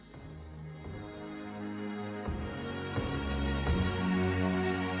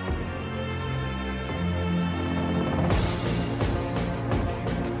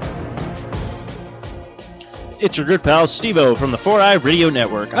It's your good pal Steve-O from the 4i Radio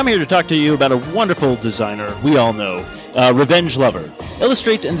Network. I'm here to talk to you about a wonderful designer we all know, Revenge Lover.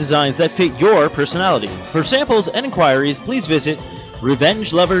 Illustrates and designs that fit your personality. For samples and inquiries, please visit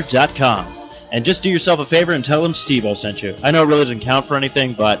revengelover.com. And just do yourself a favor and tell them Steve-O sent you. I know it really doesn't count for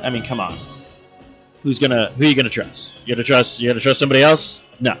anything, but, I mean, come on. Who are you gonna trust? You gonna trust somebody else?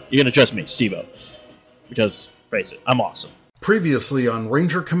 No, you're gonna trust me, Steve-O. Because, face it, I'm awesome. Previously on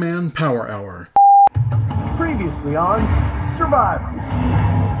Ranger Command Power Hour. Previously on Survivor.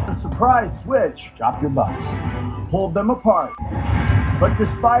 The surprise switch chopped your butts, pulled them apart. But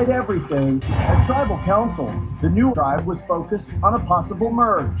despite everything, at Tribal Council, the new tribe was focused on a possible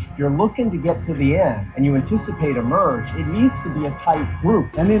merge. If you're looking to get to the end and you anticipate a merge, it needs to be a tight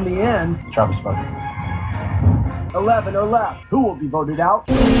group. And in the end, the tribe was spoken. 11 are left. Who will be voted out?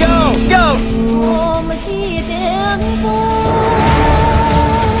 Go! Go!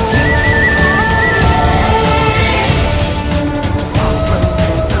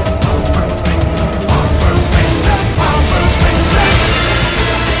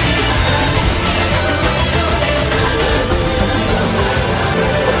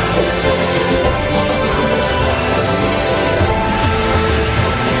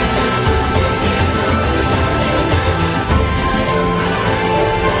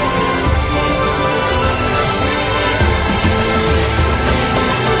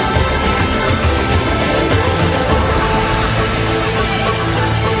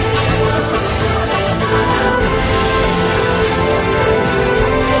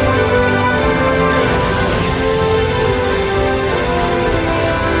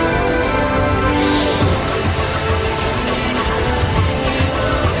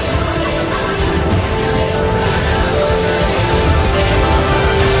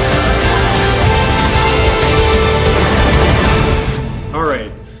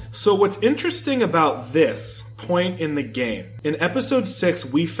 So what's interesting about this point in the game, in episode 6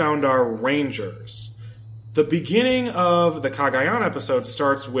 we found our Rangers. The beginning of the Cagayan episode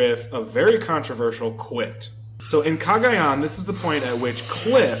starts with a very controversial quit. So in Cagayan, this is the point at which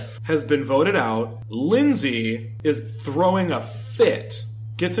Cliff has been voted out, Lindsay is throwing a fit,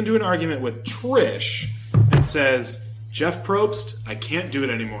 gets into an argument with Trish, and says, Jeff Probst, I can't do it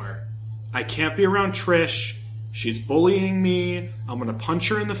anymore. I can't be around Trish. She's bullying me, I'm going to punch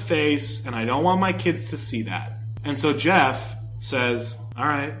her in the face, and I don't want my kids to see that. And so Jeff says, all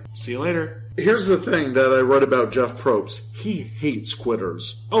right, see you later. Here's the thing that I read about Jeff Probst. He hates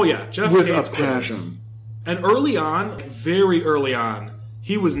quitters. Oh yeah, Jeff with hates a passion. Quitters. And early on, very early on,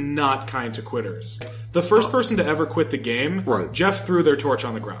 he was not kind to quitters. The first person to ever quit the game, right. Jeff threw their torch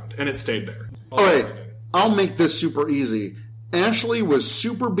on the ground, and it stayed there. All right, I'll make this super easy. Ashley was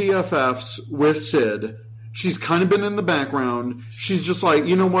super BFFs with Sid. She's kind of been in the background. She's just like,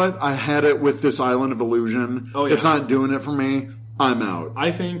 you know what? I had it with this Island of Illusion. Oh, yeah. It's not doing it for me. I'm out.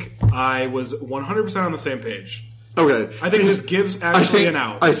 I think I was 100% on the same page. Okay. I think this gives Ashley an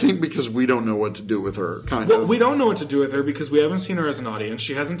out. I think because we don't know what to do with her, kind of. We don't know what to do with her because we haven't seen her as an audience.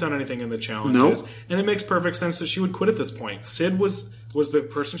 She hasn't done anything in the challenges. Nope. And it makes perfect sense that she would quit at this point. Sid was the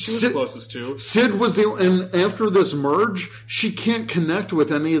person she was closest to. Sid was and after this merge, she can't connect with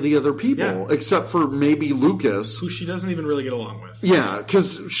any of the other people except for maybe Lucas. Who she doesn't even really get along with. Yeah,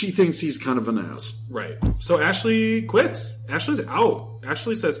 because she thinks he's kind of an ass. Right. So Ashley quits. Ashley's out.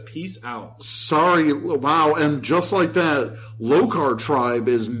 Ashley says, peace out. Sorry, wow, and just like that, Lokar tribe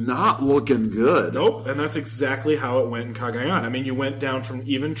is not looking good. Nope, and that's exactly how it went in Cagayan. I mean, you went down from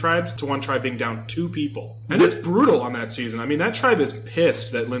even tribes to one tribe being down 2 people. And it's brutal on that season. I mean, that tribe is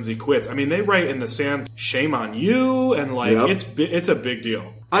pissed that Lindsay quits. I mean, they write in the sand, shame on you, and it's a big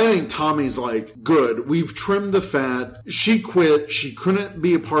deal. I think Tommy's like, good, we've trimmed the fat. She quit. She couldn't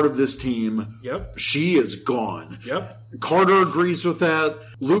be a part of this team. Yep. She is gone. Yep. Carter agrees with that.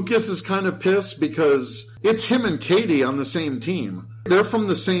 Lucas is kind of pissed because it's him and Katie on the same team. They're from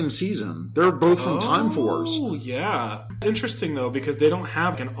the same season. They're both from Time Force. Oh, yeah. It's interesting, though, because they don't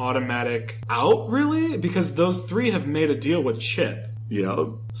have an automatic out, really, because those 3 have made a deal with Chip. Yeah.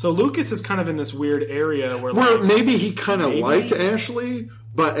 So Lucas is kind of in this weird area where maybe he kind of liked Ashley,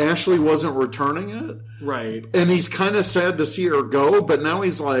 but Ashley wasn't returning it. Right. And he's kind of sad to see her go, but now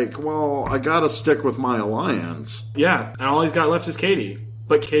he's like, well, I gotta stick with my alliance. Yeah, and all he's got left is Katie.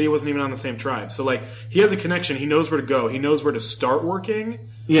 But Katie wasn't even on the same tribe. So, like, he has a connection. He knows where to go. He knows where to start working.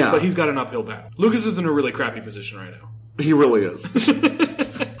 Yeah. But he's got an uphill battle. Lucas is in a really crappy position right now. He really is.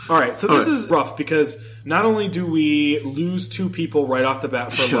 All right, so this is rough because not only do we lose 2 people right off the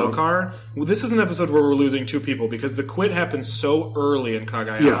bat for Lokar, this is an episode where we're losing 2 people because the quit happens so early in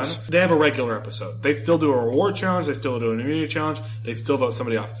Cagayan. Yes. They have a regular episode. They still do a reward challenge. They still do an immunity challenge. They still vote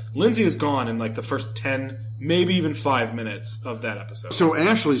somebody off. Lindsay is gone in like the first 10, maybe even 5 minutes of that episode. So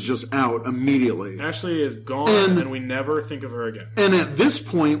Ashley's just out immediately. Ashley is gone, and we never think of her again. And at this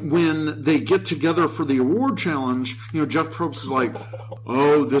point, when they get together for the award challenge, Jeff Probst is like,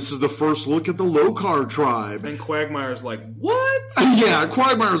 oh, this is the first look at the Lokar tribe. And Quagmire's like, what? Yeah,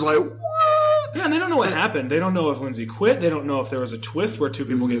 Quagmire's like, what? Yeah, and they don't know what happened. They don't know if Lindsay quit. They don't know if there was a twist where 2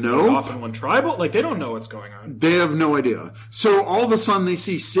 people get voted off and 1 tribal. Like, they don't know what's going on. They have no idea. So all of a sudden they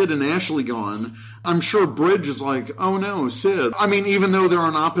see Sid and Ashley gone. I'm sure Bridge is like, oh no, Sid. I mean, even though they're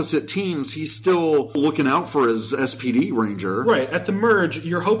on opposite teams, he's still looking out for his SPD ranger. Right. At the merge,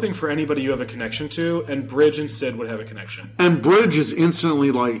 you're hoping for anybody you have a connection to, and Bridge and Sid would have a connection. And Bridge is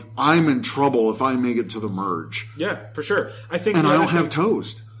instantly like, I'm in trouble if I make it to the merge. Yeah, for sure. I think, and I don't have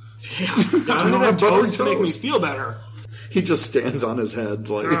toast. Yeah, I don't have toast to make me feel better. He just stands on his head.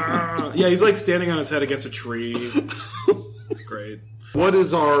 Yeah, he's like standing on his head against a tree. It's great. What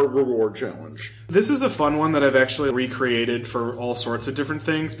is our reward challenge? This is a fun one that I've actually recreated for all sorts of different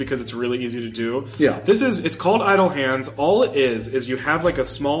things because it's really easy to do. Yeah. It's called Idle Hands. All it is you have like a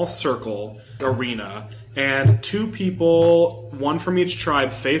small circle arena and 2 people, 1 from each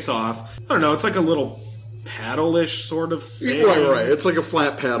tribe, face off. I don't know, it's like a little paddle-ish sort of thing. Right. It's like a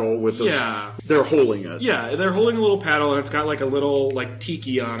flat paddle with this. Yeah. They're holding it. Yeah, they're holding a little paddle and it's got like a little like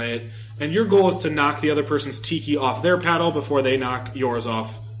tiki on it. And your goal is to knock the other person's tiki off their paddle before they knock yours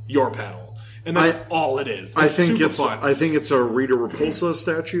off your paddle. And that's all it is. I think it's a Rita Repulsa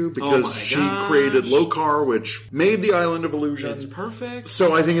statue because she created Lokar, which made the Island of Illusion. That's perfect.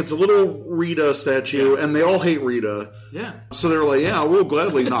 So I think it's a little Rita statue, and they all hate Rita. Yeah. So they're like, yeah, we'll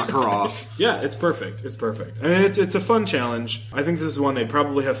gladly knock her off. Yeah, it's perfect. It's perfect. I mean, it's a fun challenge. I think this is one they'd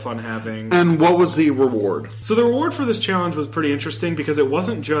probably have fun having. And what was the reward? So the reward for this challenge was pretty interesting because it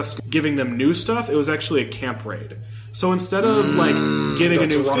wasn't just giving them new stuff, it was actually a camp raid. So instead of like getting a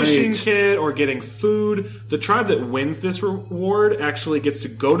new fishing kit or getting food, the tribe that wins this reward actually gets to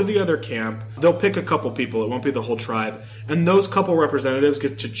go to the other camp. They'll pick a couple people, it won't be the whole tribe, and those couple representatives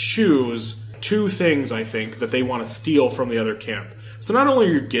get to choose 2 things, I think, that they want to steal from the other camp. So not only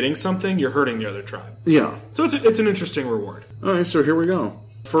are you getting something, you're hurting the other tribe. Yeah. So it's an interesting reward. All right, so here we go.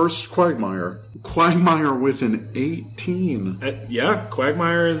 First, Quagmire. Quagmire with an 18. Yeah,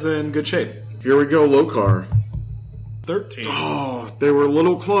 Quagmire is in good shape. Here we go, Lokar. 13. Oh, they were a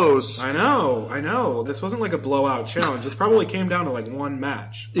little close. I know. This wasn't like a blowout challenge. This probably came down to like 1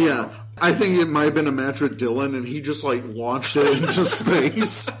 match. Yeah. I think it might have been a match with Dylan, and he just like launched it into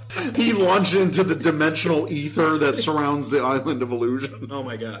space. He launched it into the dimensional ether that surrounds the Island of Illusion. Oh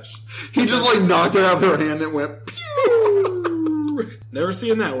my gosh. He just like knocked it out of their hand and it went pew! Never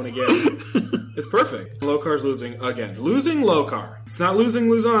seeing that one again. It's perfect. Lokar's losing again. Losing Lokar. It's not losing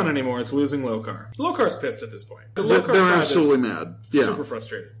Luzon anymore, it's losing Lokar. Lokar's pissed at this point. They're absolutely mad. Yeah. Super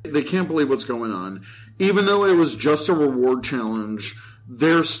frustrated. They can't believe what's going on. Even though it was just a reward challenge,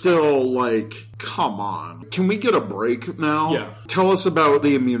 they're still like, come on. Can we get a break now? Yeah. Tell us about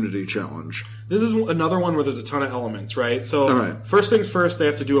the immunity challenge. This is another one where there's a ton of elements, right? So, First things first, they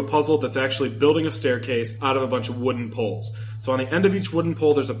have to do a puzzle that's actually building a staircase out of a bunch of wooden poles. So on the end of each wooden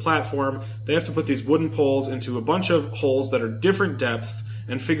pole, there's a platform. They have to put these wooden poles into a bunch of holes that are different depths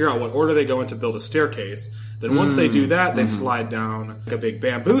and figure out what order they go in to build a staircase. Then once they do that, they slide down like a big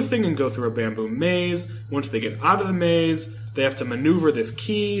bamboo thing and go through a bamboo maze. Once they get out of the maze, they have to maneuver this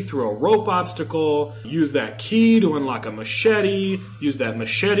key through a rope obstacle, use that key to unlock a machete, use that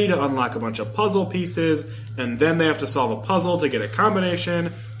machete to unlock a bunch of puzzle pieces, and then they have to solve a puzzle to get a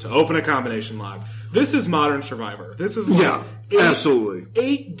combination to open a combination lock. This is Modern Survivor. This is like absolutely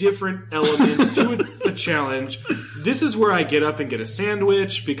 8 different elements to a challenge. This is where I get up and get a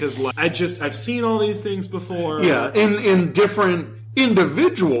sandwich because like, I've seen all these things before. Yeah, in different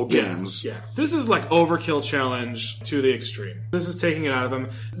individual games. Yeah. This is like overkill challenge to the extreme. This is taking it out of them.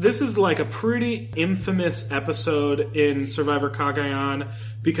 This is like a pretty infamous episode in Survivor Cagayan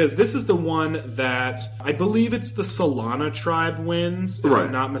because this is the one that I believe it's the Solana tribe wins, if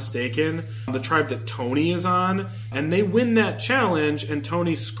I'm not mistaken. The tribe that Tony is on. And they win that challenge and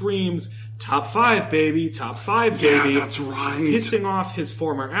Tony screams, "Top 5, baby, top 5, baby." Yeah, that's right. Pissing off his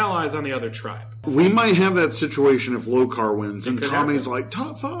former allies on the other tribe. We might have that situation if Lokar wins and Tommy's like,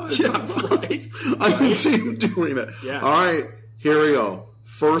 top 5. Yeah, top 5. right. I can see him doing that. Yeah. All right, here we go.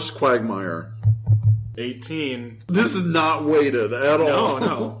 First Quagmire. 18. This is not weighted at all.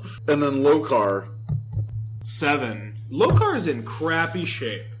 No. And then Lokar. 7. Lokar is in crappy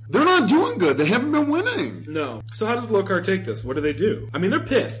shape. They're not doing good. They haven't been winning. No. So how does Lokar take this? What do they do? I mean, they're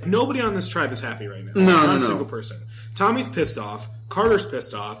pissed. Nobody on this tribe is happy right now. Not a single person. Tommy's pissed off. Carter's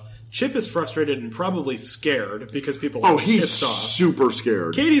pissed off. Chip is frustrated and probably scared because people are pissed off. Super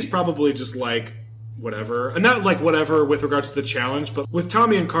scared. Katie's probably just like, whatever. Not like whatever with regards to the challenge, but with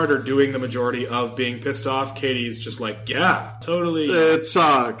Tommy and Carter doing the majority of being pissed off, Katie's just like, yeah, totally. It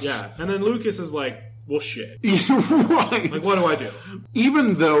sucks. Yeah. And then Lucas is like, well, shit. Right. Like, what do I do?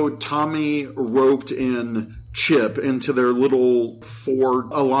 Even though Tommy roped in Chip into their little Ford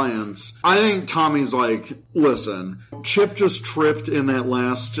alliance, I think Tommy's like, listen, Chip just tripped in that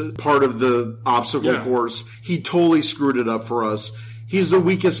last part of the obstacle course. He totally screwed it up for us. He's the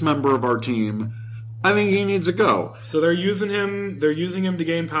weakest member of our team. I think he needs to go. So they're using him to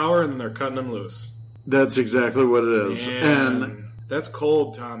gain power, and then they're cutting him loose. That's exactly what it is. And that's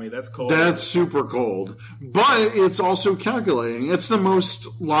cold, Tommy. That's cold. That's super cold. But it's also calculating. It's the most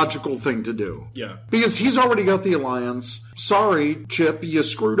logical thing to do. Yeah. Because he's already got the alliance. Sorry, Chip, you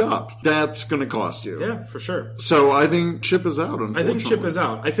screwed up. That's going to cost you. Yeah, for sure. So I think Chip is out, unfortunately. I think Chip is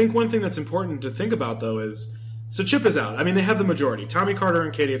out. I think one thing that's important to think about, though, is... So Chip is out. I mean, they have the majority. Tommy, Carter,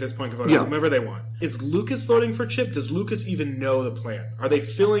 and Katie at this point can vote for whomever they want. Is Lucas voting for Chip? Does Lucas even know the plan? Are they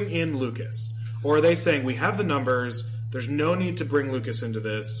filling in Lucas? Or are they saying, we have the numbers, there's no need to bring Lucas into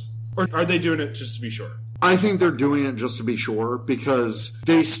this? Or are they doing it just to be sure? I think they're doing it just to be sure because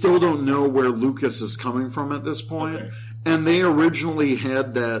they still don't know where Lucas is coming from at this point. Okay. And they originally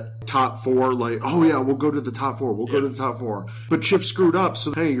had that top four, like, oh yeah, we'll go to the top four. We'll go to the top four. But Chip screwed up,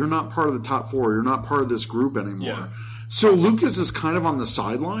 so hey, you're not part of the top four. You're not part of this group anymore. Yeah. So Lucas is kind of on the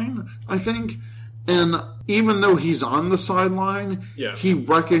sideline, I think. And even though he's on the sideline, he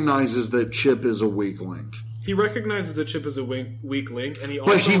recognizes that Chip is a weak link. He recognizes that Chip is a weak link, and he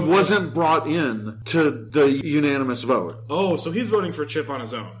also... But he wasn't brought in to the unanimous vote. Oh, so he's voting for Chip on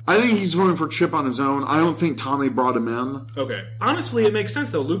his own. I think he's voting for Chip on his own. I don't think Tommy brought him in. Okay. Honestly, it makes sense,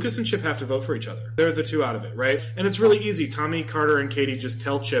 though. Lucas and Chip have to vote for each other. They're the two out of it, right? And it's really easy. Tommy, Carter, and Katie just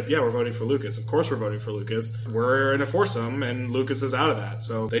tell Chip, yeah, we're voting for Lucas. Of course we're voting for Lucas. We're in a foursome, and Lucas is out of that.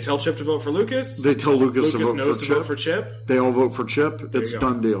 So they tell Chip to vote for Lucas. They tell Lucas to vote for Chip. They all vote for Chip. It's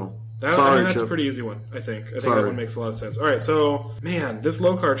done deal. That's a pretty easy one, I think. I think that one makes a lot of sense. All right, so, man, this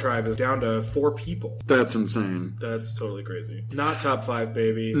Lokar tribe is down to 4 people. That's insane. That's totally crazy. Not top 5,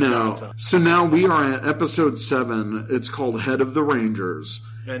 baby. No. So now we are at episode 7. It's called Head of the Rangers.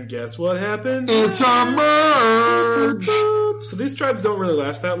 And guess what happens? It's a merge! So these tribes don't really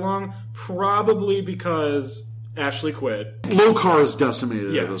last that long, probably because... Ashley quit. Lokar is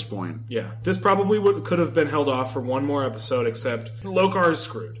decimated at this point. Yeah. This probably could have been held off for one more episode, except Lokar is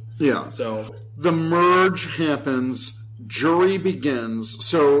screwed. Yeah. So the merge happens. Jury begins.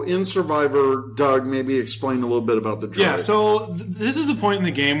 So in Survivor, Doug, maybe explain a little bit about the jury. Yeah, so this is the point in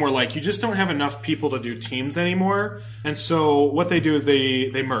the game where, like, you just don't have enough people to do teams anymore. And so what they do is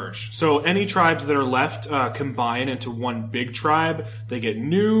they merge. So any tribes that are left combine into one big tribe. They get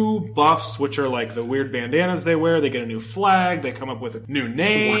new buffs, which are like the weird bandanas they wear. They get a new flag. They come up with a new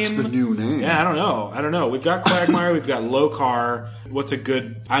name. What's the new name? Yeah, I don't know. We've got Quagmire. We've got Lokar. What's a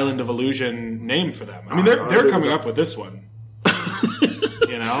good Island of Illusion name for them? I mean, they're coming up with this one.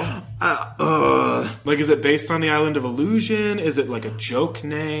 You know? Like, is it based on the Island of Illusion? Is it like a joke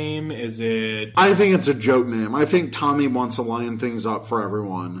name? Is it... I think it's a joke name. I think Tommy wants to line things up for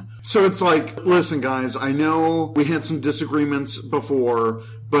everyone. So it's like, listen, guys, I know we had some disagreements before,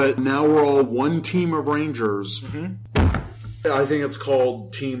 but now we're all one team of Rangers. Mm-hmm. I think it's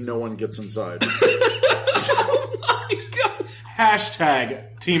called Team No One Gets Inside. Oh my God.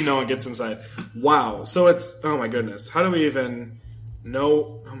 Hashtag Team No One Gets Inside. Wow. So it's... Oh my goodness. How do we even...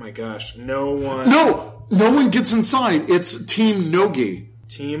 No, oh my gosh, no one... No one gets inside. It's Team Nogi.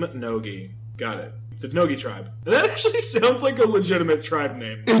 Team Nogi. Got it. The Nogi tribe. That actually sounds like a legitimate tribe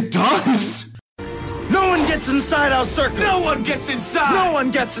name. It does! No one gets inside our circle! No one gets inside! No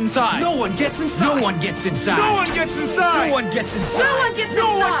one gets inside! No one gets inside! No one gets inside! No one gets inside! No one gets inside! No one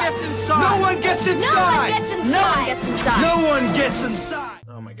gets inside! No one gets inside! No one gets inside! No one gets inside!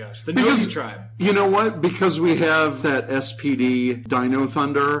 Oh my gosh, the Nogi tribe. You know what? Because we have that SPD Dino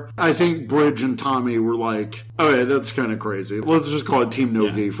Thunder, I think Bridge and Tommy were like, okay, that's kind of crazy. Let's just call it Team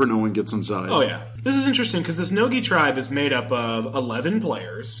Nogi for No One Gets Inside. Oh yeah. This is interesting because this Nogi tribe is made up of 11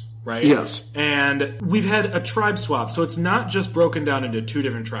 players, right? Yes. And we've had a tribe swap, so it's not just broken down into 2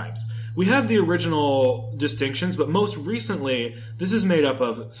 different tribes. We have the original distinctions, but most recently, this is made up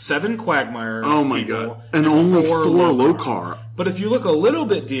of 7 Quagmire Oh my people, God. And only 4 Lokar. But if you look a little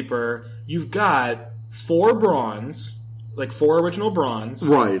bit deeper, you've got 4 bronze, like 4 original bronze.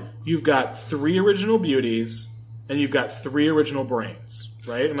 Right. You've got 3 original beauties, and you've got 3 original brains.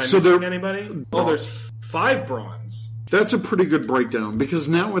 right? Am I So missing there- anybody? Oh, there's 5 bronze. That's a pretty good breakdown because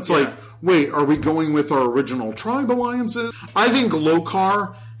now it's like, wait, are we going with our original tribe alliances? I think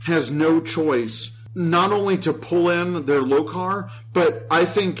Lokar has no choice not only to pull in their Lokar, but I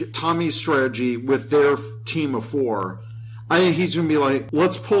think Tommy's strategy with their team of 4, I think he's going to be like,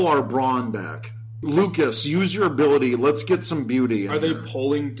 let's pull our Braun back. Lucas, use your ability. Let's get some beauty in Are they here.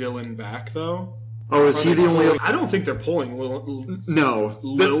 pulling Dylan back, though? Oh, is he the only... I don't think they're pulling No.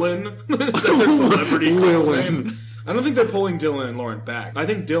 Lilin. Is that their celebrity Lilin. name? I don't think they're pulling Dylan and Lauren back. I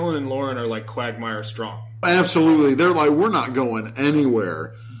think Dylan and Lauren are like Quagmire strong. Absolutely. They're like, we're not going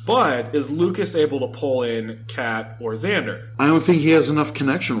anywhere. But is Lucas able to pull in Kat or Xander? I don't think he has enough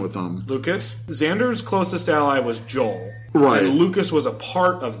connection with them. Lucas? Xander's closest ally was Joel. Right. And Lucas was a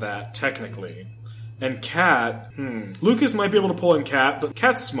part of that, technically. And Kat, Lucas might be able to pull in Kat, but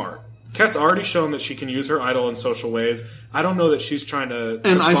Kat's smart. Kat's already shown that she can use her idol in social ways. I don't know that she's trying to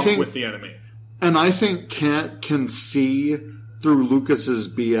bump with the enemy. And I think Kat can see through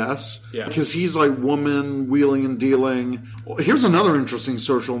Lucas's BS. Yeah. Because he's like woman wheeling and dealing. Here's another interesting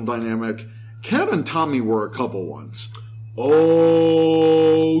social dynamic. Kat and Tommy were a couple once.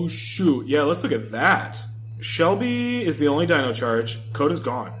 Oh, shoot. Yeah, let's look at that. Shelby is the only dino charge. Coda's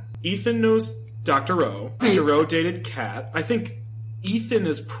gone. Ethan knows Dr. O. Dr. O dated Kat. I think Ethan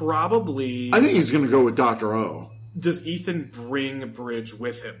is probably... I think he's going to go with Dr. O. Does Ethan bring Bridge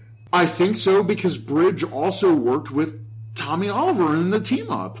with him? I think so because Bridge also worked with Tommy Oliver in the team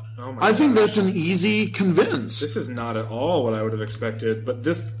up. Oh my I think gosh. that's an easy convince. This is not at all what I would have expected, but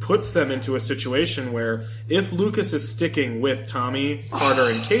this puts them into a situation where if Lucas is sticking with Tommy, Carter,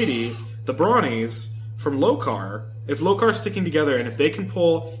 and Katie, the Brawnies from Lokar, if Lokar's sticking together and if they can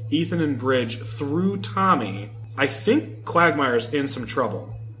pull Ethan and Bridge through Tommy, I think Quagmire's in some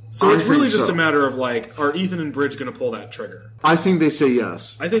trouble. So I it's really think just so. a matter of like, are Ethan and Bridge going to pull that trigger? I think they say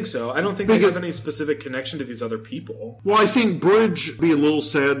yes. I think so. I don't think they have any specific connection to these other people. Well, I think Bridge would be a little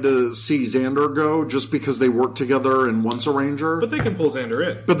sad to see Xander go just because they worked together and once a Ranger. But they can pull Xander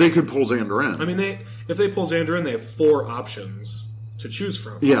in. But they could pull Xander in. I mean, if they pull Xander in, they have 4 options to choose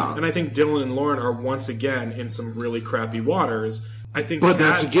from. Yeah. And I think Dylan and Lauren are once again in some really crappy waters. I think But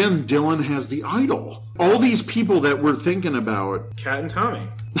that's again, Dylan has the idol. All these people that we're thinking about. Kat and Tommy.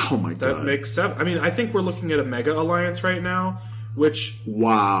 Oh my That god. makes 7. I mean, I think we're looking at a mega alliance right now, which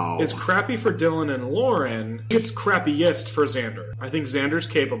Wow. is crappy for Dylan and Lauren. It's crappiest for Xander. I think Xander's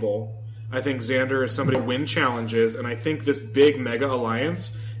capable. I think Xander is somebody who win challenges, and I think this big mega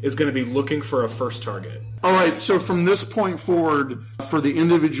alliance is going to be looking for a first target. All right, so from this point forward, for the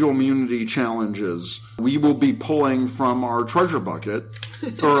individual immunity challenges, we will be pulling from our treasure bucket,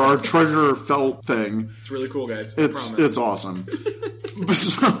 or our treasure felt thing. It's really cool, guys. I promise. It's awesome.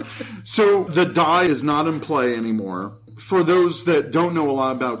 So the die is not in play anymore. For those that don't know a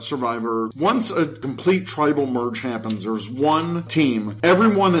lot about Survivor, once a complete tribal merge happens, there's one team.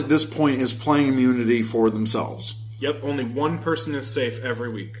 Everyone at this point is playing immunity for themselves. Yep, only one person is safe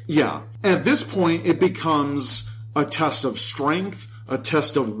every week. Yeah. At this point, it becomes a test of strength, a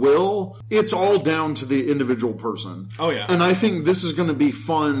test of will. It's all down to the individual person. Oh, yeah. And I think this is going to be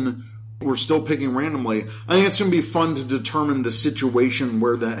fun. We're still picking randomly. I think it's going to be fun to determine the situation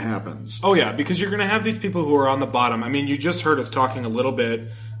where that happens. Oh, yeah, because you're going to have these people who are on the bottom. I mean, you just heard us talking a little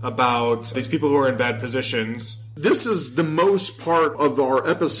bit about these people who are in bad positions. This is the most part of our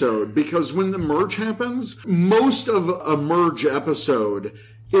episode because when the merge happens, most of a merge episode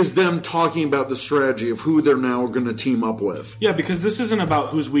is them talking about the strategy of who they're now going to team up with. Yeah, because this isn't about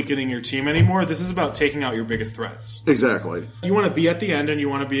who's weakening your team anymore. This is about taking out your biggest threats. Exactly. You want to be at the end, and you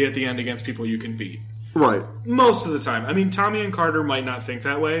want to be at the end against people you can beat. Right. Most of the time. I mean, Tommy and Carter might not think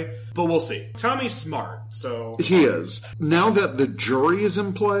that way, but we'll see. Tommy's smart, so... He is. Now that the jury is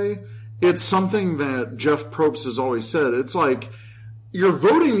in play, it's something that Jeff Probst has always said. It's like, you're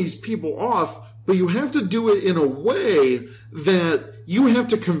voting these people off, but you have to do it in a way that you have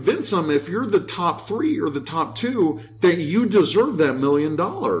to convince them, if you're the top 3 or the top 2, that you deserve that $1 million.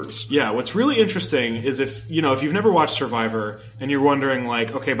 Yeah, what's really interesting is if you've never watched Survivor and you're wondering,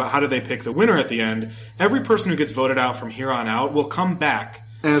 like, okay, but how do they pick the winner at the end? Every person who gets voted out from here on out will come back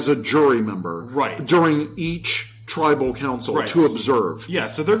as a jury member. Right. During each tribal council Right. to observe. Yeah,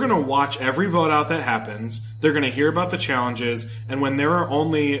 so they're going to watch every vote out that happens. They're going to hear about the challenges, and when there are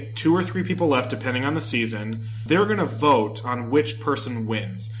only 2 or 3 people left, depending on the season, they're going to vote on which person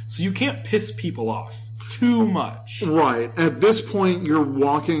wins. So you can't piss people off too much. Right. At this point, you're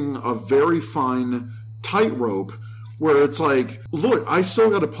walking a very fine tightrope where it's like, look, I still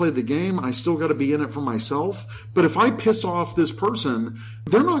got to play the game. I still got to be in it for myself. But if I piss off this person,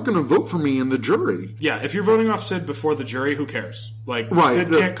 they're not going to vote for me in the jury. Yeah, if you're voting off Sid before the jury, who cares? Like, Right. Sid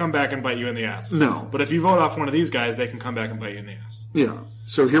can't come back and bite you in the ass. No. But if you vote off one of these guys, they can come back and bite you in the ass. Yeah.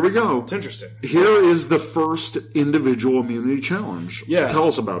 So here we go. It's interesting. Here is the first individual immunity challenge. Yeah. So tell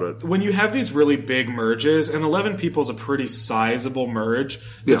us about it. When you have these really big merges, and 11 people is a pretty sizable merge,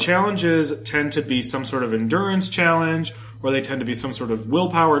 the Yeah. challenges tend to be some sort of endurance challenge, or they tend to be some sort of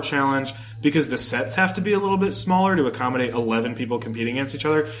willpower challenge, because the sets have to be a little bit smaller to accommodate 11 people competing against each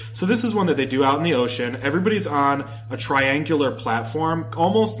other. So this is one that they do out in the ocean. Everybody's on a triangular platform,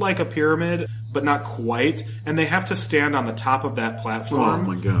 almost like a pyramid, but not quite, and they have to stand on the top of that platform. Oh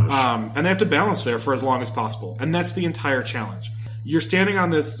my gosh. And they have to balance there for as long as possible. And that's the entire challenge. You're standing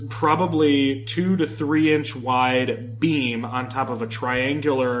on this probably 2 to 3 inch wide beam on top of a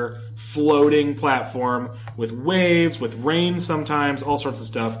triangular floating platform with waves, with rain sometimes, all sorts of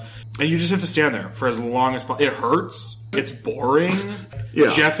stuff. And you just have to stand there for as long as possible. It hurts. It's boring. Yeah.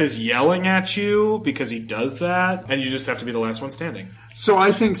 Jeff is yelling at you because he does that. And you just have to be the last one standing. So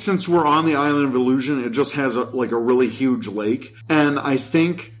I think since we're on the Island of Illusion, it just has a really huge lake. And I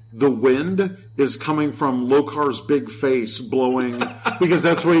think the wind is coming from Lokar's big face blowing, because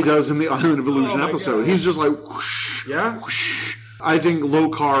that's what he does in the Island of Illusion my episode. God. He's just like, whoosh, Yeah? whoosh. I think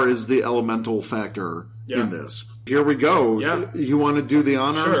Lokar is the elemental factor in this. Here we go. Yeah. You want to do the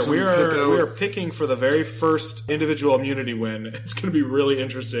honors? Sure, we and pick out- are picking for the very first individual immunity win. It's going to be really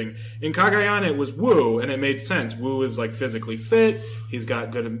interesting. In Kagayana, it was Wu, and it made sense. Wu is like physically fit. He's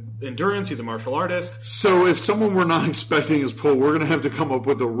got good endurance. He's a martial artist. So if someone were not expecting his pull, we're going to have to come up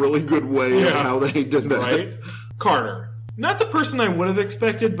with a really good way of how they did that. Right? Carter. Not the person I would have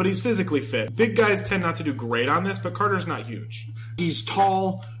expected, but he's physically fit. Big guys tend not to do great on this, but Carter's not huge. He's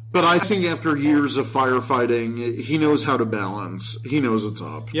tall, but I think after years of firefighting, he knows how to balance. He knows what's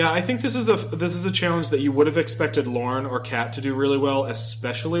up. Yeah, I think this is a challenge that you would have expected Lauren or Kat to do really well,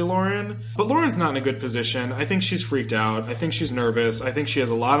 especially Lauren. But Lauren's not in a good position. I think she's freaked out. I think she's nervous. I think she has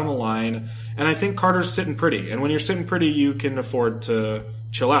a lot on the line. And I think Carter's sitting pretty. And when you're sitting pretty, you can afford to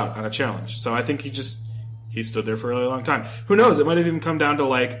chill out on a challenge. So I think he stood there for a really long time. Who knows? It might have even come down to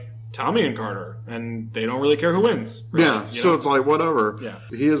like Tommy and Carter, and they don't really care who wins. Really, Yeah, you so know? it's like, whatever. Yeah.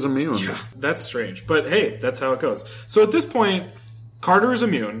 He is immune. That's strange. But hey, that's how it goes. So at this point, Carter is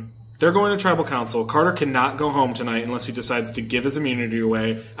immune. They're going to tribal council. Carter cannot go home tonight unless he decides to give his immunity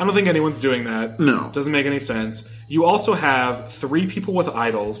away. I don't think anyone's doing that. No. Doesn't make any sense. You also have 3 people with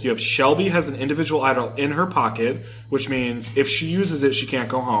idols. You have Shelby has an individual idol in her pocket, which means if she uses it, she can't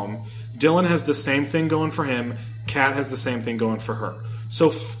go home. Dylan has the same thing going for him. Kat has the same thing going for her.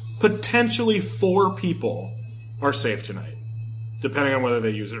 So potentially 4 people are safe tonight, depending on whether they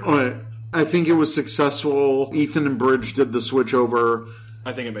use it or not. Right. I think it was successful. Ethan and Bridge did the switch over.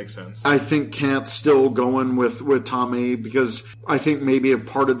 I think it makes sense. I think Kat's still going with Tommy, because I think maybe have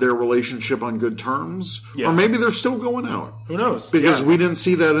parted their relationship on good terms. Yeah. Or maybe they're still going out. Who knows? Because Yeah. we didn't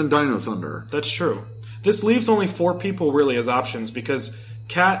see that in Dino Thunder. That's true. This leaves only 4 people really as options, because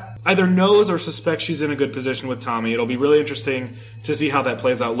Kat either knows or suspects she's in a good position with Tommy. It'll be really interesting to see how that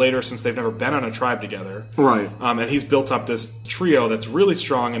plays out later, since they've never been on a tribe together. Right. And he's built up this trio that's really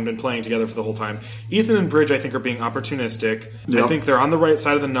strong and been playing together for the whole time. Ethan and Bridge, I think, are being opportunistic. Yep. I think they're on the right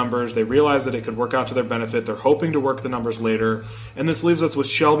side of the numbers. They realize that it could work out to their benefit. They're hoping to work the numbers later. And this leaves us with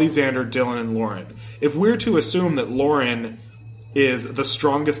Shelby, Xander, Dylan, and Lauren. If we're to assume that Lauren is the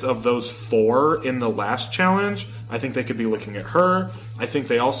strongest of those 4 in the last challenge, I think they could be looking at her. I think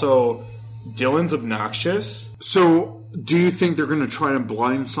they also... Dylan's obnoxious. So, do you think they're going to try and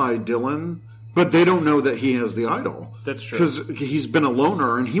blindside Dylan? But they don't know that he has the idol. That's true. Because he's been a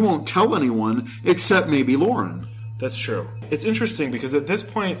loner, and he won't tell anyone except maybe Lauren. That's true. It's interesting because at this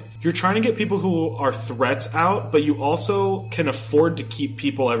point, you're trying to get people who are threats out, but you also can afford to keep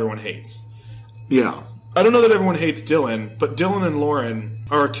people everyone hates. Yeah. I don't know that everyone hates Dylan, but Dylan and Lauren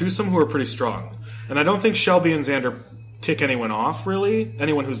are a twosome who are pretty strong. And I don't think Shelby and Xander tick anyone off, really.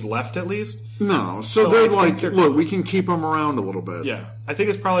 Anyone who's left, at least. No. So I they're think like, they're- look, we can keep him around a little bit. Yeah. I think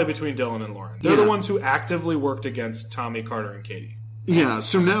it's probably between Dylan and Lauren. They're Yeah. the ones who actively worked against Tommy, Carter, and Katie. Yeah,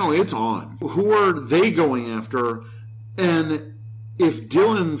 so now it's on. Who are they going after? And if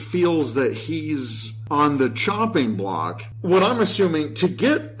Dylan feels that he's on the chopping block, what I'm assuming, to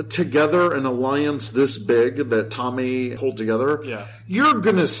get together an alliance this big that Tommy pulled together, you're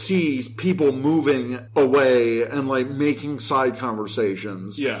going to see people moving away and like making side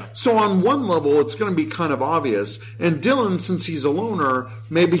conversations. Yeah. So on one level, it's going to be kind of obvious. And Dylan, since he's a loner,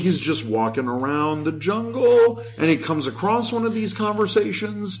 maybe he's just walking around the jungle and he comes across one of these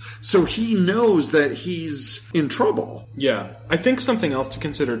conversations. So he knows that he's in trouble. Yeah. I think something else to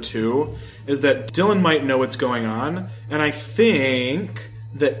consider too is that Dylan might know what's going on. And I think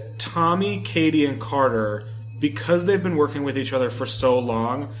that Tommy, Katie, and Carter, because they've been working with each other for so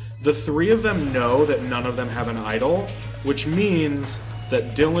long, the three of them know that none of them have an idol, which means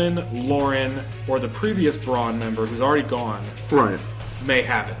that Dylan, Lauren, or the previous Brawn member who's already gone may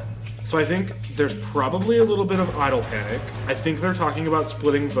have it. So I think there's probably a little bit of idol panic. I think they're talking about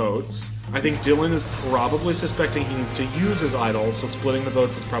splitting votes. I think Dylan is probably suspecting he needs to use his idol, so splitting the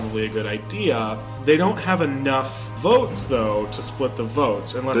votes is probably a good idea. They don't have enough votes, though, to split the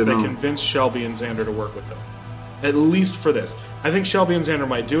votes, unless they convince Shelby and Xander to work with them. At least for this. I think Shelby and Xander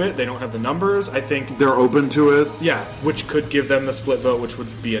might do it. They don't have the numbers. I think they're open to it. Yeah, which could give them the split vote, which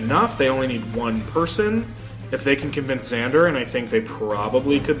would be enough. They only need one person. If they can convince Xander, and I think they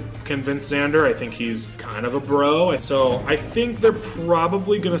probably could convince Xander, I think he's kind of a bro. So I think they're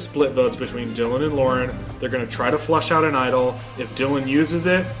probably going to split votes between Dylan and Lauren. They're going to try to flush out an idol. If Dylan uses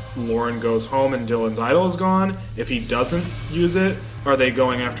it, Lauren goes home and Dylan's idol is gone. If he doesn't use it, are they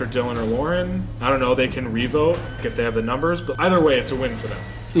going after Dylan or Lauren? I don't know. They can revote if they have the numbers. But either way, it's a win for them.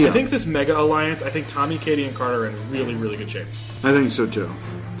 Yeah. I think this mega alliance, I think Tommy, Katie, and Carter are in really, really good shape. I think so too.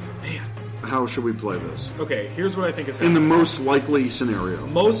 How should we play this? Okay, here's what I think is happening. In the most likely scenario.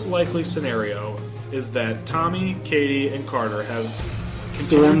 Most likely scenario is that Tommy, Katie, and Carter have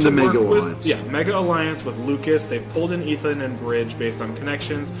formed the Mega Alliance. Mega Alliance with Lucas. They've pulled in Ethan and Bridge based on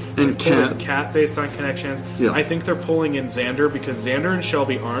connections. And Kat. Kat based on connections. Yeah. I think they're pulling in Xander because Xander and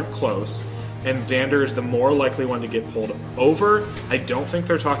Shelby aren't close. And Xander is the more likely one to get pulled over. I don't think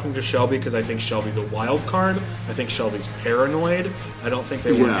they're talking to Shelby because I think Shelby's a wild card. I think Shelby's paranoid. I don't think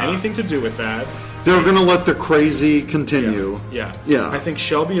they want anything to do with that. They're going to let the crazy continue. Yeah. I think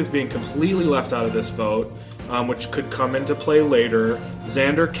Shelby is being completely left out of this vote, which could come into play later.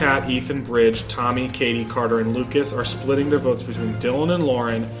 Xander, Kat, Ethan, Bridge, Tommy, Katie, Carter, and Lucas are splitting their votes between Dylan and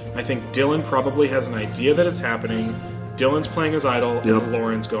Lauren. I think Dylan probably has an idea that it's happening. Dylan's playing his idol, and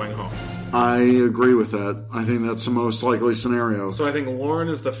Lauren's going home. I agree with that. I think that's the most likely scenario. So I think Lauren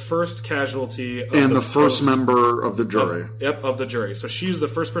is the first casualty of and the first member of the jury. Of the jury. So she's the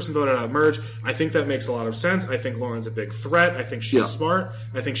first person voted out of Merge. I think that makes a lot of sense. I think Lauren's a big threat. I think she's smart.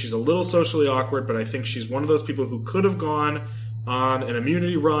 I think she's a little socially awkward, but I think she's one of those people who could have gone on an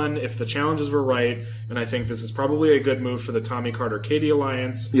immunity run if the challenges were right, and I think this is probably a good move for the Tommy Carter-Katie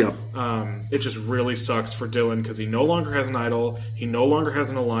alliance. It just really sucks for Dylan because he no longer has an idol, he no longer has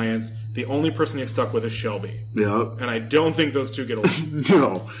an alliance. The only person he's stuck with is Shelby. And I don't think those two get along.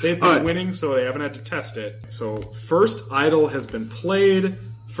 No. They've been winning, so they haven't had to test it. So first idol has been played,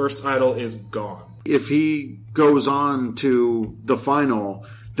 first idol is gone. If he goes on to the final,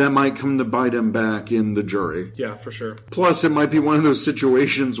 that might come to bite him back in the jury. Yeah, for sure. Plus, it might be one of those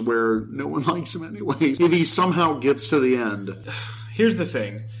situations where no one likes him anyways. If he somehow gets to the end. Here's the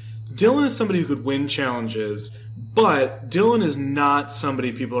thing. Dylan is somebody who could win challenges, but Dylan is not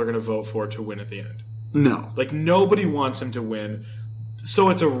somebody people are going to vote for to win at the end. No. Like, nobody wants him to win, so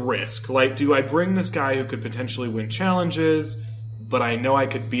it's a risk. Like, do I bring this guy who could potentially win challenges, but I know I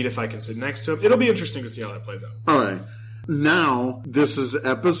could beat if I can sit next to him? It'll be interesting to see how that plays out. All right. Now, this is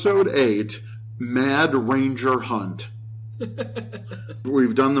episode 8, Mad Ranger Hunt.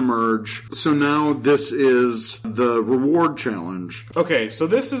 We've done the merge. So now this is the reward challenge. Okay, so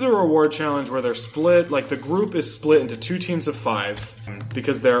this is a reward challenge where they're split, like the group is split into 2 teams of 5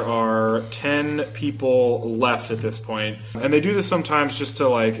 because there are 10 people left at this point. And they do this sometimes just to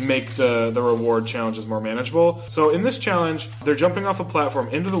like make the reward challenges more manageable. So in this challenge, they're jumping off a platform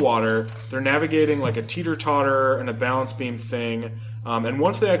into the water. They're navigating like a teeter-totter and a balance beam thing. And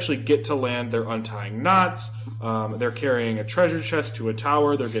once they actually get to land, they're untying knots. They're carrying a treasure chest to a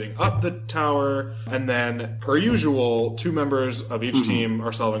tower. They're getting up the tower. And then, per usual, 2 members of each team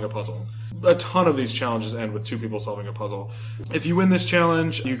are solving a puzzle. A ton of these challenges end with 2 people solving a puzzle. If you win this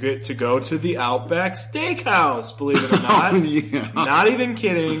challenge, you get to go to the Outback Steakhouse, believe it or not. Not even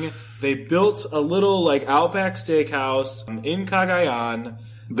kidding. They built a little like Outback Steakhouse in Cagayan.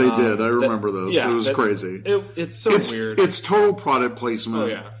 They did. I remember those. It was crazy. It's so weird. It's total product placement. Oh,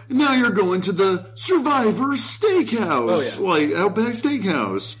 yeah. Now you're going to the Survivor Steakhouse. Oh, yeah. Like Outback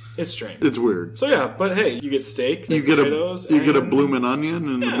Steakhouse. It's strange. It's weird. So yeah, but hey, you get steak, you get potatoes, you get a bloomin' onion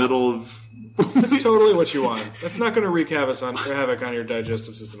in the middle of That's totally what you want. That's not going to wreak havoc on your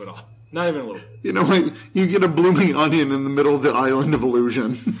digestive system at all. Not even a little. You know what? You get a blooming onion in the middle of the island of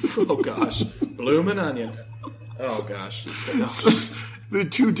illusion. Oh, gosh. Blooming onion. Oh, gosh. The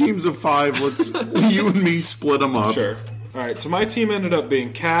 2 teams of 5, let's you and me split them up. Sure. All right, so my team ended up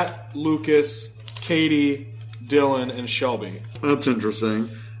being Kat, Lucas, Katie, Dylan, and Shelby. That's interesting.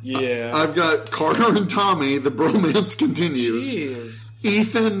 Yeah. I've got Carter and Tommy. The bromance continues. Jeez.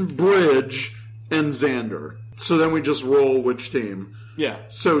 Ethan, Bridge, and Xander. So then we just roll which team. Yeah.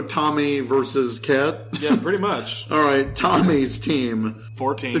 So Tommy versus Kat? Yeah, pretty much. All right, Tommy's team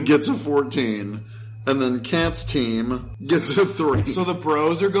 14. gets a 14. And then Kat's team gets a 3. So the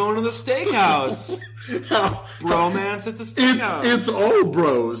bros are going to the steakhouse. Bromance at the steakhouse. It's all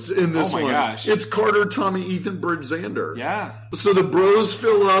bros in this one. Oh my gosh. It's Carter, Tommy, Ethan, Bridge, Xander. Yeah. So the bros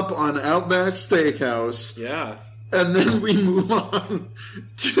fill up on Outback Steakhouse. Yeah. And then we move on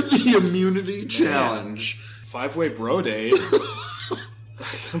to the immunity challenge. 5-way bro date.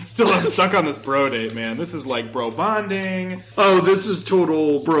 I'm stuck on this bro date, man. This is like bro bonding. Oh, this is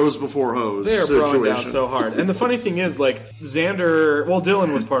total bros before hoes They're situation. broing down so hard. And the funny thing is, like,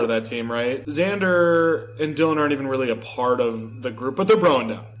 Dylan was part of that team, right? Xander and Dylan aren't even really a part of the group, but they're broing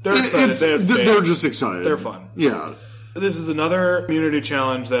down. They're excited. They're just excited. They're fun. Yeah. This is another immunity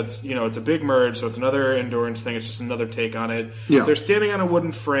challenge that's, it's a big merge, so it's another endurance thing. It's just another take on it. Yeah. They're standing on a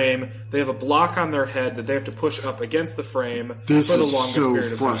wooden frame. They have a block on their head that they have to push up against the frame This for the is longest so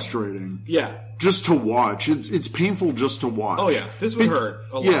period of time. frustrating. Yeah. Just to watch. It's painful just to watch. Oh, yeah. This would hurt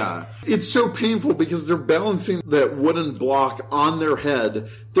a lot. Yeah. It's so painful because they're balancing that wooden block on their head.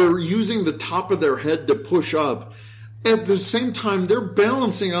 They're using the top of their head to push up. At the same time, they're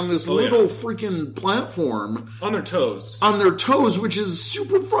balancing on this little freaking platform. On their toes. On their toes, which is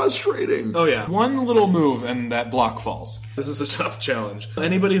super frustrating. Oh, yeah. One little move and that block falls. This is a tough challenge.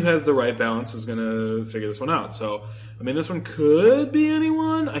 Anybody who has the right balance is going to figure this one out. So, this one could be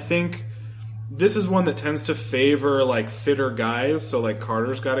anyone. I think this is one that tends to favor, like, fitter guys. So, like,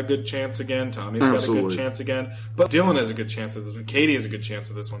 Carter's got a good chance again. Tommy's got a good chance again. But Dylan has a good chance at this one. Katie has a good chance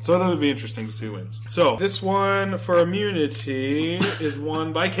at this one. So that would be interesting to see who wins. So, this one for immunity is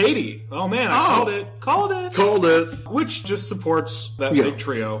won by Katie. Oh, man, I called it. Which just supports that big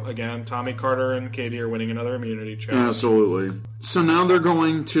trio. Again, Tommy, Carter, and Katie are winning another immunity challenge. Absolutely. So now they're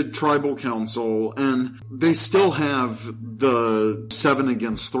going to Tribal Council, and they still have the 7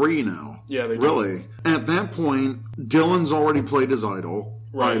 against 3 now. Yeah, they do. Really. At that point, Dylan's already played his idol.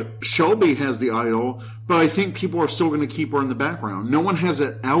 Right. Shelby has the idol, but I think people are still going to keep her in the background. No one has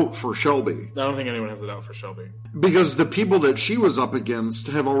it out for Shelby. I don't think anyone has it out for Shelby. Because the people that she was up against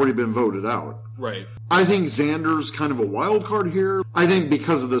have already been voted out. Right. I think Xander's kind of a wild card here. I think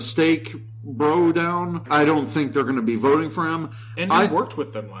because of the stake bro down, I don't think they're going to be voting for him. And he worked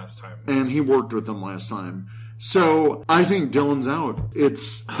with them last time. So I think Dylan's out.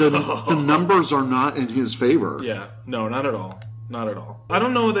 It's the numbers are not in his favor. Yeah. No, not at all. Not at all. I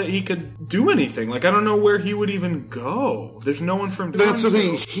don't know that he could do anything. Like, I don't know where he would even go. There's no one for him to That's the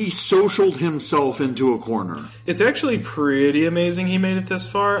thing. He socialed himself into a corner. It's actually pretty amazing he made it this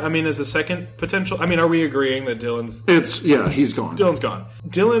far. As a second potential... are we agreeing that Dylan's... he's gone. Dylan's gone.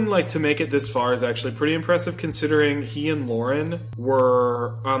 Dylan, to make it this far is actually pretty impressive considering he and Lauren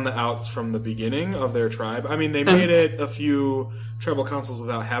were on the outs from the beginning of their tribe. They made it a few tribal councils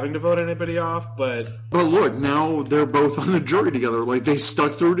without having to vote anybody off, but... But look, now they're both on the jury together. Like, they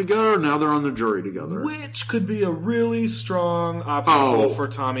stuck through together, now they're on the jury together. Which could be a really strong obstacle for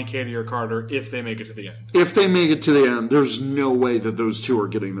Tommy, Katie, or Carter if they make it to the end. If they make it to the end, there's no way that those two are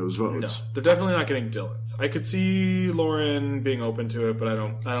getting those votes. No, they're definitely not getting Dylan's. I could see Lauren being open to it, but I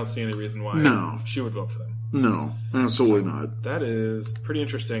don't see any reason why she would vote for them. No, absolutely not. That is pretty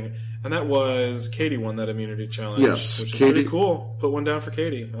interesting. And that was Katie won that immunity challenge. Yes, which is pretty cool. Put one down for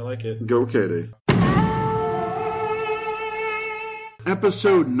Katie. I like it. Go, Katie.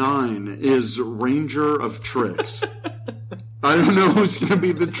 Episode 9 is Ranger of Tricks. I don't know who's going to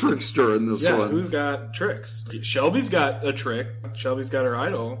be the trickster in this one. Yeah, who's got tricks? Shelby's got a trick. Shelby's got her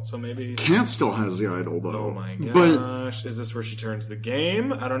idol, so maybe... Kat still has the idol, though. Oh my gosh. Is this where she turns the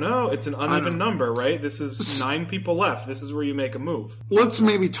game? I don't know. It's an uneven number, right? This is 9 people left. This is where you make a move. Let's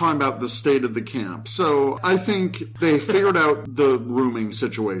maybe talk about the state of the camp. So I think they figured out the rooming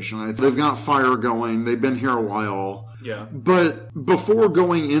situation. They've got fire going. They've been here a while. Yeah. But before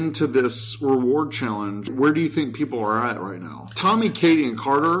going into this reward challenge, where do you think people are at right now? Tommy, Katie, and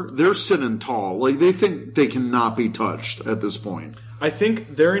Carter, they're sitting tall. Like, they think they cannot be touched at this point. I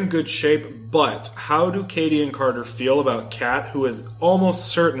think they're in good shape, but how do Katie and Carter feel about Kat, who is almost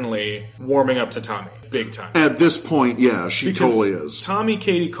certainly warming up to Tommy, big time? At this point, yeah, she Because totally is. Tommy,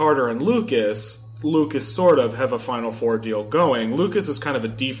 Katie, Carter, and Lucas sort of have a Final Four deal going. Lucas is kind of a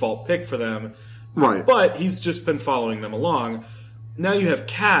default pick for them, Right. but he's just been following them along. Now you have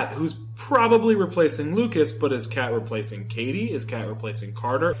Kat, who's probably replacing Lucas, but is Kat replacing Katie? Is Kat replacing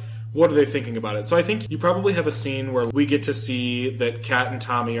Carter? What are they thinking about it? So I think you probably have a scene where we get to see that Kat and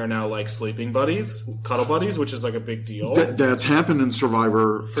Tommy are now like sleeping buddies, cuddle buddies, which is like a big deal. That's happened in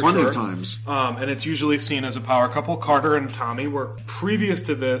Survivor plenty sure. of times. And it's usually seen as a power couple. Carter and Tommy were previous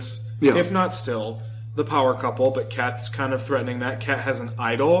to this, Yeah. if not still, the power couple, but Kat's kind of threatening that. Kat has an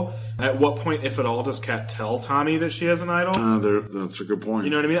idol. At what point, if at all, does Kat tell Tommy that she has an idol? That's a good point. You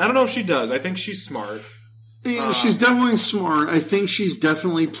know what I mean? I don't know if she does. I think she's smart. Yeah, she's definitely smart. I think she's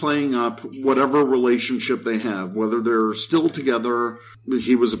definitely playing up whatever relationship they have, whether they're still together,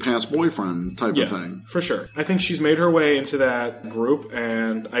 he was a past boyfriend type of thing. For sure. I think she's made her way into that group,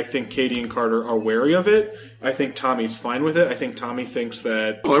 and I think Katie and Carter are wary of it. I think Tommy's fine with it. I think Tommy thinks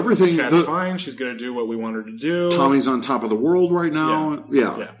that Kat's fine. She's going to do what we want her to do. Tommy's on top of the world right now.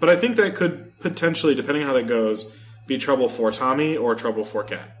 Yeah. But I think that could potentially, depending on how that goes, be trouble for Tommy or trouble for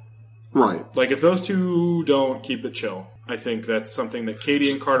Kat. Right. Like, if those two don't keep it chill, I think that's something that Katie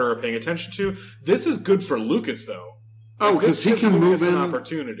and Carter are paying attention to. This is good for Lucas, though. Oh, because he can move in. An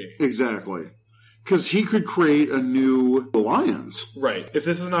opportunity. Exactly. Because he could create a new alliance. Right. If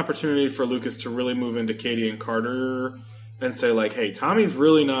this is an opportunity for Lucas to really move into Katie and Carter and say, like, hey, Tommy's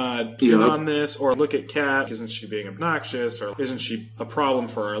really not in on this, or look at Kat, isn't she being obnoxious, or isn't she a problem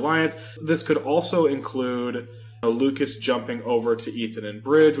for our alliance? This could also include Lucas jumping over to Ethan and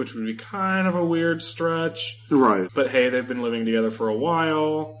Bridge, which would be kind of a weird stretch. Right. But hey, they've been living together for a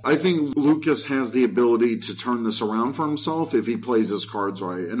while. I think Lucas has the ability to turn this around for himself if he plays his cards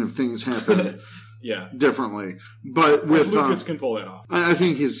right and if things happen differently. But with Lucas can pull that off. I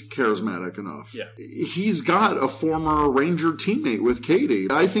think he's charismatic enough. Yeah. He's got a former Ranger teammate with Katie.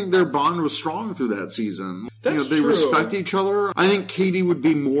 I think their bond was strong through that season. That's they true. respect each other. I think Katie would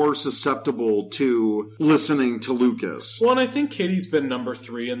be more susceptible to listening to Lucas. Well, and I think Katie's been number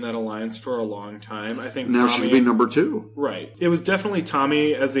 3 in that alliance for a long time. I think now Tommy, she could be number 2. Right. It was definitely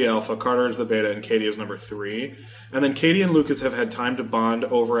Tommy as the alpha, Carter as the beta, and Katie as number 3. And then Katie and Lucas have had time to bond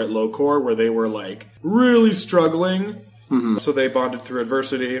over at Locor, where they were like really struggling. Mm-hmm. So they bonded through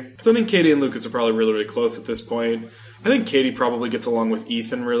adversity. So I think Katie and Lucas are probably really, really close at this point. I think Katie probably gets along with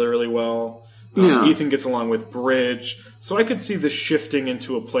Ethan really, really well. Ethan gets along with Bridge. So I could see this shifting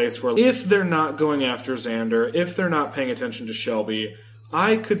into a place where if they're not going after Xander, if they're not paying attention to Shelby,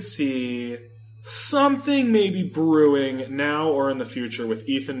 I could see something maybe brewing now or in the future with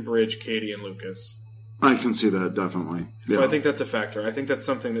Ethan, Bridge, Katie, and Lucas. I can see that, definitely. Yeah. So I think that's a factor. I think that's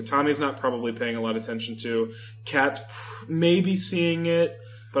something that Tommy's not probably paying a lot of attention to. Kat's maybe seeing it,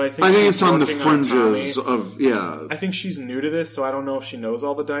 but I think it's on the fringes of, I think she's new to this, so I don't know if she knows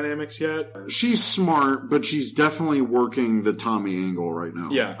all the dynamics yet. She's smart, but she's definitely working the Tommy angle right now.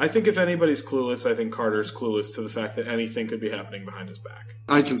 Yeah, I think if anybody's clueless, I think Carter's clueless to the fact that anything could be happening behind his back.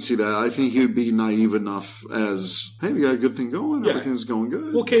 I can see that. I think he would be naive enough as, hey, we got a good thing going. Yeah. Everything's going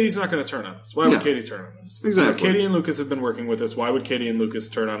good. Well, Katie's not going to turn on us. Why would Katie turn on us? Exactly. Katie and Lucas have been working with us. Why would Katie and Lucas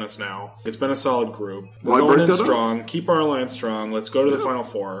turn on us now? It's been a solid group. We're going in strong. Keep our alliance strong. Let's go to the Final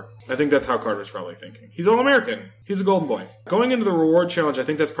Four. I think that's how Carter's probably thinking. He's All-American. He's a golden boy. Going into the reward challenge, I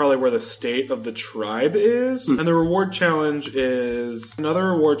think that's probably where the state of the tribe is. And the reward challenge is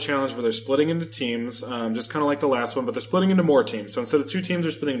another reward challenge where they're splitting into teams, just kind of like the last one, but they're splitting into more teams. So instead of 2 teams,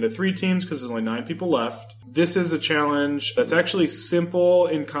 they're splitting into 3 teams because there's only 9 people left. This is a challenge that's actually simple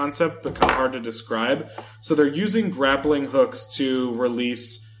in concept, but kind of hard to describe. So they're using grappling hooks to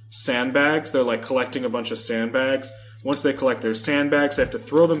release sandbags. They're like collecting a bunch of sandbags. Once they collect their sandbags, they have to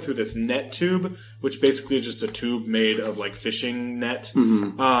throw them through this net tube, which basically is just a tube made of like fishing net.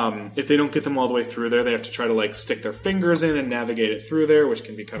 Mm-hmm. If they don't get them all the way through there, they have to try to like stick their fingers in and navigate it through there, which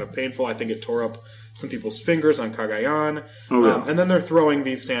can be kind of painful. I think it tore up some people's fingers on Cagayan. Oh, yeah. And then they're throwing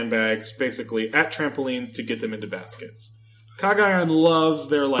these sandbags basically at trampolines to get them into baskets. Cagayan loves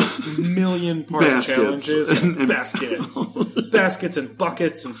their like million-part challenges and baskets. Baskets and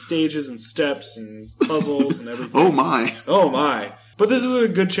buckets and stages and steps and puzzles and everything. Oh my. Oh my. But this is a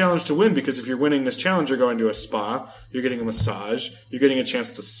good challenge to win because if you're winning this challenge, you're going to a spa, you're getting a massage, you're getting a chance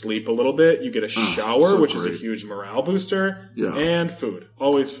to sleep a little bit, you get a shower, which is a huge morale booster, and food.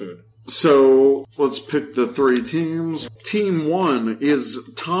 Always food. So, let's pick the 3 teams. Team 1 is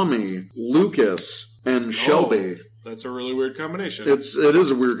Tommy, Lucas, and Shelby. That's a really weird combination. It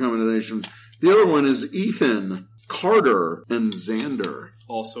is a weird combination. The other one is Ethan, Carter and Xander.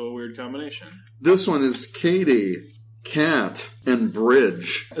 Also a weird combination. This one is Katie, Kat, and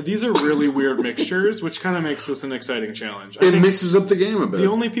Bridge. These are really weird mixtures, which kind of makes this an exciting challenge. I It think mixes up the game a bit. the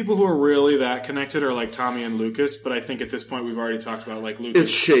only people who are really that connected are like Tommy and Lucas, but I think at this point we've already talked about like Lucas.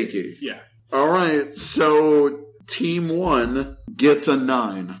 It's shaky. Yeah. All right, so Team 1 gets a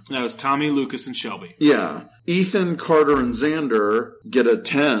 9. That was Tommy, Lucas, and Shelby. Yeah. Ethan, Carter, and Xander get a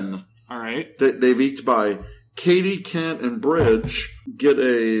 10. All right. They've eked by. Katie, Kat, and Bridge get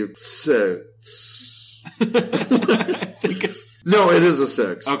a 6. I think it's... No, it is a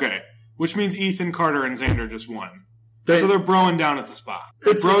 6. Okay. Which means Ethan, Carter, and Xander just won. They- So they're broing down at the spa.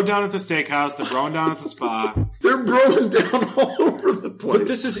 They're It's- broing down at the steakhouse. They're broing down at the spa. They're broing down all over the place. But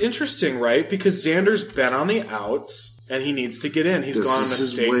this is interesting, right? Because Xander's been on the outs, and he needs to get in. He's This gone on a is his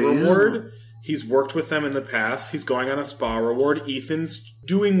steak way reward. in. He's worked with them in the past. He's going on a spa reward. Ethan's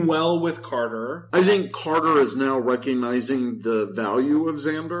doing well with Carter. I think Carter is now recognizing the value of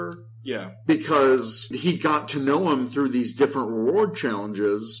Xander Yeah. because he got to know him through these different reward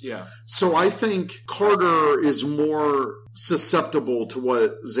challenges. Yeah. So I think Carter is more susceptible to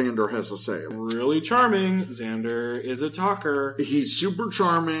what Xander has to say. Really charming. Xander is a talker. He's super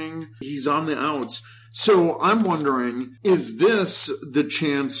charming. He's on the outs. So I'm wondering, is this the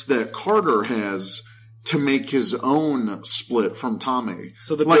chance that Carter has to make his own split from Tommy?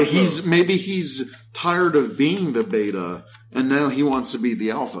 So the like big he's move. maybe he's tired of being the beta and now he wants to be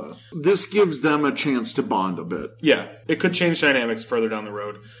the alpha. This gives them a chance to bond a bit. Yeah. It could change dynamics further down the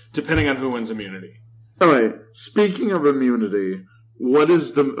road, depending on who wins immunity. All right. Speaking of immunity, what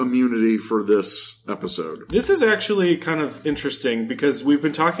is the immunity for this episode? This is actually kind of interesting because we've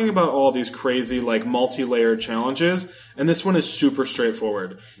been talking about all these crazy, like, multi-layered challenges, and this one is super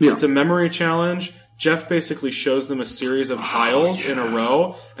straightforward. Yeah. It's a memory challenge. Jeff basically shows them a series of tiles in a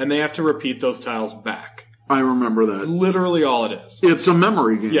row, and they have to repeat those tiles back. I remember that. Literally all it is. It's a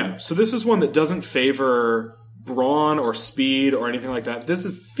memory game. Yeah, so this is one that doesn't favor brawn or speed or anything like that. This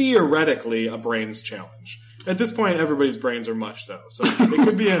is theoretically a brains challenge. At this point, everybody's brains are mush, though, so it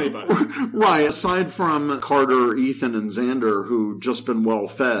could be anybody. Right. Aside from Carter, Ethan, and Xander, who just been well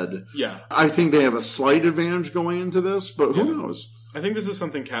fed, Yeah. I think they have a slight advantage going into this, but who knows? I think this is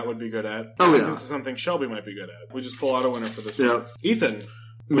something Kat would be good at. Oh, I think yeah. this is something Shelby might be good at. We just pull out a winner for this Yeah. one. Ethan.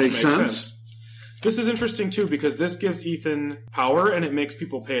 which Makes sense. This is interesting, too, because this gives Ethan power, and it makes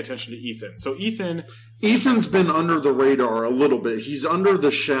people pay attention to Ethan. So Ethan's been under the radar a little bit. He's under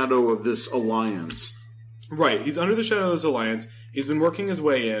the shadow of this alliance. Right, he's under the shadow of this alliance. He's been working his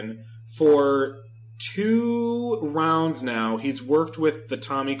way in. For 2 rounds now, he's worked with the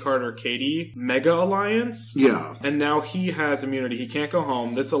Tommy Carter-Katie Mega Alliance. Yeah. And now he has immunity. He can't go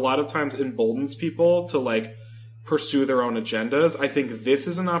home. This a lot of times emboldens people to, like, pursue their own agendas. I think this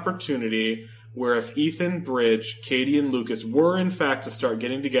is an opportunity where if Ethan, Bridge, Katie, and Lucas were in fact to start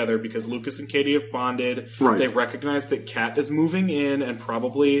getting together because Lucas and Katie have bonded, Right. they've recognized that Kat is moving in and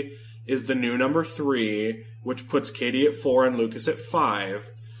probably is the new number 3, which puts Katie at 4 and Lucas at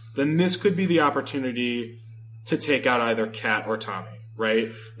 5, then this could be the opportunity to take out either Kat or Tommy, right?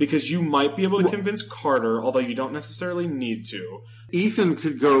 Because you might be able to convince Carter, although you don't necessarily need to. Ethan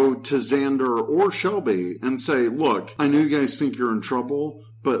could go to Xander or Shelby and say, look, I know you guys think you're in trouble,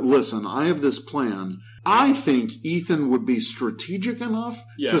 but listen, I have this plan. I think Ethan would be strategic enough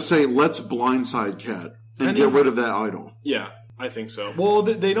Yeah. to say, let's blindside Kat and And get he's- rid of that idol. Yeah, I think so. Well,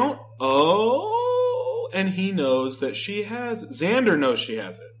 they don't... Oh, and he knows that she has... Xander knows she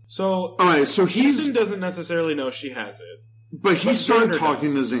has it. So, All right, so Ethan doesn't necessarily know she has it. but he but started Xander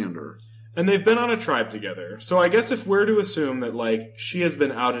talking does. to Xander. And they've been on a tribe together. So I guess if we're to assume that, like, she has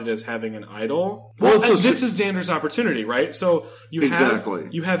been outed as having an idol... Well, Well, it's a- this is Xander's opportunity, right? So Exactly.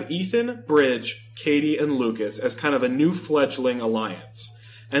 you have Ethan, Bridge, Katie, and Lucas as kind of a new fledgling alliance.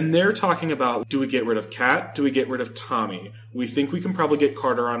 And they're talking about, do we get rid of Kat? Do we get rid of Tommy? We think we can probably get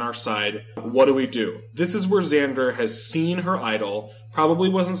Carter on our side. What do we do? This is where Xander has seen her idol, probably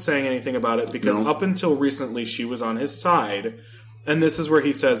wasn't saying anything about it because No. up until recently she was on his side. And this is where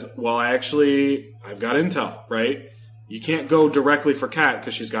he says, well, I've got intel, right? You can't go directly for Kat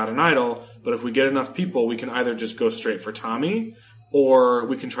because she's got an idol, but if we get enough people, we can either just go straight for Tommy, or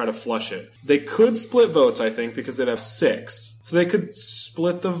we can try to flush it. They could split votes, I think, because they'd have 6. So they could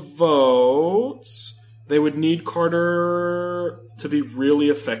split the votes. They would need Carter to be really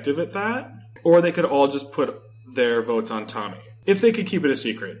effective at that. Or they could all just put their votes on Tommy. If they could keep it a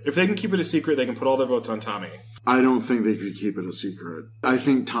secret. If they can keep it a secret, they can put all their votes on Tommy. I don't think they could keep it a secret. I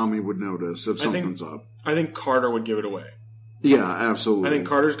think Tommy would notice if something's up. I think Carter would give it away. Yeah, absolutely. I think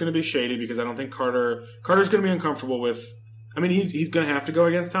Carter's going to be shady because I don't think Carter's going to be uncomfortable with I mean, he's going to have to go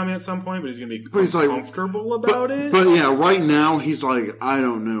against Tommy at some point, but he's going to be he's like, comfortable about it. But yeah, right now he's like, I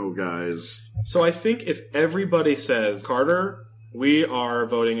don't know, guys. So I think if everybody says, Carter, we are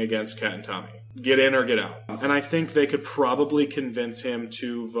voting against Kat and Tommy. Get in or get out. And I think they could probably convince him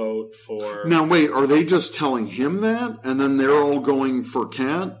to vote for... Now wait, are they just telling him that? And then they're all going for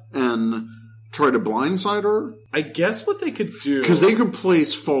Kat and try to blindside her? I guess what they could do... Because they could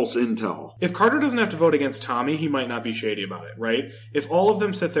place false intel. If Carter doesn't have to vote against Tommy, he might not be shady about it, right? If all of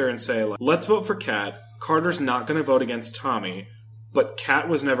them sit there and say, like, let's vote for Kat, Carter's not going to vote against Tommy, but Kat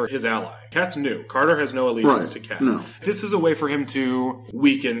was never his ally. Kat's new. Carter has no allegiance to Kat. No. This is a way for him to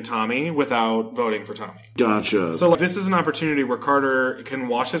weaken Tommy without voting for Tommy. Gotcha. So this is an opportunity where Carter can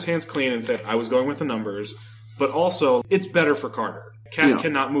wash his hands clean and say, I was going with the numbers, but also it's better for Carter. Kat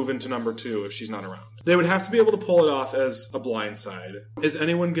cannot move into number 2 if she's not around. They would have to be able to pull it off as a blindside. Is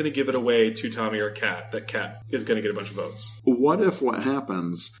anyone going to give it away to Tommy or Kat that Kat is going to get a bunch of votes? What if what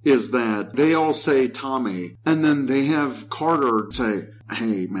happens is that they all say Tommy, and then they have Carter say,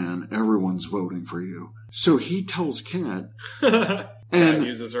 hey man, everyone's voting for you. So he tells Kat... Kat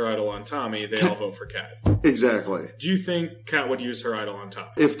uses her idol on Tommy, they all vote for Kat. Exactly. Do you think Kat would use her idol on Tommy?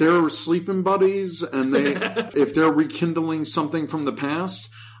 If they're sleeping buddies and if they're rekindling something from the past,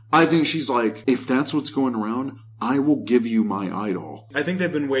 I think she's like, if that's what's going around, I will give you my idol. I think they've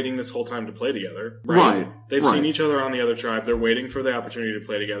been waiting this whole time to play together, right? They've seen each other on the other tribe. They're waiting for the opportunity to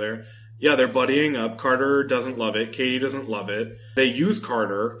play together. Yeah, they're buddying up. Carter doesn't love it. Katie doesn't love it. They use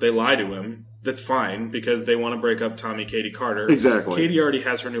Carter. They lie to him. That's fine, because they want to break up Tommy, Katie, Carter. Exactly. Katie already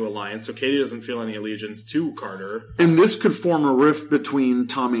has her new alliance, so Katie doesn't feel any allegiance to Carter. And this could form a rift between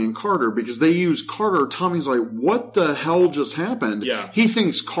Tommy and Carter, because they use Carter. Tommy's like, what the hell just happened? Yeah. He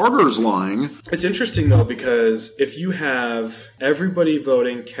thinks Carter's lying. It's interesting, though, because if you have everybody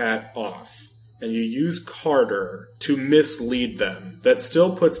voting Kat off, and you use Carter to mislead them, that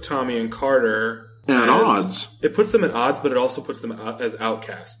still puts Tommy and Carter at odds. It puts them at odds, but it also puts them as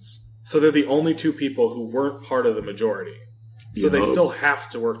outcasts. So they're the only two people who weren't part of the majority. So they still have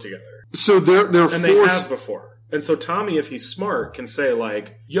to work together. So they're and they have before. And so Tommy, if he's smart, can say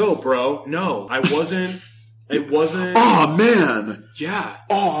like, yo, bro, no, I wasn't... It wasn't... Oh, man. Yeah.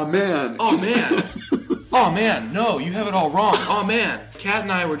 Oh, man. Oh, man. Oh, man. No, you have it all wrong. Oh, man. Kat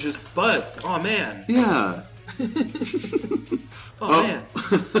and I were just buds. Oh, man. Yeah. Man.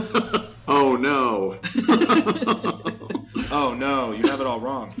 Oh, no. Oh, no, you have it all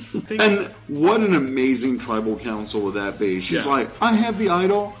wrong. And what an amazing tribal council would that be? She's like, I have the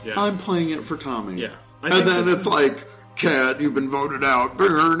idol. Yeah. I'm playing it for Tommy. Yeah. And then it's like, Kat, you've been voted out.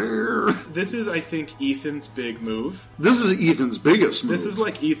 This is, I think, Ethan's big move. This is Ethan's biggest move. This is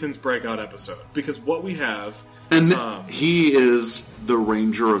like Ethan's breakout episode. Because what we have... And he is the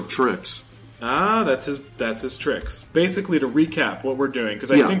Ranger of Tricks. Ah, that's his tricks. Basically, to recap what we're doing,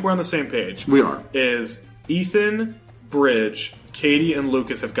 because I think we're on the same page. We are. Is Ethan, Bridge, Katie, and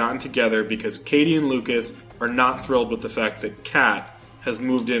Lucas have gotten together because Katie and Lucas are not thrilled with the fact that Kat has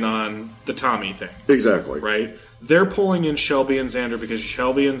moved in on the Tommy thing. Exactly. Right? They're pulling in Shelby and Xander because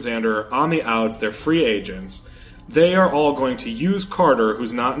Shelby and Xander are on the outs. They're free agents. They are all going to use Carter,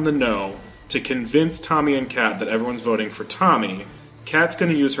 who's not in the know, to convince Tommy and Kat that everyone's voting for Tommy. Kat's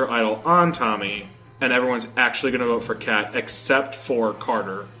going to use her idol on Tommy, and everyone's actually going to vote for Kat except for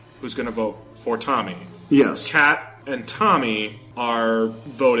Carter, who's going to vote for Tommy. Yes. Kat and Tommy are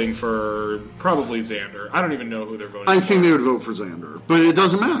voting for probably Xander. I don't even know who they're voting for. I think they would vote for Xander. But it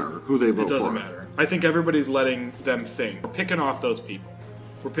doesn't matter who they vote for. It doesn't matter. I think everybody's letting them think. We're picking off those people.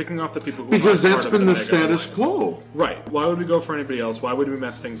 We're picking off the people who because are that's part been of the Mega status Alliance. quo. Right. Why would we go for anybody else? Why would we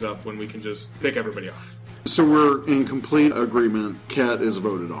mess things up when we can just pick everybody off? So we're in complete agreement. Kat is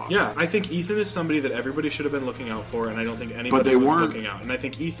voted off. Yeah, I think Ethan is somebody that everybody should have been looking out for, and I don't think anybody was looking out. And I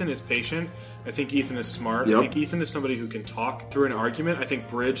think Ethan is patient. I think Ethan is smart. Yep. I think Ethan is somebody who can talk through an argument. I think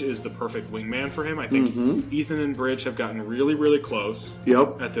Bridge is the perfect wingman for him. I think Ethan and Bridge have gotten really, really close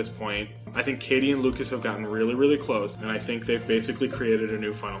at this point. I think Katie and Lucas have gotten really, really close, and I think they've basically created a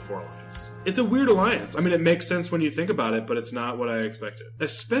new Final Four alliance. It's a weird alliance. I mean, it makes sense when you think about it, but it's not what I expected.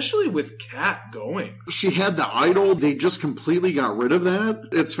 Especially with Kat going. She had the idol. They just completely got rid of that.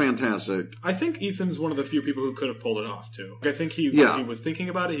 It's fantastic. I think Ethan's one of the few people who could have pulled it off, too. I think he was thinking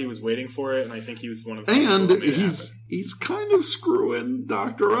about it, he was waiting for it, and I think he was one of the people who made it happen. He's kind of screwing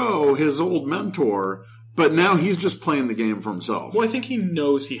Dr. O, his old mentor, but now he's just playing the game for himself. Well, I think he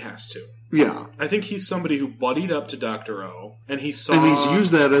knows he has to. Yeah. I think he's somebody who buddied up to Dr. O, and he saw... And he's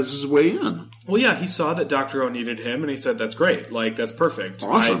used that as his way in. Well, yeah, he saw that Dr. O needed him, and he said, that's great. Like, that's perfect.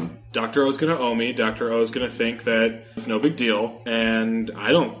 Awesome. Dr. O's going to owe me. Dr. O's going to think that it's no big deal, and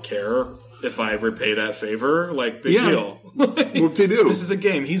I don't care. if I repay that favor, like, big Yeah. deal. Whoop-de-doo. This is a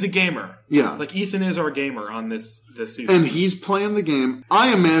game. He's a gamer. Yeah. Like, Ethan is our gamer on this season. And he's playing the game.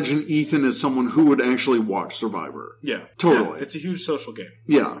 I imagine Ethan is someone who would actually watch Survivor. yeah. Totally. Yeah, it's a huge social game.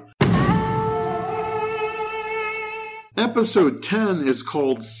 Yeah. Episode 10 is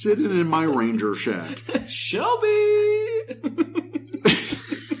called Sitting in My Ranger Shack. Shelby!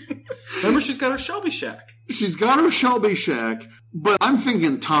 Remember, she's got her Shelby shack. She's got her Shelby Shack, but I'm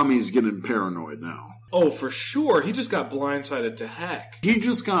thinking Tommy's getting paranoid now. Oh, for sure. He just got blindsided to heck. He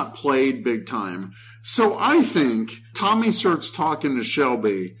just got played big time. So I think Tommy starts talking to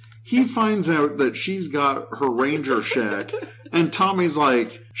Shelby. He finds out that she's got her Ranger Shack, and Tommy's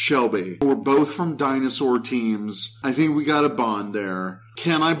like, Shelby, we're both from dinosaur teams. I think we got a bond there.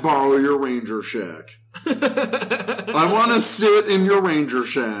 Can I borrow your Ranger Shack? I want to sit in your Ranger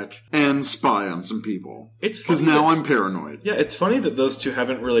Shack and spy on some people. It's because funny now that- I'm paranoid. Yeah, it's funny that those two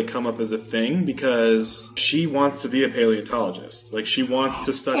haven't really come up as a thing because she wants to be a paleontologist. Like, she wants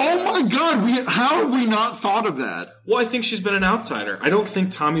to study. Oh my god, how have we not thought of that? Well, I think she's been an outsider. I don't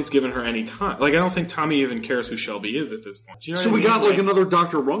think Tommy's given her any time. Like, I don't think Tommy even cares who Shelby is at this point. Do you know So what I we mean? got like another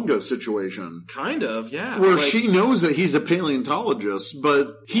Dr. Runga situation. Kind of, yeah. Where Like, she knows that he's a paleontologist,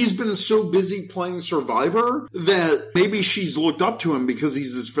 but he's been so busy playing Survivor that maybe she's looked up to him because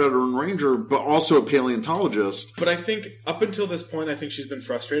he's this veteran ranger, but also a paleontologist. But I think up until this point, I think she's been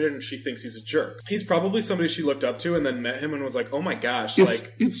frustrated and she thinks he's a jerk. He's probably somebody she looked up to and then met him and was like, oh my gosh.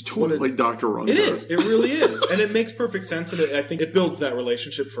 It's totally Dr. Runga. It is. It really is. And it makes perfect sense. And I think it builds that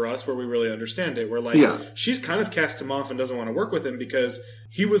relationship for us where we really understand it. Where, like, Yeah. she's kind of cast him off and doesn't want to work with him because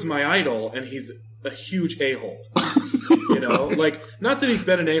he was my idol and he's a huge a-hole. You know? Like, not that he's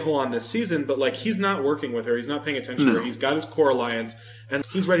been an a-hole on this season, but, like, he's not working with her. He's not paying attention to her. He's got his core alliance and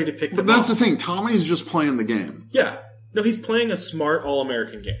he's ready to pick them But that's off. the thing. Tommy's just playing the game. Yeah. No, he's playing a smart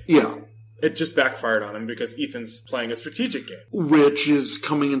all-American game. Yeah. It just backfired on him because Ethan's playing a strategic game. Which is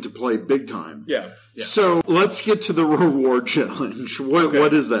coming into play big time. Yeah. So let's get to the reward challenge.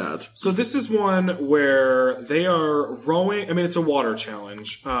 What is that? So this is one where they are rowing. I mean, it's a water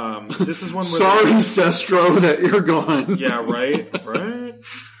challenge. This is one where Sorry, Sestro, that you're gone. Yeah, right.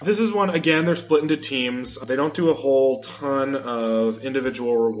 This is one, again, they're split into teams. They don't do a whole ton of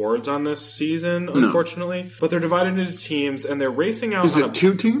individual rewards on this season, unfortunately. But they're divided into teams, and they're racing out Is it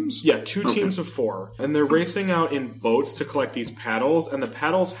 2 teams? Yeah, 2 teams of 4. And they're racing out in boats to collect these paddles, and the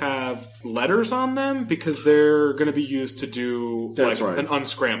paddles have letters on them because they're going to be used to do an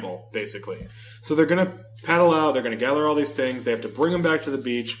unscramble, basically. So they're going to paddle out, they're going to gather all these things, they have to bring them back to the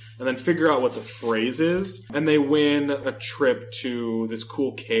beach, and then figure out what the phrase is, and they win a trip to this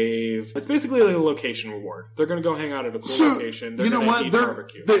cool cave. It's basically like a location reward. They're going to go hang out at a cool location. They're you know going to what? eat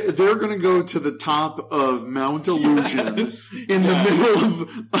barbecue. They're going to go to the top of Mount Illusion in the middle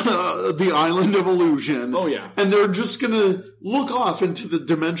of the island of Illusion. Oh, yeah. And they're just going to look off into the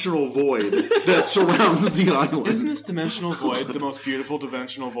dimensional void that surrounds the island. Isn't this dimensional void the most beautiful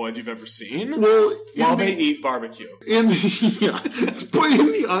dimensional void you've ever seen? Well, while they eat barbecue. In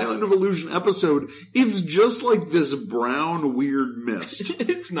the Island of Illusion episode, it's just like this brown, weird mist.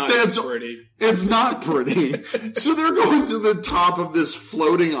 It's not pretty. It's not pretty. So they're going to the top of this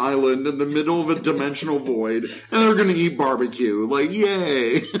floating island in the middle of a dimensional void, and they're going to eat barbecue. Like,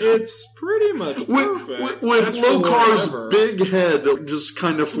 yay. It's pretty much perfect. With Lokar's big head just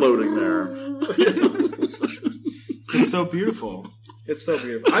kind of floating there. It's so beautiful. It's so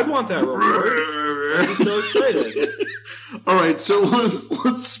beautiful. I'd want that reward. I'd be so excited. All right, so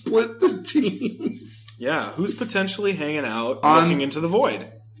let's split the teams. Yeah, who's potentially hanging out looking into the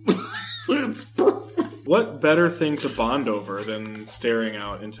void? It's perfect. What better thing to bond over than staring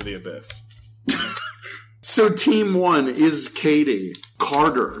out into the abyss? So team 1 is Katie,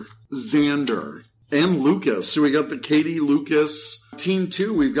 Carter, Xander, and Lucas. So we got the Katie, Lucas. Team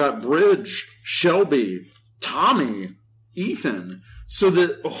 2, we've got Bridge, Shelby, Tommy, Ethan. So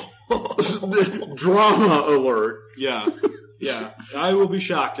the drama alert. Yeah. I will be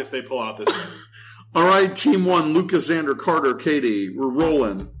shocked if they pull out this one. All right, team 1, Lucas, Xander, Carter, Katie. We're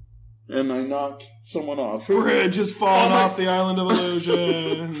rolling. And I knocked someone off. Bridge is falling off the Island of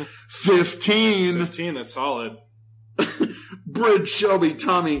Illusion. 15. 15, that's solid. Bridge, Shelby,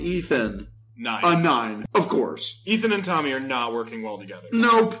 Tommy, Ethan. 9. A 9, of course. Ethan and Tommy are not working well together.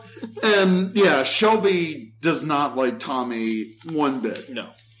 Nope. And yeah, Shelby does not like Tommy one bit. No.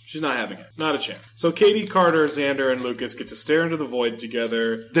 She's not having it. Not a chance. So Katie, Carter, Xander, and Lucas get to stare into the void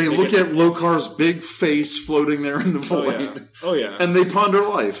together. They look at Lokar's big face floating there in the void. Oh, yeah. And they ponder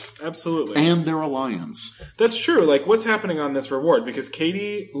life. Absolutely. And their alliance. That's true. Like, what's happening on this reward? Because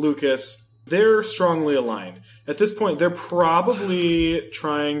Katie, Lucas, They're strongly aligned. At this point, they're probably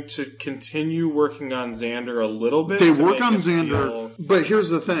trying to continue working on Xander a little bit. They to work make on it Xander, feel- but here's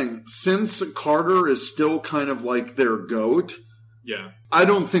the thing. Since Carter is still kind of like their GOAT, Yeah. I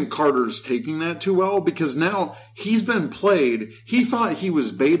don't think Carter's taking that too well because now he's been played. He thought he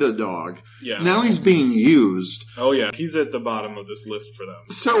was beta dog. Yeah. Now he's being used. Oh, yeah. He's at the bottom of this list for them.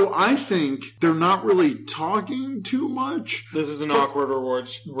 So I think they're not really talking too much. This is an awkward reward.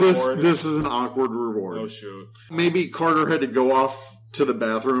 This is an awkward reward. Oh, shoot. Maybe Carter had to go off to the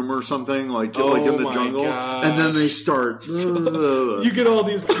bathroom or something, like in Oh the my jungle, gosh. and then they start. You get all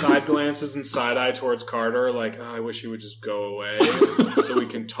these side glances and side eye towards Carter, like, oh, I wish he would just go away so we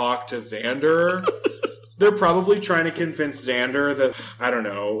can talk to Xander. They're probably trying to convince Xander that I don't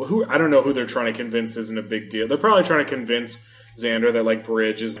know who they're trying to convince isn't a big deal. They're probably trying to convince Xander that like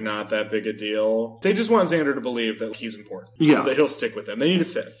Bridge is not that big a deal. They just want Xander to believe that he's important. Yeah. So that he'll stick with them. They need a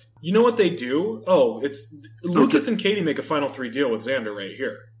fifth. You know what they do? Oh, it's Lucas and Katie make a final 3 deal with Xander right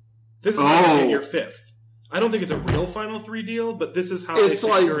here. This is how you get your fifth. I don't think it's a real final 3 deal, but this is how It's they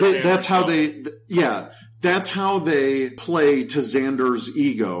like secure Xander's that's how goal. that's how they play to Xander's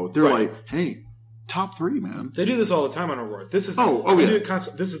ego. They're Right. like, hey, top 3, man. They do this all the time on Reward. This is Oh, we yeah. do it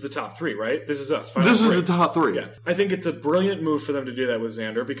this is the top 3, right? This is us. Final This is 3. the top 3. Yeah, I think it's a brilliant move for them to do that with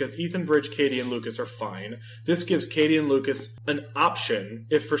Xander because Ethan, Bridge, Katie, and Lucas are fine. This gives Katie and Lucas an option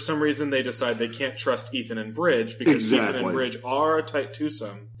if for some reason they decide they can't trust Ethan and Bridge because Ethan Exactly. and Bridge are a tight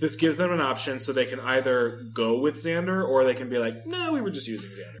twosome. This gives them an option so they can either go with Xander or they can be like, no, we were just using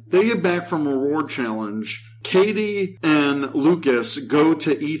Xander. They get back from Reward Challenge. Katie and Lucas go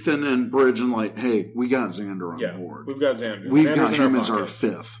to Ethan and Bridge and like, hey, we got Xander on Yeah, board. we've got Xander. We've Xander's got in him as our pocket.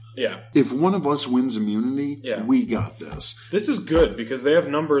 5th. Yeah. If one of us wins immunity, Yeah. we got this. This is good because they have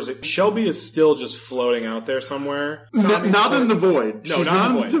numbers. Shelby is still just floating out there somewhere. Not in the void. No, She's not in not the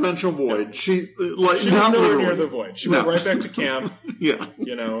in void. the dimensional void. She like She was not nowhere literally. near the void. She No. went right back to camp. Yeah.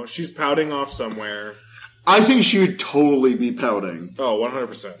 You know, she's pouting off somewhere. I think she would totally be pouting. Oh,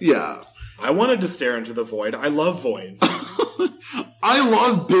 100%. Yeah. I wanted to stare into the void. I love voids. I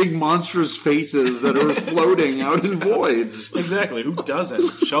love big monstrous faces that are floating out in voids. Exactly. Who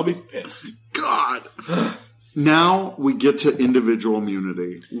doesn't? Shelby's pissed. God. Now we get to individual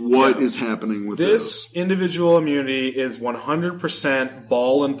immunity. What is happening with this? This individual immunity is 100%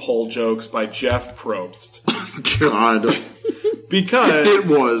 ball and pole jokes by Jeff Probst. God. Because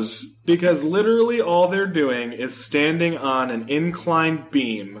It was. Because literally all they're doing is standing on an inclined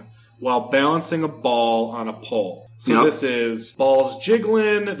beam while balancing a ball on a pole. So Yep. this is balls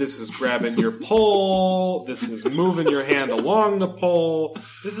jiggling, this is grabbing your pole, this is moving your hand along the pole,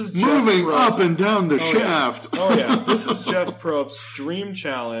 this is Jeff Moving Probst. up and down the Oh, yeah. shaft. Oh yeah, this is Jeff Probst's dream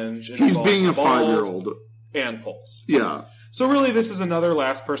challenge. It He's involves being a balls 5-year-old. and poles. Yeah. So really, this is another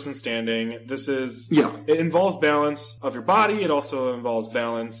last person standing. This is Yeah. It involves balance of your body. It also involves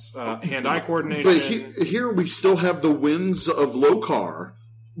balance, hand-eye coordination. But here we still have the winds of Lokar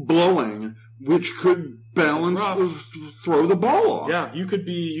blowing, which could balance, rough. throw the ball off. Yeah, you could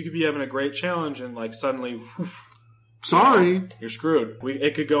be having a great challenge and like suddenly whew, Sorry. you're screwed.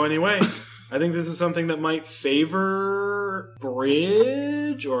 It could go any way. I think this is something that might favor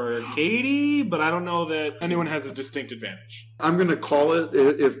Bridge or Katie, but I don't know that anyone has a distinct advantage. I'm going to call it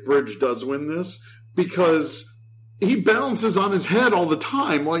if Bridge does win this because he balances on his head all the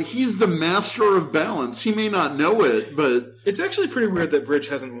time. Like, he's the master of balance. He may not know it, but It's actually pretty weird that Bridge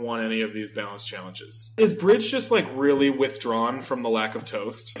hasn't won any of these balance challenges. Is Bridge just like really withdrawn from the lack of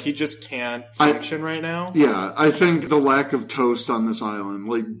toast? He just can't function right now? yeah, I think the lack of toast on this island,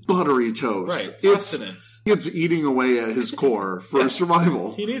 like buttery toast, Right, it's sustenance. eating away at his core for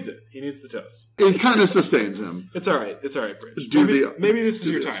survival. He needs it. He needs the toast. It kind of sustains him. It's all right. It's all right, Bridge. Do Maybe, the- maybe this is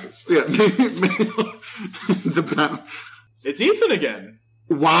your time. Yeah, maybe It's Ethan again.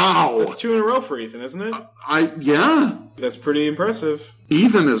 Wow. That's 2 in a row for Ethan, isn't it? Yeah. That's pretty impressive.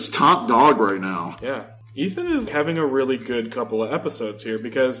 Ethan is top dog right now. Yeah. Ethan is having a really good couple of episodes here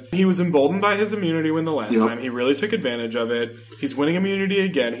because he was emboldened by his immunity win the last Yep. time. He really took advantage of it. He's winning immunity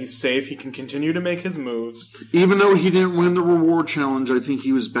again. He's safe. He can continue to make his moves. Even though he didn't win the reward challenge, I think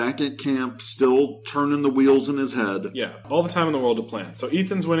he was back at camp, still turning the wheels in his head. Yeah, all the time in the world to plan. So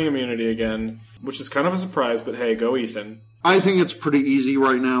Ethan's winning immunity again, which is kind of a surprise, but hey, go Ethan. I think it's pretty easy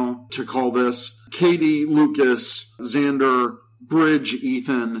right now to call this. Katie, Lucas, Xander, Bridge,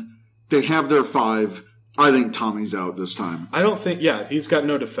 Ethan, they have their 5. I think Tommy's out this time. I don't think, yeah, he's got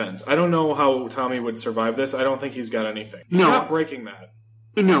no defense. I don't know how Tommy would survive this. I don't think he's got anything. He's No. not breaking that.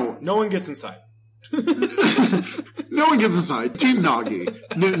 No, No one gets inside. no one gets inside. Team Nagi.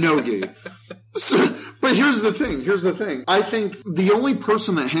 Nogi. So, But here's the thing. I think the only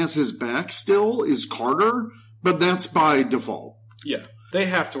person that has his back still is Carter, but that's by default. Yeah. They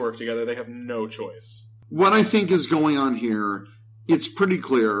have to work together. They have no choice. What I think is going on here, it's pretty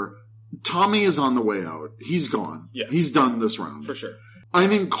clear. Tommy is on the way out. He's gone. Yeah. He's done this round. For sure. I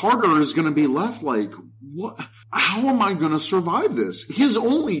think Carter is going to be left like, what? How am I going to survive this? His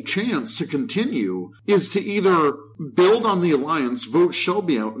only chance to continue is to either build on the alliance, vote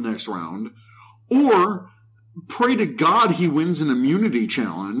Shelby out next round, or pray to God he wins an immunity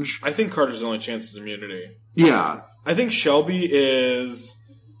challenge. I think Carter's only chance is immunity. Yeah. I think Shelby's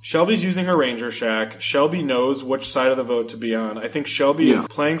using her Ranger Shack. Shelby knows which side of the vote to be on. I think Shelby is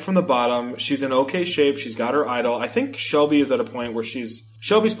playing from the bottom. She's in okay shape. She's got her idol. I think Shelby is at a point where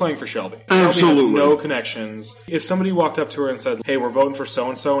Shelby's playing for Shelby. Absolutely. Shelby has no connections. If somebody walked up to her and said, hey, we're voting for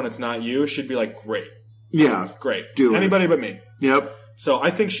so-and-so and it's not you, she'd be like, great. Yeah. Great. Do Anybody but me. Yep. So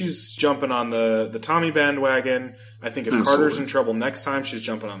I think she's jumping on the Tommy bandwagon. I think if Carter's in trouble next time, she's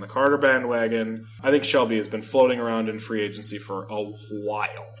jumping on the Carter bandwagon. I think Shelby has been floating around in free agency for a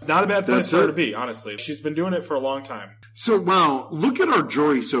while. Not a bad place for her to be, honestly. She's been doing it for a long time. So, wow, look at our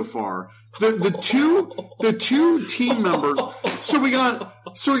jury so far. The two team members. So we got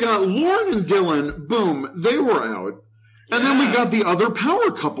Lauren and Dylan. Boom, they were out. And then we got the other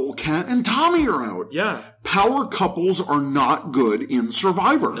power couple, Kat and Tommy, are out. Yeah. Power couples are not good in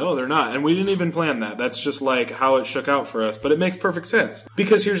Survivor. No, they're not. And we didn't even plan that. That's just like how it shook out for us. But it makes perfect sense.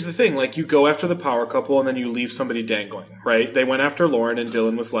 Because here's the thing. Like, you go after the power couple and then you leave somebody dangling, right? They went after Lauren and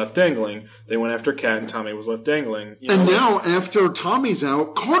Dylan was left dangling. They went after Kat and Tommy was left dangling. And now, after Tommy's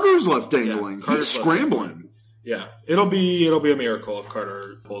out, Carter's left dangling. Yeah, Carter's He's left scrambling. Yeah. It'll be a miracle if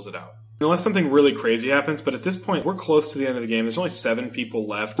Carter pulls it out. Unless something really crazy happens, but at this point, we're close to the end of the game. There's only 7 people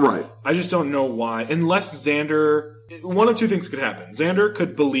left. Right. I just don't know why. Unless Xander... One of two things could happen. Xander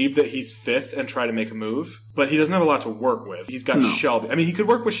could believe that he's 5th and try to make a move, but he doesn't have a lot to work with. He's got Shelby. I mean, he could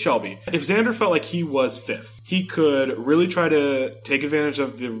work with Shelby. If Xander felt like he was 5th, he could really try to take advantage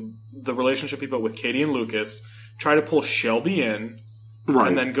of the relationship he built with Katie and Lucas, try to pull Shelby in, Right.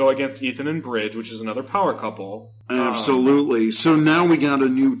 and then go against Ethan and Bridge, which is another power couple. Absolutely. So now we got a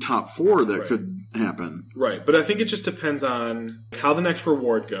new top 4 that could happen. Right, but I think it just depends on how the next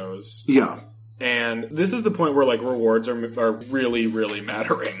reward goes. Yeah. And this is the point where, like, rewards are really, really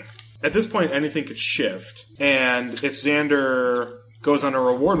mattering. At this point, anything could shift. And if Xander goes on a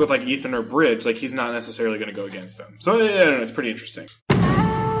reward with, like, Ethan or Bridge, like, he's not necessarily going to go against them. So, I don't know, it's pretty interesting.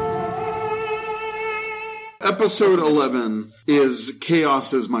 Episode 11 is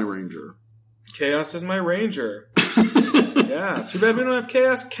Chaos is My Ranger. Chaos is my Ranger. Yeah, too bad we don't have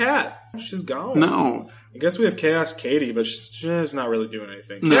Chaos Cat. She's gone. No. I guess we have Chaos Katie, but she's not really doing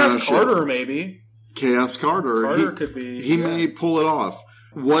anything. No, Chaos Carter, maybe. Chaos Carter. Carter could be... He may pull it off.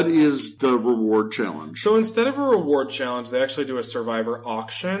 What is the reward challenge? So instead of a reward challenge, they actually do a Survivor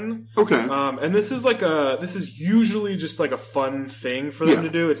auction. Okay. And this is usually just like a fun thing for them to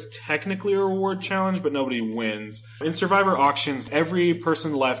do. It's technically a reward challenge, but nobody wins. In Survivor auctions, every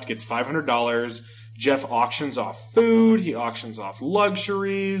person left gets $500. Jeff auctions off food. He auctions off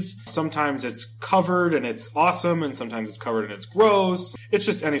luxuries. Sometimes it's covered and it's awesome, and sometimes it's covered and it's gross. It's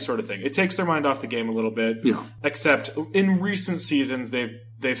just any sort of thing. It takes their mind off the game a little bit. Yeah. Except in recent seasons,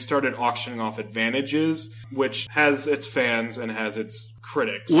 they've started auctioning off advantages, which has its fans and has its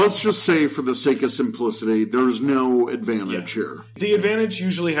critics. Let's just say, for the sake of simplicity, there's no advantage here. The advantage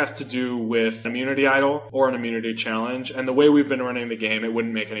usually has to do with an immunity idol or an immunity challenge, and the way we've been running the game, it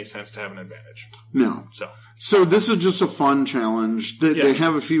wouldn't make any sense to have an advantage. No. So this is just a fun challenge. They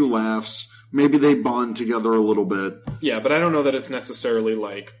have a few laughs. Maybe they bond together a little bit. Yeah, but I don't know that it's necessarily,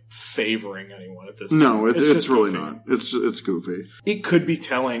 like, favoring anyone at this point. No, it's really goofy. not. It's goofy. It could be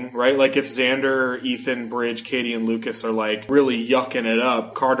telling, right? Like, if Xander, Ethan, Bridge, Katie, and Lucas are, like, really yucking it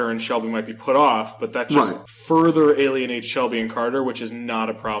up, Carter and Shelby might be put off, but that just further alienates Shelby and Carter, which is not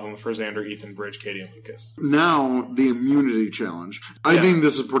a problem for Xander, Ethan, Bridge, Katie, and Lucas. Now, the immunity challenge. I think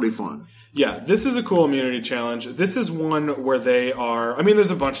this is pretty fun. Yeah, this is a cool immunity challenge. This is one where they are... I mean,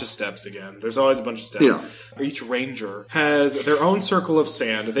 there's a bunch of steps again. There's always a bunch of steps. Yeah. Each ranger has their own circle of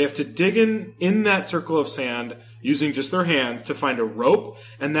sand. They have to dig in that circle of sand using just their hands to find a rope,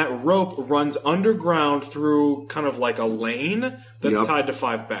 and that rope runs underground through kind of like a lane that's tied to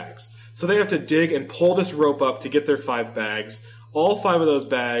 5 bags. So they have to dig and pull this rope up to get their 5 bags. All 5 of those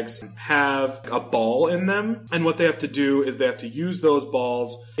bags have a ball in them, and what they have to do is they have to use those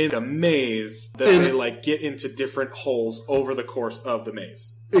balls in a maze that they, like, get into different holes over the course of the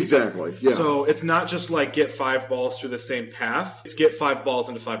maze. Exactly, yeah. So it's not just like get 5 balls through the same path. It's get 5 balls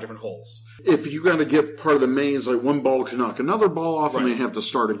into 5 different holes. If you got to get part of the maze, like one ball can knock another ball off and Right. they have to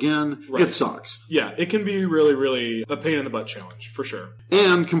start again, Right. it sucks. Yeah, it can be really, really a pain in the butt challenge, for sure.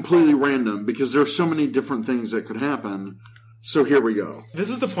 And completely random, because there's so many different things that could happen. So here we go.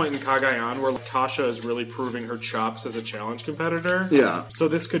 This is the point in Kagayan where Tasha is really proving her chops as a challenge competitor. Yeah. So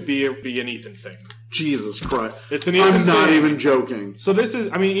this could be an Ethan thing. Jesus Christ. It's an Ethan I'm not thing. even joking. So this is,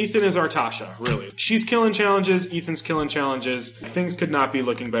 I mean, Ethan is our Tasha, really. She's killing challenges, Ethan's killing challenges. Things could not be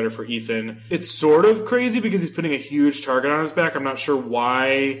looking better for Ethan. It's sort of crazy because he's putting a huge target on his back. I'm not sure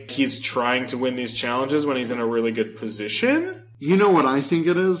why he's trying to win these challenges when he's in a really good position. You know what I think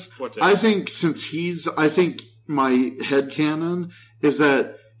it is? What's it? I think my headcanon is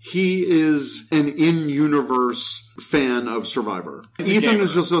that he is an in-universe fan of Survivor. He's a Ethan gamer.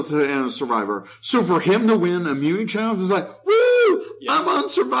 is just a fan of Survivor. So for him to win a Immunity Challenge is like, woo! Yeah. I'm on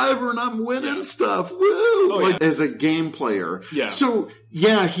Survivor and I'm winning stuff. Woo! Like, as a game player. Yeah. So,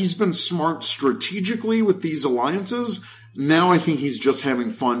 yeah, he's been smart strategically with these alliances. Now I think he's just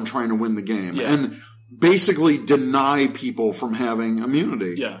having fun trying to win the game. Yeah. And basically deny people from having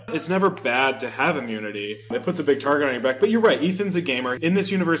immunity. Yeah, it's never bad to have immunity. It puts a big target on your back. But you're right, Ethan's a gamer. In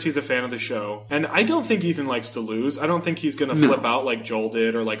this universe, he's a fan of the show. And I don't think Ethan likes to lose. I don't think he's going to flip out like Joel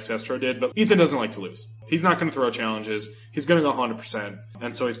did or like Sestro did. But Ethan doesn't like to lose. He's not going to throw challenges. He's going to go 100%.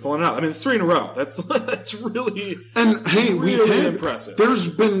 And so he's pulling it out. I mean, it's 3 in a row. That's really, And hey, really impressive. There's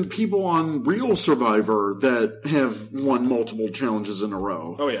been people on Real Survivor that have won multiple challenges in a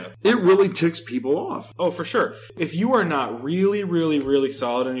row. Oh, yeah. It really ticks people off. Oh, for sure. If you are not really, really, really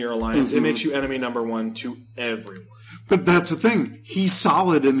solid in your alliance, it makes you enemy number 1 to everyone. But that's the thing. He's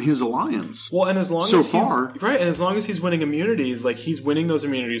solid in his alliance. Well, and as long So as far. and as long as he's winning immunities, like he's winning those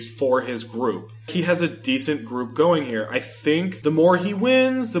immunities for his group. He has a decent group going here. I think the more he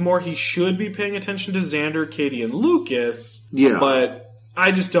wins, the more he should be paying attention to Xander, Katie, and Lucas. Yeah. But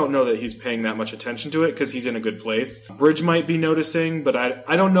I just don't know that he's paying that much attention to it because he's in a good place. Bridge might be noticing, but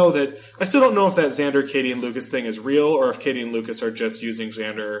I don't know that. I still don't know if that Xander, Katie, and Lucas thing is real or if Katie and Lucas are just using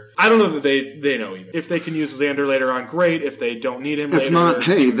Xander. I don't know that they know even. If they can use Xander later on, great. If they don't need him later. If not,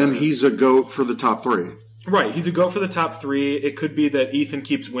 hey, then he's a GOAT for the top 3. Right, he's a go for the top 3. It could be that Ethan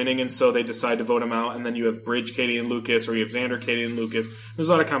keeps winning, and so they decide to vote him out, and then you have Bridge, Katie, and Lucas, or you have Xander, Katie, and Lucas. There's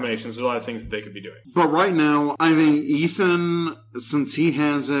a lot of combinations. There's a lot of things that they could be doing. But right now, I think Ethan, since he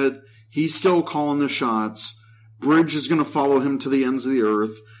has it, he's still calling the shots. Bridge is going to follow him to the ends of the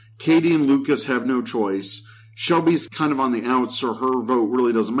earth. Katie and Lucas have no choice. Shelby's kind of on the outs, so her vote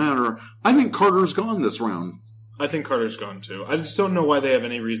really doesn't matter. I think Carter's gone this round. I think Carter's gone too. I just don't know why they have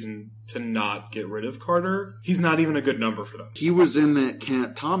any reason to not get rid of Carter. He's not even a good number for them. He was in that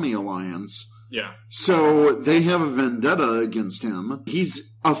Cat Tommy alliance. Yeah. So they have a vendetta against him.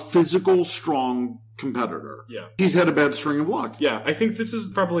 He's a physical, strong competitor. Yeah. He's had a bad string of luck. Yeah, I think this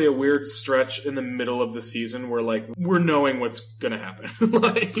is probably a weird stretch in the middle of the season where, like, we're knowing what's gonna happen.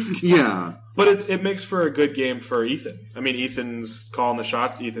 Yeah. But it makes for a good game for Ethan. I mean, Ethan's calling the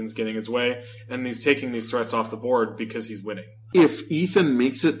shots, Ethan's getting his way, and he's taking these threats off the board because he's winning. If Ethan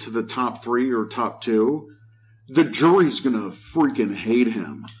makes it to the top 3 or top 2, the jury's gonna freaking hate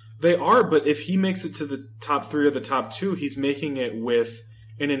him. They are, but if he makes it to the top 3 or the top 2, he's making it with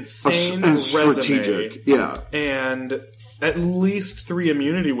an insane And resume. strategic. Yeah. And at least 3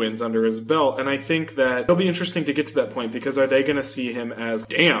 immunity wins under his belt. And I think that it'll be interesting to get to that point because are they going to see him as,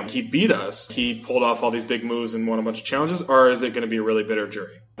 damn, he beat us. He pulled off all these big moves and won a bunch of challenges. Or is it going to be a really bitter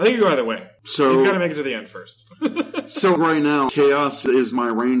jury? I think you go either way. So He's got to make it to the end first. So right now, chaos is my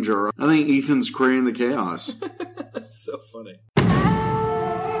ranger. I think Ethan's creating the chaos. That's so funny.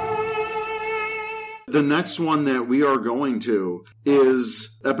 The next one that we are going to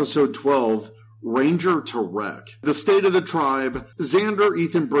is episode 12, Ranger to Wreck. The state of the tribe, Xander,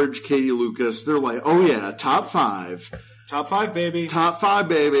 Ethan, Bridge, Katie, Lucas, they're like, oh yeah, top 5. Top 5, baby. Top 5,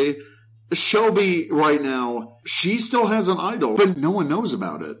 baby. Shelby, right now, she still has an idol, but no one knows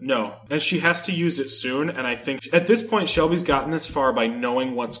about it. No. And she has to use it soon. And I think at this point, Shelby's gotten this far by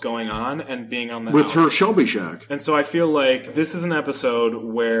knowing what's going on and being on the With outs. her Shelby Shack. And so I feel like this is an episode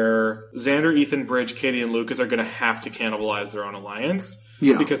where Xander, Ethan, Bridge, Katie, and Lucas are going to have to cannibalize their own alliance.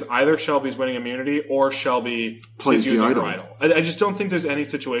 Yeah. Because either Shelby's winning immunity or Shelby Plays is the using her idol. idol. I just don't think there's any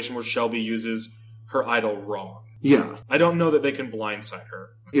situation where Shelby uses her idol wrong. Yeah. I don't know that they can blindside her.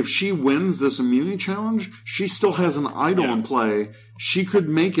 If she wins this immunity challenge, she still has an idol in play. She could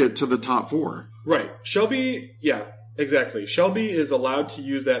make it to the top 4. Right. Shelby, yeah, exactly. Shelby is allowed to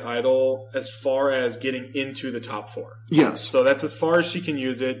use that idol as far as getting into the top 4. Yes. So that's as far as she can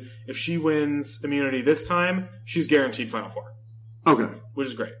use it. If she wins immunity this time, she's guaranteed Final 4. Okay. which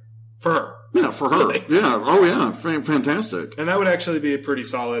is great for her. Yeah, for her. Yeah. Oh, yeah. Fantastic. And that would actually be a pretty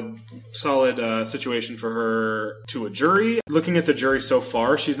solid situation for her to a jury. Looking at the jury so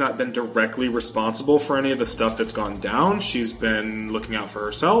far, she's not been directly responsible for any of the stuff that's gone down. She's been looking out for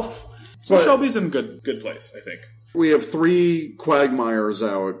herself. So But- Shelby's in a good place, I think. We have 3 Quagmires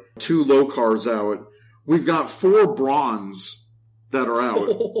out, 2 Lokars out. We've got 4 Bronze that are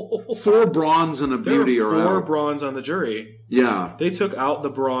out. 4 Bronze and a Beauty There are are 4 out. Brawns on the jury. Yeah. They took out the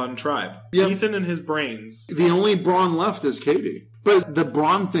Brawn tribe. Yep. Ethan and his brains. The only Brawn left is Katie. But the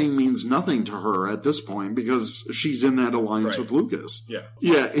Brawn thing means nothing to her at this point because she's in that alliance Right. with Lucas. Yeah.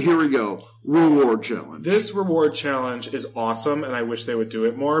 Yeah, here we go. Reward challenge. This reward challenge is awesome, and I wish they would do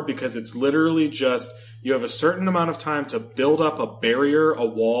it more because it's literally just you have a certain amount of time to build up a barrier, a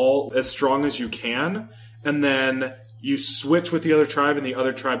wall, as strong as you can, and then you switch with the other tribe, and the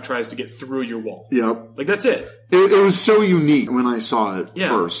other tribe tries to get through your wall. Yep. Like, that's it. It was so unique when I saw it Yeah.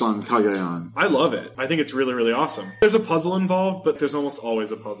 first on Cagayan. I love it. I think it's really, really awesome. There's a puzzle involved, but there's almost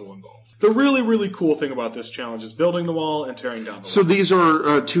always a puzzle involved. The really, really cool thing about this challenge is building the wall and tearing down the wall. So these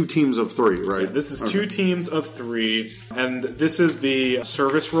are 2 teams of 3, right? This is 2 teams of 3, and this is the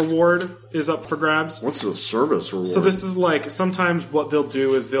service reward is up for grabs. What's the service reward? So this is like, sometimes what they'll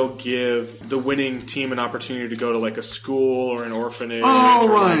do is they'll give the winning team an opportunity to go to like a school or an orphanage. Oh,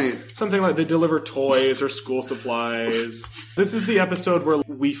 or right. like something like they deliver toys or school supplies. This is the episode where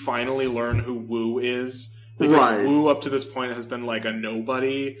we finally learn who Wu is. Because Right. Wu up to this point has been like a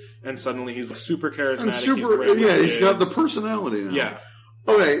nobody, and suddenly he's like super charismatic. and he's super, great with yeah, he's got the kids. personality now. Yeah.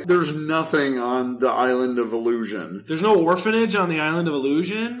 Okay, there's nothing on the Island of Illusion. There's no orphanage on the Island of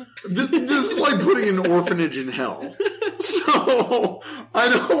Illusion. This is like putting an orphanage in hell. So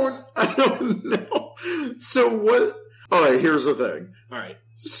I don't know. So what? Okay, here's the thing. All right.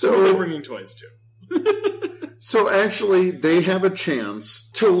 Who are they So bringing toys to? so actually, they have a chance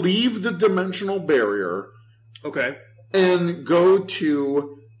to leave the dimensional barrier Okay. and go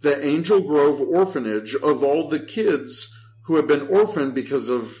to the Angel Grove orphanage of all the kids who have been orphaned because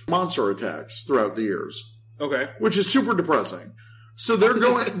of monster attacks throughout the years, Okay. which is super depressing. So they're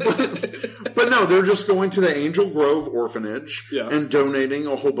going, but no, they're just going to the Angel Grove orphanage Yeah. and donating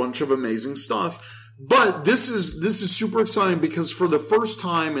a whole bunch of amazing stuff. But this is super exciting because for the first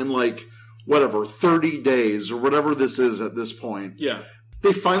time in like, whatever, 30 days or whatever this is at this point, Yeah.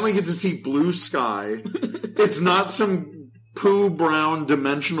 they finally get to see blue sky. It's not some poo brown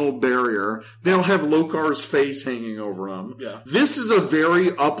dimensional barrier. They don't have Lokar's face hanging over them. Yeah. This is a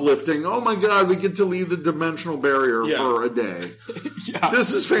very uplifting, oh my god, we get to leave the dimensional barrier Yeah. for a day. Yeah.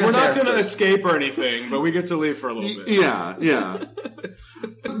 This is We're not fantastic. going to escape or anything, but we get to leave for a little bit. Yeah, yeah.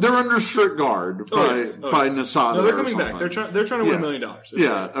 They're under strict guard by yes. Oh, by yes. Nasada. No, they're or coming back. something. They're trying to win Yeah. $1 million. It's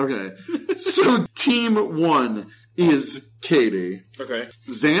Yeah, okay. So team 1 is Katie, Okay.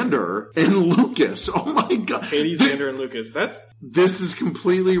 Xander, and Lucas. Oh my god. Katie, Xander, and Lucas. This is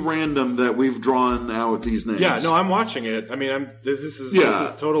completely random that we've drawn out these names. Yeah, no, I'm watching it. I mean, this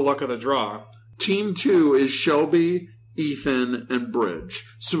is total luck of the draw. Team 2 is Shelby, Ethan, and Bridge.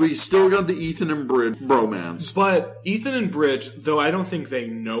 So we still got the Ethan and Bridge bromance. But Ethan and Bridge, though I don't think they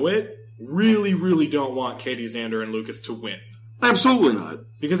know it, really, really don't want Katie, Xander, and Lucas to win. Absolutely not.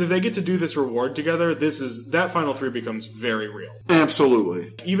 Because if they get to do this reward together, that final 3 becomes very real.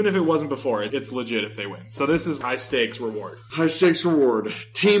 Absolutely. Even if it wasn't before, it's legit if they win. So this is high stakes reward. High stakes reward.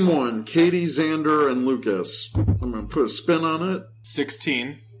 Team 1, Katie, Xander, and Lucas. I'm going to put a spin on it.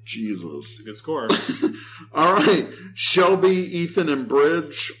 16. Jesus. Good score. All right. Shelby, Ethan, and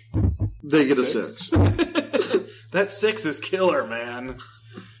Bridge. They get a 6. That 6 is killer, man.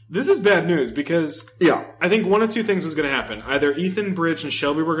 This is bad news because Yeah. I think one of 2 things was going to happen. Either Ethan, Bridge, and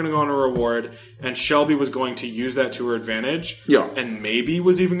Shelby were going to go on a reward, and Shelby was going to use that to her advantage. Yeah. And maybe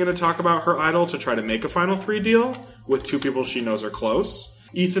was even going to talk about her idol to try to make a Final 3 deal with 2 people she knows are close.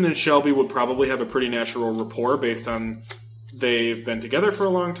 Ethan and Shelby would probably have a pretty natural rapport based on they've been together for a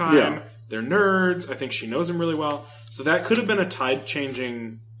long time. Yeah. They're nerds. I think she knows him really well. So that could have been a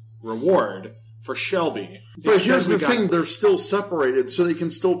tide-changing reward for Shelby. But Instead, here's we the got- thing, they're still separated, so they can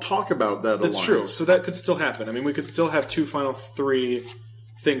still talk about that That's alliance. true. So that could still happen. I mean, we could still have 2 Final 3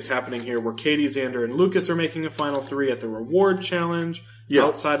 things happening here where Katie, Xander, and Lucas are making a Final 3 at the reward challenge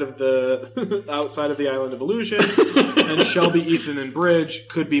outside of the outside of the Island of Illusion, and Shelby, Ethan, and Bridge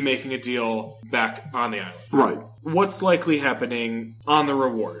could be making a deal back on the island. Right. What's likely happening on the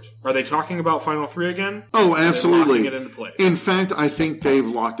reward? Are they talking about Final 3 again? Oh, absolutely. locking it into place? In fact, I think they've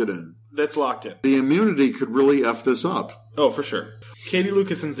locked it in. That's locked in. The immunity could really F this up. Oh, for sure. Katie,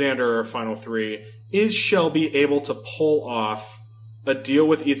 Lucas, and Xander are Final 3. Is Shelby able to pull off a deal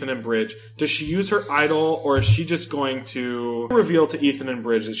with Ethan and Bridge, does she use her idol, or is she just going to reveal to Ethan and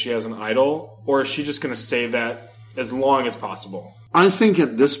Bridge that she has an idol, or is she just going to save that as long as possible? I think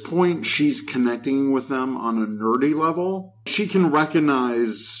at this point, she's connecting with them on a nerdy level. She can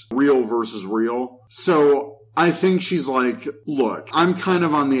recognize real versus real. So I think she's like, look, I'm kind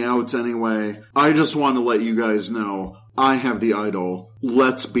of on the outs anyway. I just want to let you guys know I have the idol.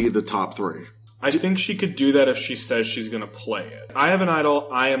 Let's be the top 3. I think she could do that if she says she's going to play it. I have an idol.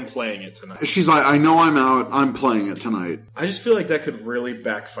 I am playing it tonight. She's like, I know I'm out. I'm playing it tonight. I just feel like that could really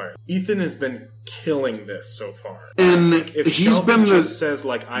backfire. Ethan has been killing this so far. And If he's Shelby been just says,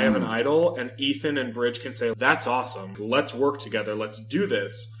 like, I have an idol, and Ethan and Bridge can say, that's awesome. Let's work together. Let's do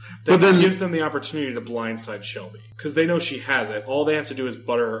this. Then it gives them the opportunity to blindside Shelby. Because they know she has it. All they have to do is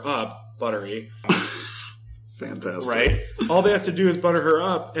butter her up. Buttery. fantastic. Right? All they have to do is butter her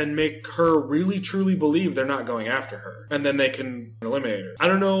up and make her really truly believe they're not going after her. And then they can eliminate her. I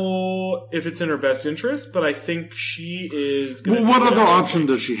don't know if it's in her best interest, but I think she is going to... Well, what other option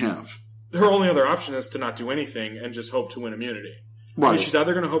does she have? Her only other option is to not do anything and just hope to win immunity. Right. I mean, she's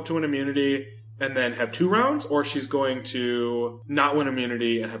either going to hope to win immunity and then have 2 rounds, or she's going to not win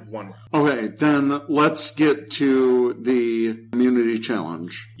immunity and have 1 round. Okay, then let's get to the immunity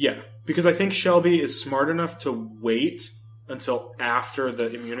challenge. Yeah, because I think Shelby is smart enough to wait until after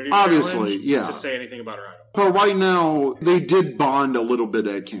the immunity Obviously, challenge yeah. to say anything about her idol. But right now, they did bond a little bit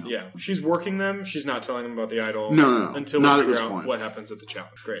at camp. Yeah, she's working them. She's not telling them about the idol. No. Until Not we at figure this out point. what happens at the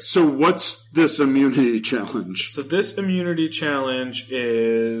challenge. Great. So what's this immunity challenge? So this immunity challenge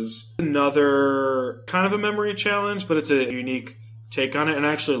is another kind of a memory challenge, but it's a unique take on it, and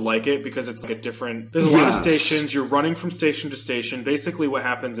I actually like it because it's like a different... There's a lot of stations. You're running from station to station. Basically what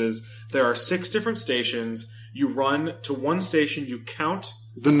happens is there are 6 different stations. You run to one station. You count...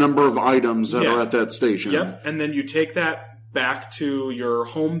 The number of items that are at that station. Yep. And then you take that back to your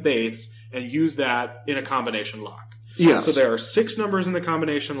home base and use that in a combination lock. Yes. So there are 6 numbers in the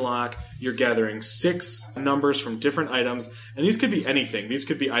combination lock. You're gathering 6 numbers from different items. And these could be anything. These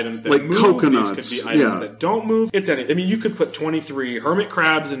could be items that like move. coconuts. These could be items that don't move. It's any. I mean, you could put 23 hermit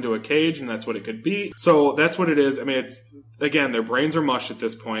crabs into a cage, and that's what it could be. So that's what it is. I mean, it's... Again, their brains are mush at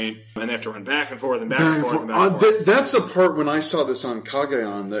this point, and they have to run back and forth and back and forth and back and forth. That's the part when I saw this on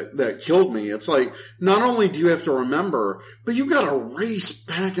Kagayan that killed me. It's like, not only do you have to remember, but you got to race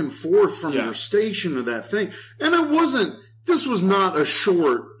back and forth from your station to that thing. And this was not a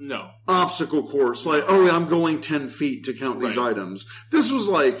short obstacle course. Like, I'm going 10 feet to count these items. This was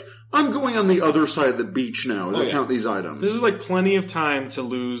like, I'm going on the other side of the beach now to count these items. This is like plenty of time to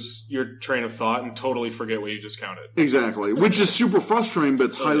lose your train of thought and totally forget what you just counted. Exactly. Which is super frustrating, but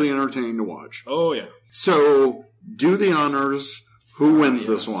it's highly entertaining to watch. Oh, yeah. So, do the honors. Who wins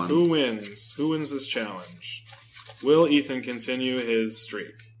this one? Who wins? Who wins this challenge? Will Ethan continue his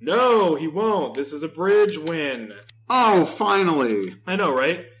streak? No, he won't. This is a Bridge win. Oh, finally. I know,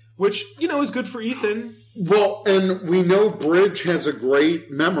 right? Which, is good for Ethan. Well, and we know Bridge has a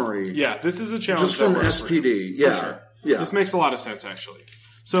great memory. Yeah, this is a challenge. Just from SPD. Yeah. Sure. Yeah. This makes a lot of sense, actually.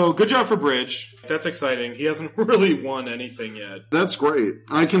 So, good job for Bridge. That's exciting. He hasn't really won anything yet. That's great.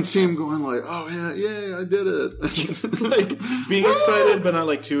 I can see him going like, oh, yeah, I did it. Like, being excited, but not,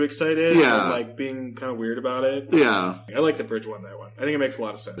 like, too excited. Yeah. And, like, being kind of weird about it. Yeah. I like that Bridge won that one. I think it makes a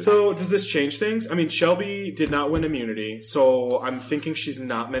lot of sense. So, does this change things? I mean, Shelby did not win immunity, so I'm thinking she's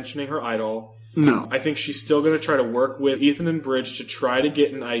not mentioning her idol. No. I think she's still going to try to work with Ethan and Bridge to try to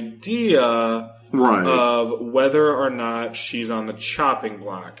get an idea of whether or not she's on the chopping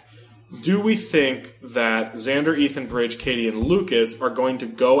block. Do we think that Xander, Ethan, Bridge, Katie, and Lucas are going to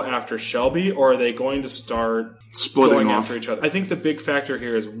go after Shelby, or are they going to start splitting off after each other? I think the big factor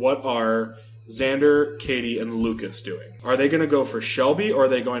here is what are Xander, Katie, and Lucas doing? Are they going to go for Shelby, or are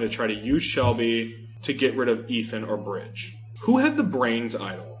they going to try to use Shelby to get rid of Ethan or Bridge? Who had the brains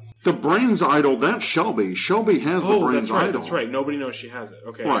idol? The brains idol, that's Shelby. Shelby has the brains idol. That's right. Nobody knows she has it.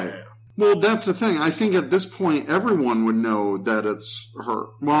 Okay. Right. Yeah. Well, that's the thing. I think at this point, everyone would know that it's her.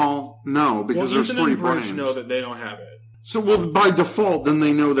 Well, no, because there's Ethan 3 and Bridge brains. know that they don't have it. So, by default, then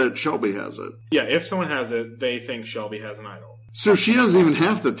they know that Shelby has it. Yeah, if someone has it, they think Shelby has an idol. So she doesn't even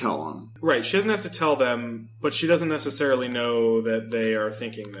have to tell them. Right, she doesn't have to tell them, but she doesn't necessarily know that they are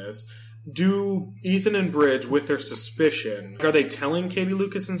thinking this. Do Ethan and Bridge, with their suspicion, are they telling Katie,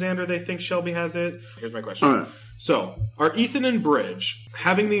 Lucas, and Xander they think Shelby has it? Here's my question. All right. So, are Ethan and Bridge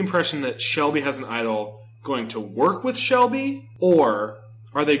having the impression that Shelby has an idol going to work with Shelby? Or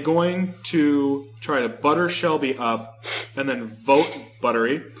are they going to try to butter Shelby up and then vote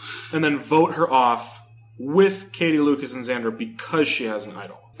her off with Katie, Lucas, and Xander because she has an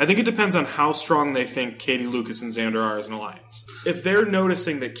idol? I think it depends on how strong they think Katie, Lucas, and Xander are as an alliance. If they're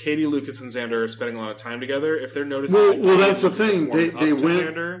noticing that Katie, Lucas, and Xander are spending a lot of time together, if they're noticing well, that's the thing. They went.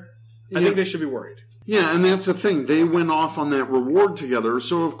 Xander, I think they should be worried. Yeah, and that's the thing. They went off on that reward together,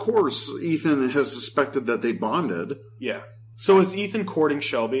 so of course Ethan has suspected that they bonded. Yeah. So is Ethan courting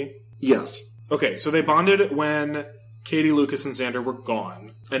Shelby? Yes. Okay, so they bonded when Katie, Lucas, and Xander were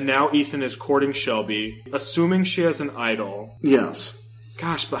gone, and now Ethan is courting Shelby, assuming she has an idol. Yes.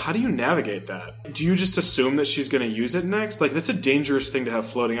 Gosh, but how do you navigate that? Do you just assume that she's going to use it next? Like, that's a dangerous thing to have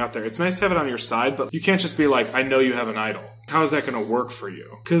floating out there. It's nice to have it on your side, but you can't just be like, I know you have an idol. How is that going to work for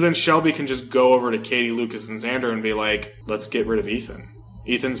you? Because then Shelby can just go over to Katie, Lucas, and Xander and be like, let's get rid of Ethan.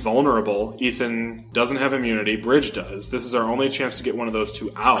 Ethan's vulnerable. Ethan doesn't have immunity. Bridge does. This is our only chance to get one of those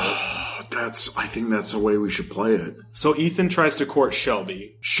two out. I think that's the way we should play it. So Ethan tries to court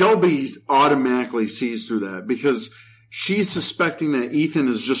Shelby. Shelby automatically sees through that because she's suspecting that Ethan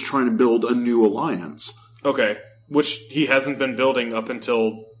is just trying to build a new alliance. Okay. Which he hasn't been building up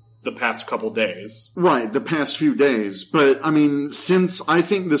until the past couple days. Right, the past few days. But, I mean, since I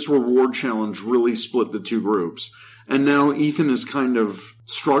think this reward challenge really split the two groups, and now Ethan is kind of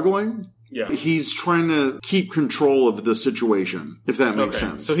struggling. Yeah. He's trying to keep control of the situation, if that makes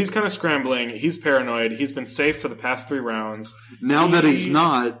sense. So he's kind of scrambling. He's paranoid. He's been safe for the past 3 rounds. Now that he's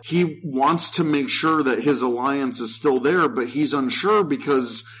not, he wants to make sure that his alliance is still there, but he's unsure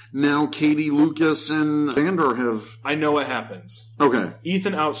because now Katie, Lucas, and Xander have... I know what happens. Okay.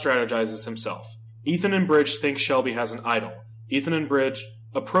 Ethan out-strategizes himself. Ethan and Bridge think Shelby has an idol. Ethan and Bridge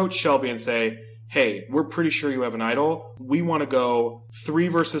approach Shelby and say, hey, we're pretty sure you have an idol. We want to go 3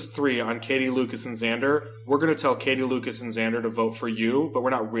 versus 3 on Katie, Lucas, and Xander. We're going to tell Katie, Lucas, and Xander to vote for you, but we're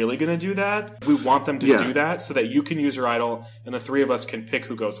not really going to do that. We want them to do that so that you can use your idol and the 3 of us can pick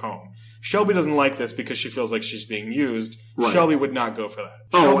who goes home. Shelby doesn't like this because she feels like she's being used. Right. Shelby would not go for that.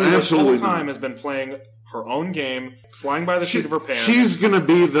 Oh, Shelby absolutely this whole time has been playing her own game, flying by the seat of her pants. She's going to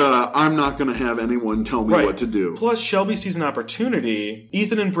be I'm not going to have anyone tell me what to do. Plus, Shelby sees an opportunity.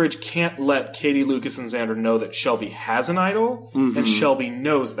 Ethan and Bridge can't let Katie, Lucas, and Xander know that Shelby has an idol, and Shelby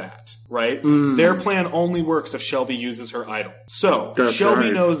knows that, right? Their plan only works if Shelby uses her idol. So,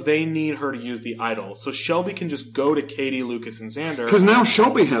 Shelby knows they need her to use the idol, so Shelby can just go to Katie, Lucas, and Xander. Because now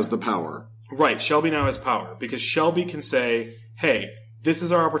Shelby has the power. Right, Shelby now has power, because Shelby can say, hey, this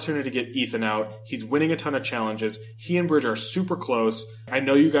is our opportunity to get Ethan out. He's winning a ton of challenges. He and Bridge are super close. I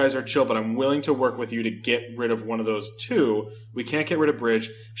know you guys are chill, but I'm willing to work with you to get rid of one of those 2. We can't get rid of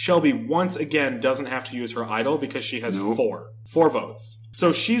Bridge. Shelby, once again, doesn't have to use her idol because she has 4 votes.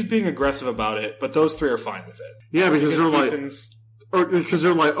 So she's being aggressive about it, but those 3 are fine with it. Yeah, because they're Ethan's... because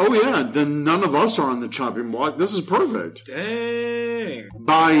they're like, oh yeah, then none of us are on the chopping block. This is perfect. Dang.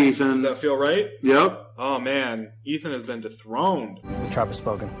 Bye, Ethan. Does that feel right? Yep. Oh man, Ethan has been dethroned. The trap has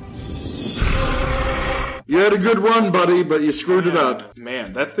spoken. You had a good run, buddy, but you screwed it up.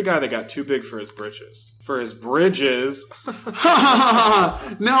 Man, that's the guy that got too big for his britches. For his bridges.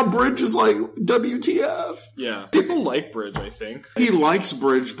 Now Bridge is like, WTF. Yeah. People like Bridge, I think. He likes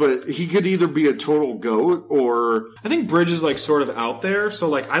Bridge, but he could either be a total goat or... I think Bridge is like sort of out there, so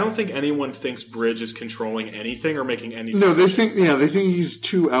like I don't think anyone thinks Bridge is controlling anything or making any decisions. No, they think he's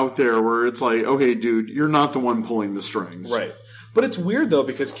too out there where it's like, okay, dude, you're not the one pulling the strings. Right. But it's weird, though,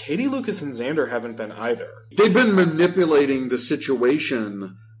 because Katie, Lucas, and Xander haven't been either. They've been manipulating the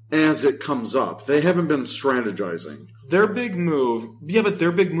situation as it comes up. They haven't been strategizing. Their big move... Yeah, but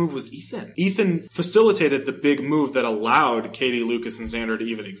their big move was Ethan. Ethan facilitated the big move that allowed Katie, Lucas, and Xander to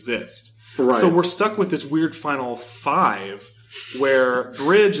even exist. Right. So we're stuck with this weird final 5... where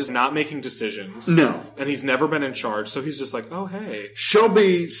Bridge is not making decisions. No. And he's never been in charge, so he's just like, oh, hey.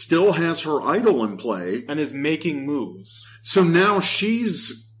 Shelby still has her idol in play. And is making moves. So now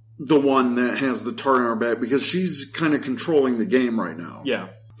she's the one that has the target on her back because she's kind of controlling the game right now. Yeah.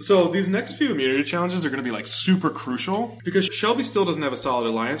 So these next few immunity challenges are going to be like super crucial because Shelby still doesn't have a solid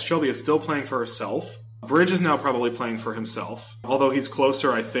alliance. Shelby is still playing for herself. Bridge is now probably playing for himself, although he's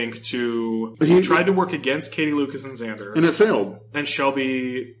closer, I think, to... He tried to work against Katie, Lucas, and Xander. And it failed. And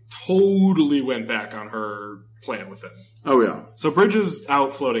Shelby totally went back on her plan with him. Oh, yeah. So Bridge is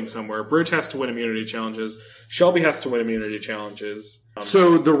out floating somewhere. Bridge has to win immunity challenges. Shelby has to win immunity challenges.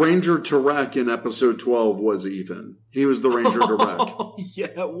 So the Ranger to Wreck in episode 12 was Ethan. He was the Ranger to Wreck. Oh, yeah,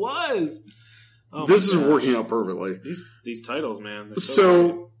 it was. Oh, this is working out perfectly. These titles, man.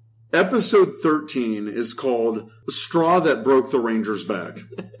 So... Episode 13 is called Straw that broke the Ranger's back.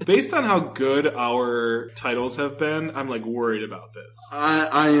 Based on how good our titles have been, I'm like worried about this.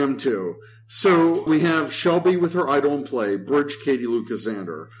 I am too. So we have Shelby with her idol in play, Bridge, Katie, Lucas,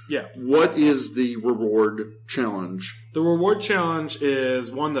 Xander. Yeah. What is the reward challenge? The reward challenge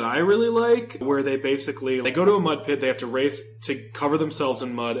is one that I really like, where they go to a mud pit, they have to race to cover themselves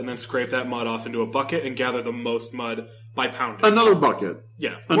in mud, and then scrape that mud off into a bucket and gather the most mud by pounding. Another bucket.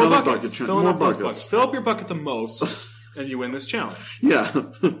 Yeah. Another More bucket. buckets. Filling More up those buckets. Fill up your bucket the most, and you win this challenge. Yeah.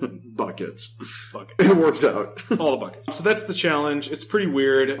 Buckets. Bucket. It works out. All the buckets. So that's the challenge. It's pretty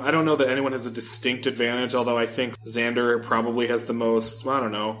weird. I don't know that anyone has a distinct advantage, although I think Xander probably has the most, I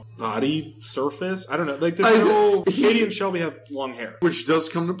don't know, body surface? I don't know. Like, Katie and Shelby have long hair. Which does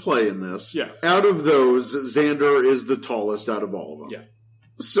come to play in this. Yeah. Out of those, Xander is the tallest out of all of them. Yeah.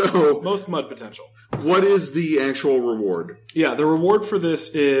 So, Most mud potential. what is the actual reward? Yeah, the reward for this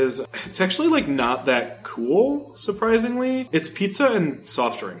is, it's actually like not that cool, surprisingly. It's pizza and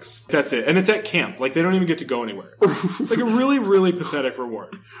soft drinks. That's it. And it's at camp. Like, they don't even get to go anywhere. It's like a really, really pathetic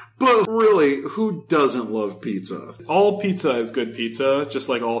reward. But really, who doesn't love pizza? All pizza is good pizza, just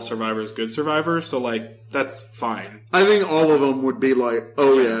like all Survivor is good Survivor, so like, that's fine. I think all of them would be like,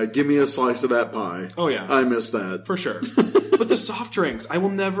 oh yeah, give me a slice of that pie. Oh yeah. I miss that. For sure. But the soft drinks, I will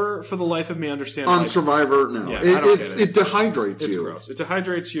never, for the life of me, understand. On Survivor, no. Yeah, I don't get it. It dehydrates It's you. gross. It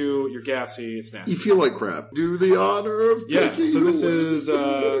dehydrates you, you're gassy, it's nasty. You feel like crap. Do the honor of Yeah, picking so this who- is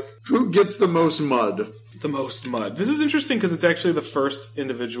who gets the most mud? the most mud. This is interesting because it's actually the first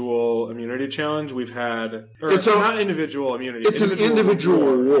individual immunity challenge we've had. Or It's not individual immunity. It's an individual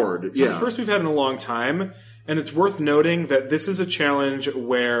award. It's Yeah. the first we've had in a long time. And it's worth noting that this is a challenge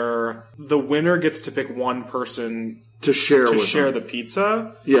where the winner gets to pick one person to share to with share them. the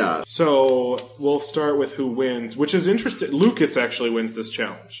pizza. Yeah. So we'll start with who wins, which is interesting. Lucas actually wins this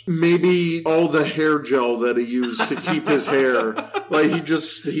challenge. Maybe all the hair gel that he used to keep his hair, like he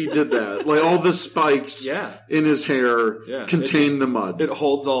did that. Like all the spikes Yeah. in his hair Yeah. contain the mud. It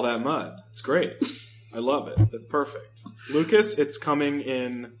holds all that mud. It's great. I love it. It's perfect. Lucas, it's coming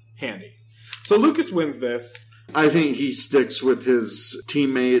in handy. So Lucas wins this. I think he sticks with his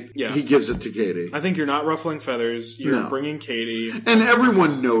teammate. Yeah. He gives it to Katie. I think you're not ruffling feathers. You're No. bringing Katie. And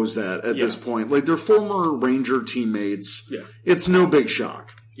everyone knows that at Yeah. this point. Like, they're former Ranger teammates. Yeah. It's no big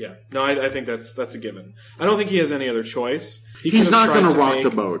shock. Yeah. No, I think that's a given. I don't think he has any other choice. He's not going to rock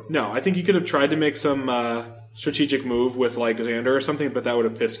the boat. No, I think he could have tried to make some strategic move with, like, Xander or something, but that would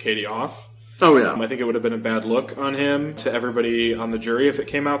have pissed Katie off. Oh, yeah. I think it would have been a bad look on him to everybody on the jury if it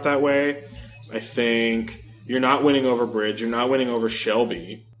came out that way. I think you're not winning over Bridge. You're not winning over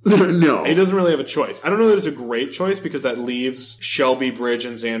Shelby. No. He doesn't really have a choice. I don't know that it's a great choice because that leaves Shelby, Bridge,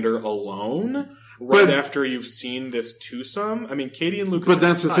 and Xander alone right after you've seen this twosome. I mean, Katie and Lucas But are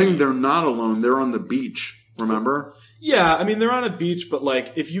that's the tight. thing. They're not alone. They're on the beach. Remember? Yeah, I mean, they're on a beach, but,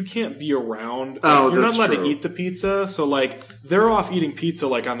 like, if you can't be around, Oh, you're not that's allowed to true. eat the pizza. So, like, they're off eating pizza,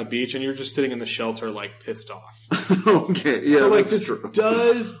 like, on the beach, and you're just sitting in the shelter, like, pissed off. Okay. Yeah, So, like, that's this true.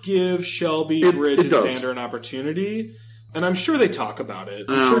 does give Shelby, It Bridge, and does. Xander an opportunity. And I'm sure they talk about it.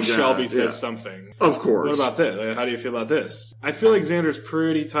 I'm Oh, sure God, Shelby says yeah. something. Of course. What about this? Like, how do you feel about this? I feel like Xander's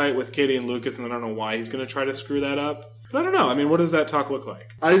pretty tight with Katie and Lucas, and I don't know why he's going to try to screw that up. But I don't know. I mean, what does that talk look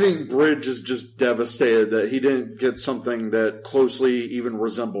like? I think Bridge is just devastated that he didn't get something that closely even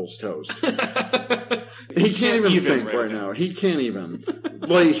resembles toast. He can't even think right now. He can't even.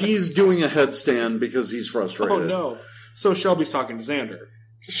 Like, he's doing a headstand because he's frustrated. Oh, no. So Shelby's talking to Xander.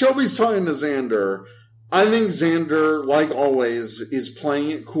 Shelby's talking to Xander. I think Xander, like always, is playing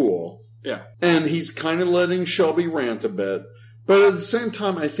it cool. Yeah. And he's kind of letting Shelby rant a bit. But at the same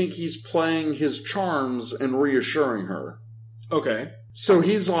time, I think he's playing his charms and reassuring her. Okay. So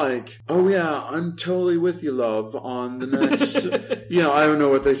he's like, oh yeah, I'm totally with you, love, on the next... I don't know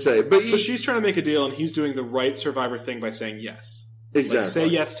what they say. But So she's trying to make a deal, and he's doing the right Survivor thing by saying yes. Exactly. Like, say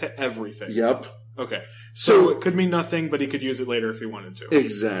yes to everything. Yep. Okay. So- So it could mean nothing, but he could use it later if he wanted to.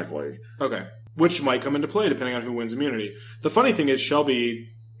 Exactly. Okay. Which might come into play depending on who wins immunity. The funny thing is Shelby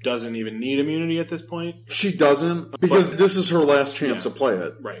doesn't even need immunity at this point. She doesn't, because But- this is her last chance Yeah. to play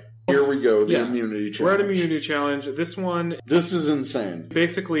it. Right. Here we go, the Yeah. immunity challenge. We're at immunity challenge. This one, This is insane.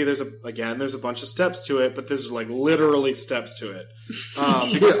 basically, there's a bunch of steps to it, but there's like literally steps to it.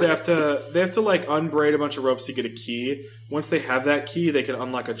 Because they have to like unbraid a bunch of ropes to get a key. Once they have that key, they can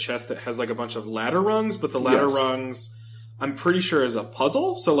unlock a chest that has like a bunch of ladder rungs, but the ladder Yes. rungs, I'm pretty sure, is a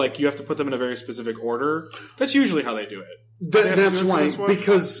puzzle. So like you have to put them in a very specific order. That's usually how they do it. They have to That's do it for right, this one?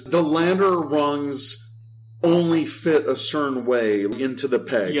 because the ladder rungs only fit a certain way into the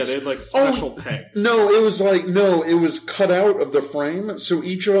pegs. Yeah, they had like special pegs. No, it was cut out of the frame, so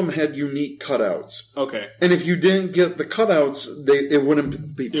each of them had unique cutouts. Okay. And if you didn't get the cutouts, it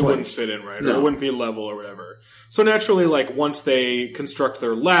wouldn't be placed. It wouldn't fit in right. No. Or it wouldn't be level or whatever. So naturally, like, once they construct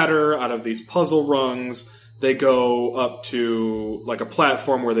their ladder out of these puzzle rungs, they go up to, like, a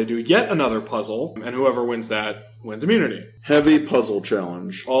platform where they do yet another puzzle, and whoever wins that wins immunity. Heavy puzzle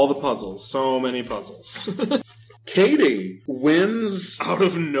challenge. All the puzzles. So many puzzles. Katie wins. Out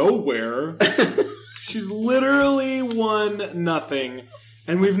of nowhere. She's literally won nothing.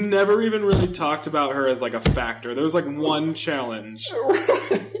 And we've never even really talked about her as, like, a factor. There was, like, one challenge.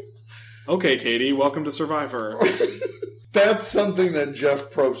 Okay, Katie, welcome to Survivor. That's something that Jeff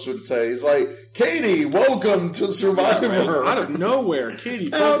Probst would say. He's like, Katie, welcome to Survivor. Right? Out of nowhere, Katie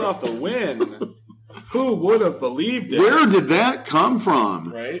pulls off the win. Who would have believed it? Where did that come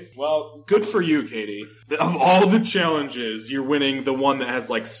from? Right? Well, good for you, Katie. Of all the challenges, you're winning the one that has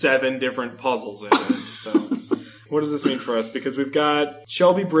like 7 different puzzles in it. So, what does this mean for us? Because we've got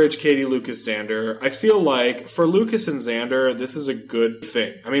Shelby, Bridge, Katie, Lucas, Xander. I feel like for Lucas and Xander, this is a good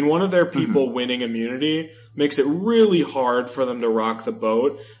thing. I mean, one of their people winning immunity makes it really hard for them to rock the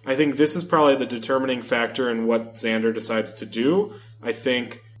boat. I think this is probably the determining factor in what Xander decides to do. I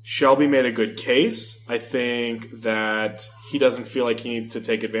think Shelby made a good case. I think that he doesn't feel like he needs to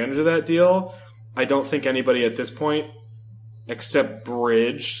take advantage of that deal. I don't think anybody at this point, except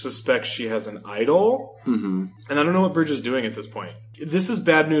Bridge, suspects she has an idol. Mm-hmm. And I don't know what Bridge is doing at this point. This is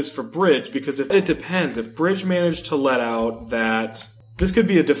bad news for Bridge, because it depends. If Bridge managed to let out that... This could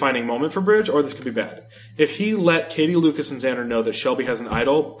be a defining moment for Bridge, or this could be bad. If he let Katie, Lucas, and Xander know that Shelby has an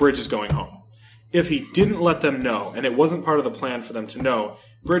idol, Bridge is going home. If he didn't let them know, and it wasn't part of the plan for them to know,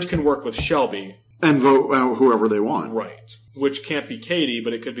 Bridge can work with Shelby. And vote out whoever they want. Right. Which can't be Katie,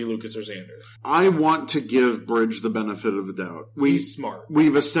 but it could be Lucas or Xander. I want to give Bridge the benefit of the doubt. He's smart.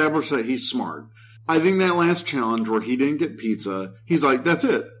 We've established that he's smart. I think that last challenge where he didn't get pizza, he's like, that's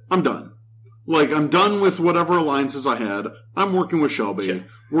it. I'm done. Like, I'm done with whatever alliances I had. I'm working with Shelby. Yeah.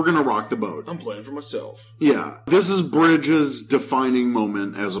 We're going to rock the boat. I'm playing for myself. Yeah. This is Bridge's defining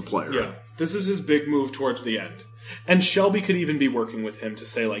moment as a player. Yeah. This is his big move towards the end. And Shelby could even be working with him to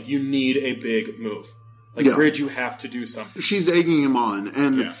say, like, you need a big move. Like, Yeah. Bridge, you have to do something. She's egging him on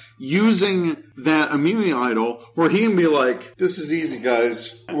and using that immunity idol where he can be like, this is easy,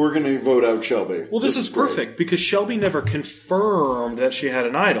 guys. We're going to vote out Shelby. Well, this is great. perfect because Shelby never confirmed that she had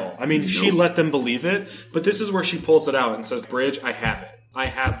an idol. I mean, she let them believe it, but this is where she pulls it out and says, Bridge, I have it. I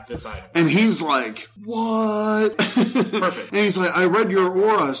have this idol. And he's like, what? Perfect. And he's like, I read your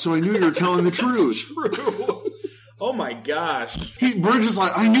aura, so I knew you were telling the truth. True. Oh my gosh. Bridge is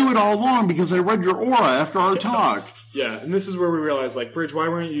like, I knew it all along because I read your aura after our talk. Yeah, and this is where we realize, like, Bridge, why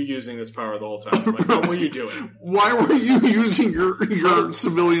weren't you using this power the whole time? Like, what were you doing? Why were you using your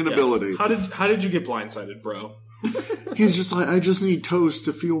civilian ability? How did you get blindsided, bro? He's just like, I just need toast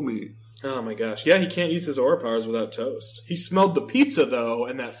to fuel me. Oh my gosh. Yeah, he can't use his aura powers without toast. He smelled the pizza, though,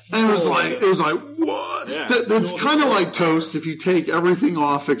 and that And it was like, what? Yeah, That's fueled kind of his like aura. toast if you take everything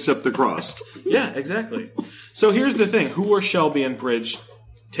off except the crust. Yeah, exactly. So here's the thing. Who are Shelby and Bridge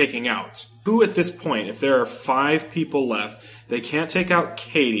taking out? Who at this point, if there are 5 people left, they can't take out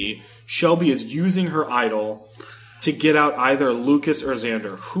Katie. Shelby is using her idol to get out either Lucas or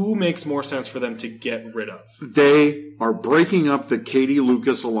Xander. Who makes more sense for them to get rid of? They are breaking up the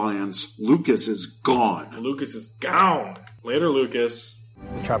Katie-Lucas alliance. Lucas is gone. Lucas is gone. Later, Lucas.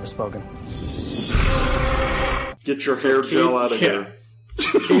 The trapper's spoken. Get your hair gel out of here.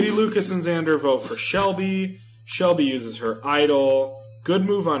 Katie, Lucas, and Xander vote for Shelby. Shelby uses her idol. Good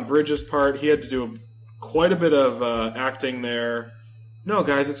move on Bridges' part. He had to do quite a bit of acting there. No,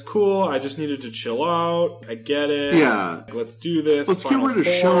 guys, it's cool. I just needed to chill out. I get it. Yeah. Like, let's do this. Let's get Final rid of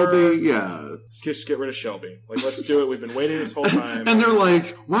Four. Shelby. Yeah. Let's just get rid of Shelby. Like, let's do it. We've been waiting this whole time. And they're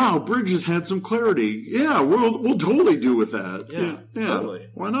like, wow, Bridges had some clarity. Yeah, we'll totally do with that. Yeah, totally.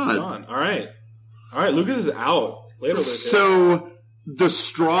 Why It's not? gone. All right, Lucas is out. Later, Lucas. So the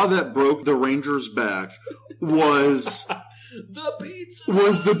straw that broke the Rangers' back was the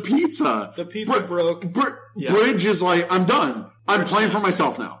pizza. the pizza. The pizza broke. Yeah. Bridge is like, I'm done. I'm playing for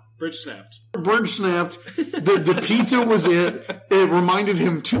myself now. Bridge snapped. Bridge snapped. The pizza was it. It reminded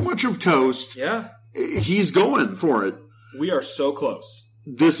him too much of toast. Yeah. He's going for it. We are so close.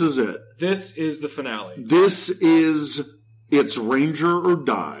 This is it. This is the finale. This is it's Ranger or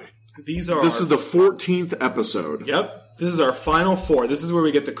die. These are This is the 14th episode. Yep. This is our final 4. This is where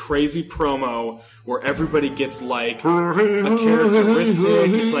we get the crazy promo where everybody gets like a characteristic.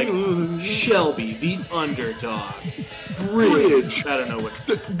 It's like Shelby, the underdog. Bridge. I don't know what.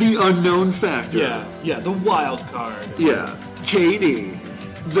 The unknown factor. Yeah, the wild card. Yeah. Katie.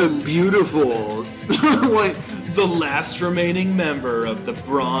 The beautiful. Like, The last remaining member of the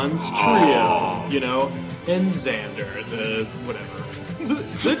Bronze Trio, you know? And Xander, the whatever.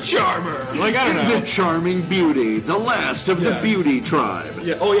 The Charmer. Like, I don't know. the charming beauty. The last of the Yeah. beauty tribe.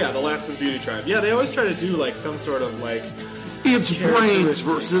 Yeah, oh yeah, the last of the Beauty Tribe. Yeah, they always try to do, like, some sort of, like... It's brains Characteristics.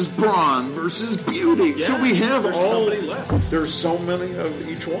 versus brawn versus beauty. So Yeah, we have there's all. somebody left. There's so many of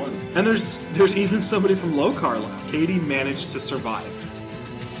each one. And there's even somebody from Lokar left. Katie managed to survive.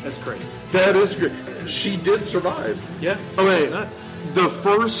 That's crazy. That is good. She did survive. Yeah. Okay. It's nuts. The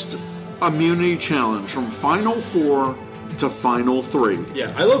first immunity challenge from Final 4 to Final 3.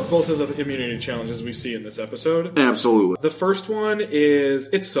 Yeah, I love both of the immunity challenges we see in this episode. Absolutely. The first one is,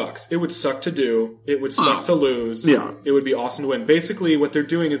 it sucks. It would suck to do. It would suck to lose. Yeah. It would be awesome to win. Basically, what they're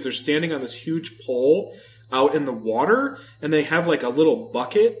doing is they're standing on this huge pole out in the water, and they have like a little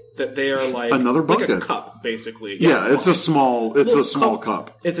bucket that they are like... Another Like a bucket. cup, basically. Yeah, it's a small Little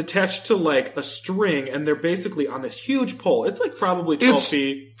cup. It's attached to like a string, and they're basically on this huge pole. It's like probably 12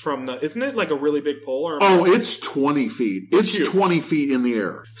 feet from the... Isn't it like a really big pole? Or Oh, it's 20 feet. It's huge. 20 feet in the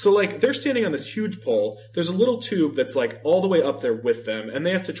air. So, like, they're standing on this huge pole. There's a little tube that's, like, all the way up there with them, and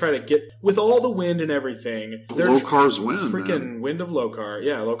they have to try to get... With all the wind and everything... Lokar's win, Freaking man. wind of Lokar.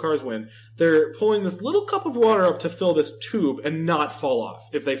 Yeah, Lokar's win. They're pulling this little cup of water up to fill this tube and not fall off.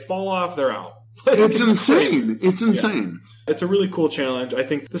 If they fall off, they're out. Like, It's crazy. insane. It's insane. It's a really cool challenge. I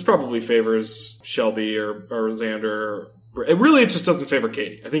think this probably favors Shelby or Xander. It just doesn't favor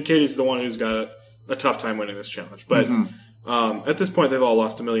Katie. I think Katie's the one who's got a tough time winning this challenge. But at this point, they've all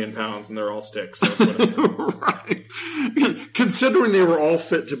lost 1 million pounds and they're all sticks. So it's whatever. Right. Considering they were all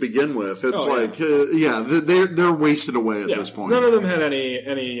fit to begin with, it's they're wasted away at Yeah, this point. none of them had any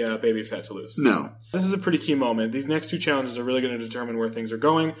baby fat to lose. No. This is a pretty key moment. These next two challenges are really going to determine where things are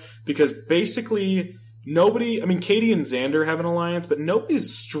going because basically nobody, I mean, Katie and Xander have an alliance, but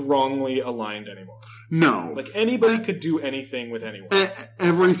nobody's strongly aligned anymore. No. Like anybody could do anything with anyone.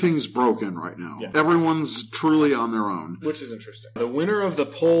 Everything's broken right now. Yeah. Everyone's truly on their own. Which is interesting. The winner of the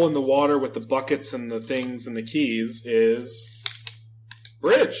pole in the water with the buckets and the things and the keys is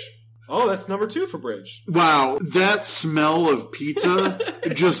Bridge. Oh, that's number 2 for Bridge. Wow, that smell of pizza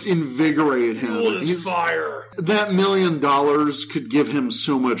just invigorated him. Fire. That $1 million could give him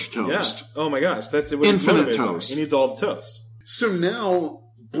so much Yeah. toast. Oh my gosh. That's what he's Infinite motivated by. toast. He needs all the toast. So now,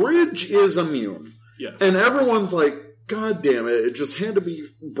 Bridge is immune. Yes. And everyone's like, God damn it, it just had to be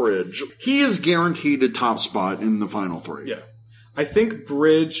Bridge. He is guaranteed a top spot in the final 3. Yeah. I think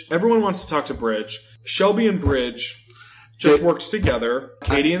Bridge, everyone wants to talk to Bridge. Shelby and Bridge just worked together.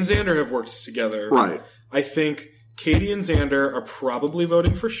 Katie and Xander have worked together. Right. I think Katie and Xander are probably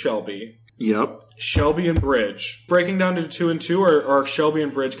voting for Shelby. Yep. Shelby and Bridge. Breaking down to 2 and 2, or are Shelby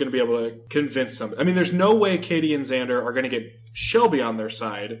and Bridge going to be able to convince them? I mean, there's no way Katie and Xander are going to get Shelby on their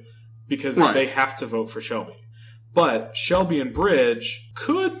side because they have to vote for Shelby. But Shelby and Bridge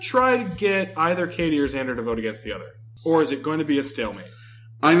could try to get either Katie or Xander to vote against the other. Or is it going to be a stalemate?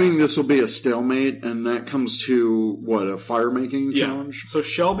 I think this will be a stalemate, and that comes to, what, a fire-making challenge? So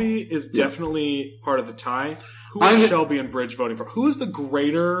Shelby is definitely part of the tie. Who is Shelby and Bridge voting for? Who is the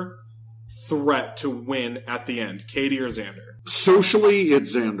greater threat to win at the end, Katie or Xander? Socially,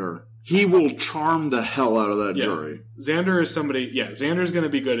 it's Xander. He will charm the hell out of that jury. Xander is somebody... Yeah, Xander's going to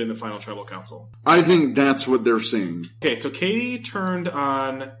be good in the final tribal council. I think that's what they're seeing. Okay, so Katie turned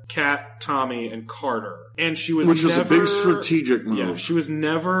on Kat, Tommy, and Carter. And she was Which was never... a big strategic move. Yeah, she was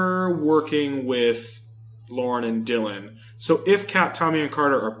never working with Lauren and Dylan. So if Kat, Tommy, and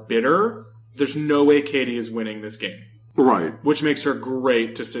Carter are bitter, there's no way Katie is winning this game. Right. Which makes her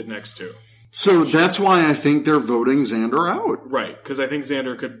great to sit next to. So that's why I think they're voting Xander out. Right, because I think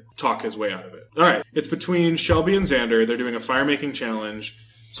Xander could talk his way out of it. All right, it's between Shelby and Xander. They're doing a fire-making challenge.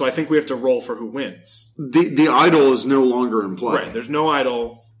 So I think we have to roll for who wins. The idol is no longer in play. Right, there's no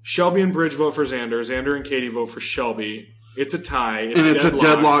idol. Shelby and Bridge vote for Xander. Xander and Katie vote for Shelby. It's a tie. It's a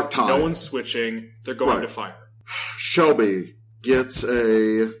deadlock tie. No one's switching. They're going to fire. Shelby gets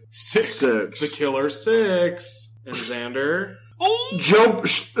a 6. The killer 6. And Xander...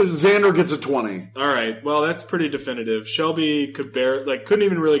 Xander gets a 20. All right. Well, that's pretty definitive. Shelby couldn't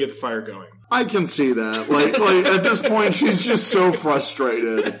even really get the fire going. I can see that. Like at this point, she's just so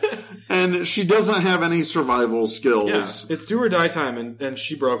frustrated, and she doesn't have any survival skills. Yeah, it's do or die time, and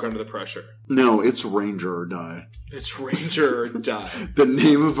she broke under the pressure. No, it's Ranger or Die. It's Ranger or Die. The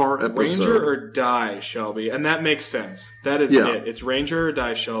name of our episode. Ranger or Die, Shelby, and that makes sense. That is it. It's Ranger or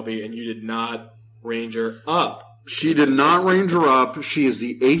Die, Shelby, and you did not Ranger up. She did not ranger up. She is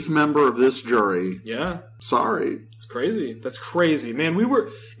the 8th member of this jury. Yeah. Sorry. It's crazy. That's crazy. Man,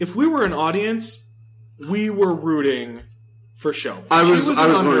 if we were an audience, we were rooting for Shelby. I was an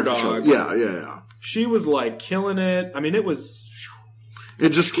rooting for underdog. Shelby. Yeah. She was like killing it. I mean, it was...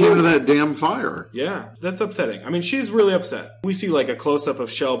 It just came to that damn fire. Yeah, that's upsetting. I mean, she's really upset. We see like a close-up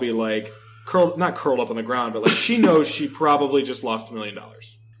of Shelby like not curled up on the ground, but like she knows she probably just lost $1 million.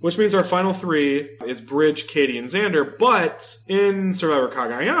 Which means our final 3 is Bridge, Katie, and Xander. But in Survivor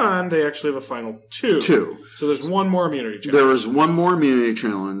Cagayan, they actually have a final 2. So there's one more immunity challenge. There is one more immunity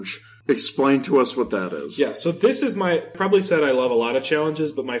challenge. Explain to us what that is. Yeah, so this is probably said I love a lot of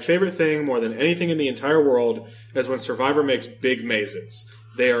challenges, but my favorite thing more than anything in the entire world is when Survivor makes big mazes.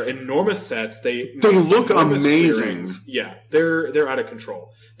 They are enormous sets. They look enormous amazing. clearings. Yeah, they're out of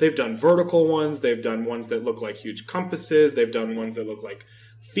control. They've done vertical ones. They've done ones that look like huge compasses. They've done ones that look like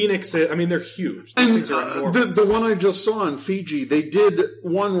phoenixes. I mean, they're huge. These things are enormous. The one I just saw in Fiji, they did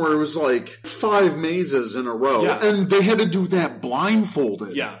one where it was like 5 mazes in a row, and they had to do that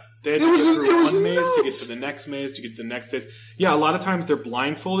blindfolded. Yeah. They had to go through one maze to get to the next maze, to get to the next phase. Yeah, a lot of times they're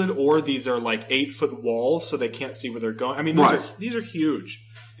blindfolded, or these are like 8-foot walls, so they can't see where they're going. I mean, these are huge.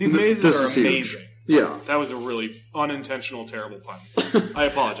 These mazes are amazing. Huge. Yeah. That was a really unintentional, terrible pun. I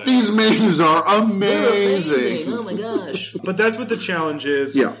apologize. These mazes are amazing. Oh my gosh. But that's what the challenge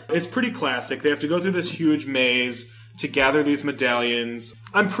is. Yeah. It's pretty classic. They have to go through this huge maze to gather these medallions.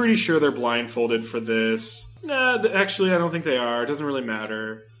 I'm pretty sure they're blindfolded for this. Actually, I don't think they are. It doesn't really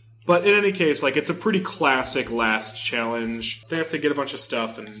matter. But in any case, like, it's a pretty classic last challenge. They have to get a bunch of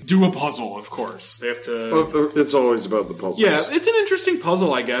stuff and do a puzzle, of course. They have to... It's always about the puzzles. Yeah, it's an interesting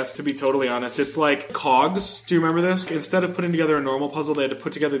puzzle, I guess, to be totally honest. It's like cogs. Do you remember this? Instead of putting together a normal puzzle, they had to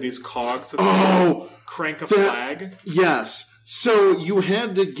put together these cogs. Crank a flag. Yes. So you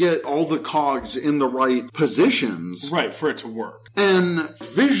had to get all the cogs in the right positions. Right, for it to work. And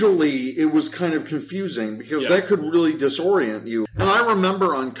visually, it was kind of confusing because that could really disorient you. And I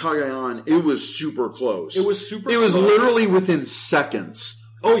remember on Cagayan, it was super close. It was super close. It was literally within seconds.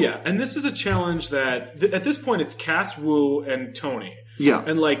 Oh, yeah. And this is a challenge that, at this point, it's Cass, Wu, and Tony. Yeah.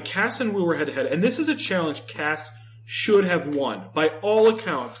 And, like, Cass and Wu were head-to-head. And this is a challenge Cass should have won. By all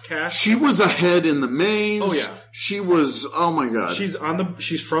accounts, Cass... She was ahead in the maze. Oh, yeah. She was... Oh, my God. She's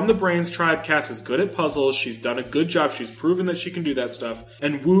from the Brains tribe. Cass is good at puzzles. She's done a good job. She's proven that she can do that stuff.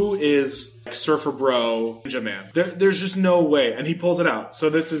 And Wu is Surfer Bro, Ninja Man. There's just no way. And he pulls it out. So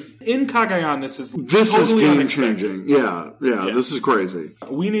this is... In Cagayan, this is totally game-changing. Yeah, this is crazy.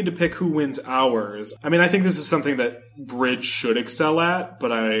 We need to pick who wins ours. I mean, I think this is something that Bridge should excel at,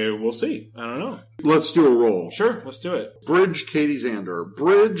 but we'll see. I don't know. Let's do a roll. Sure, let's do it. Bridge, Katie, Xander.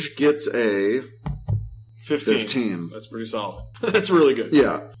 Bridge gets a... 15. That's pretty solid. That's really good.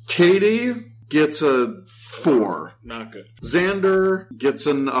 Yeah. Katie gets a 4. Not good. Xander gets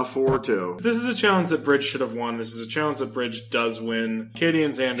a 4 too. This is a challenge that Bridge should have won. This is a challenge that Bridge does win. Katie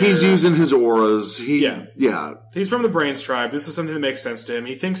and Xander... He's using his auras. Yeah. Yeah. He's from the Brains tribe. This is something that makes sense to him.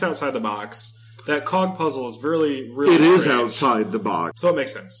 He thinks outside the box. That cog puzzle is really, really It is strange. outside the box. So it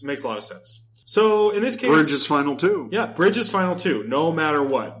makes sense. It makes a lot of sense. So in this case... Bridge is final 2. Yeah, Bridge is final 2, no matter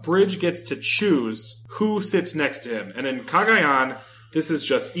what. Bridge gets to choose who sits next to him. And in Cagayan, this is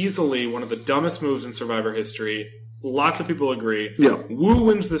just easily one of the dumbest moves in Survivor history. Lots of people agree. Yeah. Wu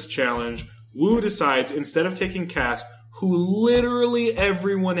wins this challenge. Wu decides, instead of taking Cass, who literally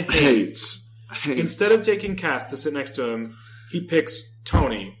everyone hates. Instead of taking Cass to sit next to him, he picks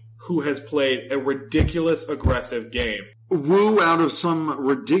Tony, who has played a ridiculous, aggressive game. Wu, out of some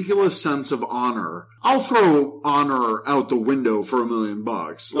ridiculous sense of honor. I'll throw honor out the window for $1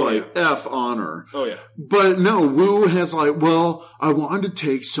 million. F honor. Oh, yeah. But no, Wu has I wanted to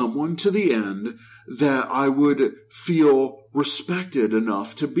take someone to the end that I would feel respected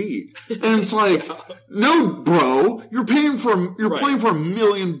enough to beat. And it's like, no, bro, you're playing for $1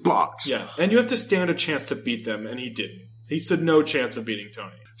 million. Yeah, and you have to stand a chance to beat them, and he didn't. He stood no chance of beating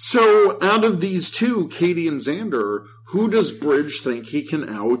Tony. So, out of these two, Katie and Xander, who does Bridge think he can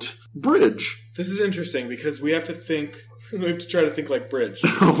out-Bridge? This is interesting because we have to try to think like Bridge.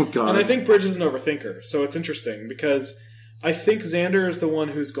 Oh, God. And I think Bridge is an overthinker, so it's interesting because I think Xander is the one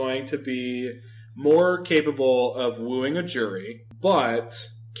who's going to be more capable of wooing a jury, but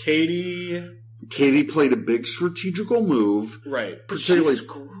Katie played a big strategical move. Right. But particularly, she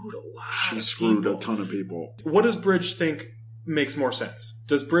screwed a lot She screwed a ton of people. What does Bridge think makes more sense?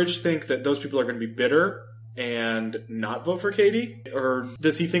 Does Bridge think that those people are going to be bitter and not vote for Katie? Or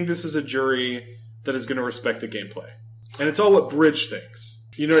does he think this is a jury that is going to respect the gameplay? And it's all what Bridge thinks.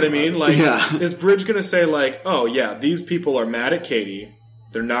 You know what I mean? Like, yeah. Is Bridge going to say, like, oh, yeah, these people are mad at Katie.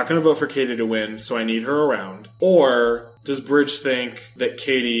 they're not going to vote for Katie to win, so I need her around? Or does Bridge think that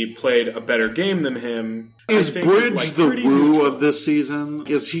Katie played a better game than him? Is I think Bridge like the pretty woo neutral. of this season?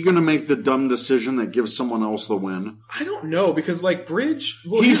 Is he going to make the dumb decision that gives someone else the win? I don't know, because like Bridge...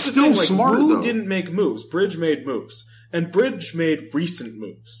 Well, He's here's the still thing, like, smart, Wu though. didn't make moves. Bridge made moves. And Bridge made recent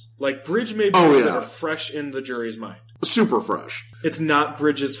moves. Like, Bridge made Oh, moves yeah. that are fresh in the jury's mind. Super fresh. It's not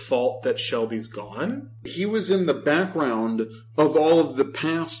Bridge's fault that Shelby's gone. He was in the background of all of the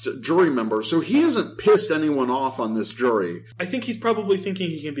past jury members, so he hasn't pissed anyone off on this jury. I think he's probably thinking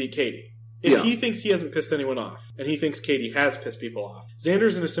he can beat Katie. If Yeah. he thinks he hasn't pissed anyone off, and he thinks Katie has pissed people off,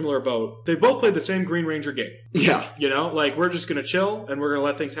 Xander's in a similar boat. They both played the same Green Ranger game. Yeah. You know, like, we're just going to chill, and we're going to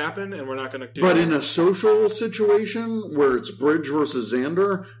let things happen, and we're not going to do But it. in a social situation where it's Bridge versus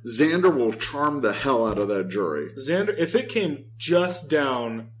Xander, Xander will charm the hell out of that jury. Xander, if it came just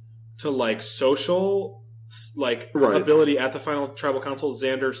down to, like, social, like, Right. ability at the final tribal council,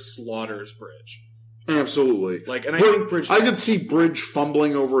 Xander slaughters Bridge. Absolutely. Like, and I But think Bridge... I could see Bridge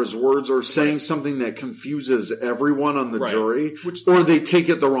fumbling over his words or saying something that confuses everyone on the Right. jury, Which- or they take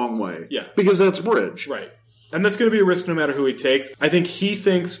it the wrong way. Yeah. Because that's Bridge. Right. And that's going to be a risk no matter who he takes. I think he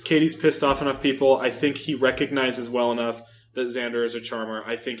thinks Katie's pissed off enough people. I think he recognizes well enough that Xander is a charmer.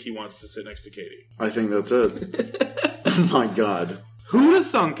 I think he wants to sit next to Katie. I think that's it. Oh my god. Who'd have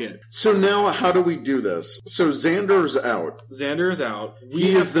thunk it? So now how do we do this? So Xander's out. Xander is out.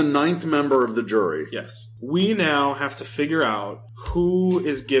 He is the 9th member of the jury. Yes. We now have to figure out who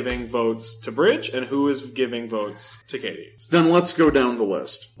is giving votes to Bridge and who is giving votes to Katie. Then let's go down the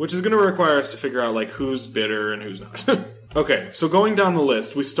list. Which is going to require us to figure out, like, who's bitter and who's not. Okay, so going down the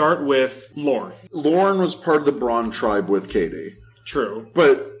list, we start with Lauren. Lauren was part of the Braun tribe with Katie. True.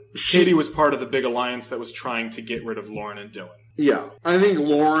 But Katie was part of the big alliance that was trying to get rid of Lauren and Dylan. Yeah. I think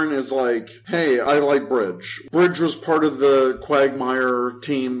Lauren is like, hey, I like Bridge. Bridge was part of the Quagmire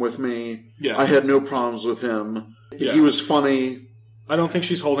team with me. Yeah. I had no problems with him. Yeah. He was funny. I don't think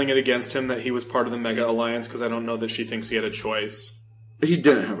she's holding it against him that he was part of the Mega Alliance, because I don't know that she thinks he had a choice. He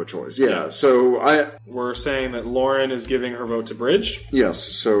didn't have a choice. Yeah. Yeah. So We're saying that Lauren is giving her vote to Bridge. yes.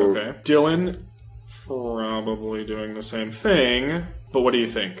 So Okay. Dylan probably doing the same thing. But what do you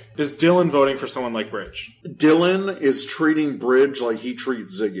think? Is Dylan voting for someone like Bridge? Dylan is treating Bridge like he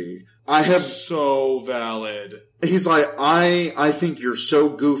treats Ziggy. So valid. He's like, I think you're so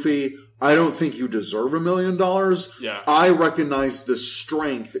goofy. I don't think you deserve $1 million. Yeah. I recognize the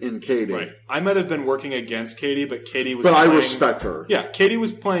strength in Katie. Right. I might have been working against Katie, but Katie was But I playing- respect her. Yeah, Katie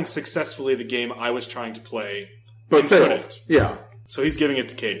was playing successfully the game I was trying to play. But and failed. couldn't. Yeah. So he's giving it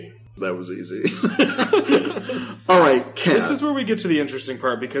to Katie. That was easy. All right, Kat. This is where we get to the interesting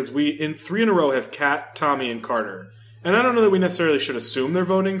part, because we, in 3 in a row, have Kat, Tommy, and Carter. And I don't know that we necessarily should assume they're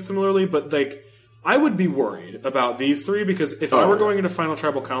voting similarly, but, like, I would be worried about these 3, because if I were going into Final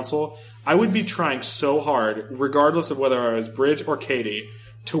Tribal Council, I would be trying so hard, regardless of whether I was Bridge or Katie,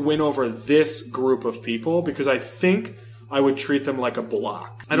 to win over this group of people, because I think I would treat them like a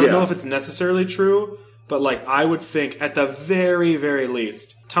block. I don't Yeah. know if it's necessarily true, but, like, I would think, at the very, very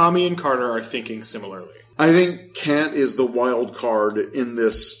least, Tommy and Carter are thinking similarly. I think Kat is the wild card in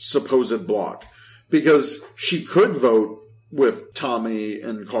this supposed block because she could vote with Tommy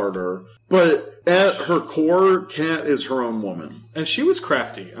and Carter, but at her core, Kat is her own woman. And she was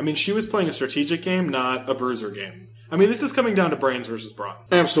crafty. I mean, she was playing a strategic game, not a bruiser game. I mean, this is coming down to brains versus brawn.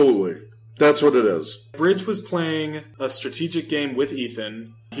 Absolutely. That's what it is. Bridge was playing a strategic game with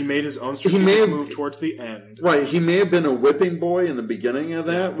Ethan. He made his own strategic move towards the end. Right, he may have been a whipping boy in the beginning of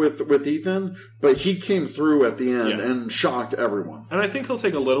that with Ethan, but he came through at the end and shocked everyone. And I think he'll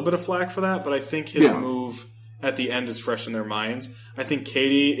take a little bit of flack for that, but I think his Yeah. move at the end is fresh in their minds. I think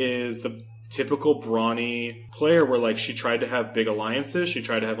Katie is the typical brawny player where, like, she tried to have big alliances, she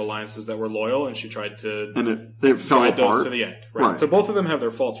tried to have alliances that were loyal, and she tried to And it fell ride those apart. to the end. Right. Right. So both of them have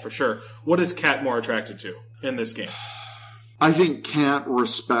their faults for sure. What is Kat more attracted to in this game? I think Kat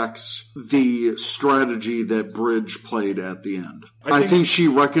respects the strategy that Bridge played at the end. I think she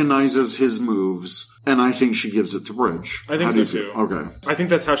recognizes his moves, and I think she gives it to Bridge. I think How do so you too. feel? Okay. I think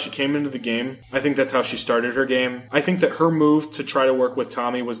that's how she came into the game. I think that's how she started her game. I think that her move to try to work with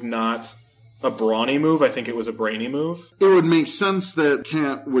Tommy was not a brawny move. I think it was a brainy move. It would make sense that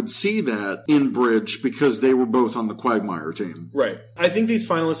Kat would see that in Bridge because they were both on the Quagmire team. Right. I think these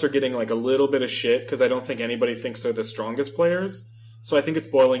finalists are getting like a little bit of shit because I don't think anybody thinks they're the strongest players. So I think it's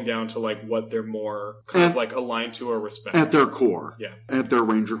boiling down to like what they're more kind of like aligned to or respect. At their core. Yeah. At their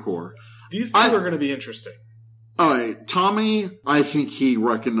Ranger core. These two are going to be interesting. All right. Tommy, I think he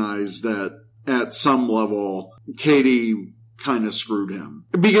recognized that at some level, Katie kind of screwed him.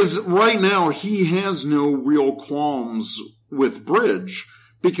 Because right now, he has no real qualms with Bridge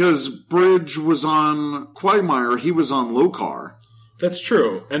because Bridge was on Quagmire, he was on Lokar. That's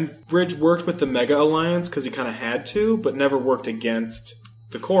true. And Bridge worked with the Mega Alliance because he kind of had to, but never worked against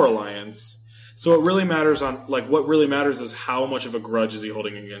the Core Alliance. So it really matters what really matters is how much of a grudge is he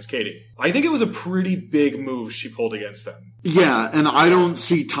holding against Katie. I think it was a pretty big move she pulled against them. Yeah, and I don't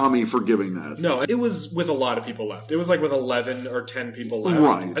see Tommy forgiving that. No, it was with a lot of people left. It was like with 11 or 10 people left.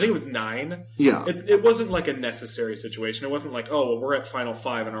 Right. I think it was 9. Yeah. It wasn't like a necessary situation. It wasn't like, oh, well, we're at Final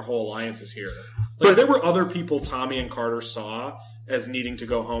 5 and our whole alliance is here. Like, there were other people Tommy and Carter saw as needing to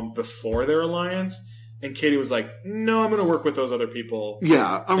go home before their alliance, and Katie was like, no, I'm going to work with those other people.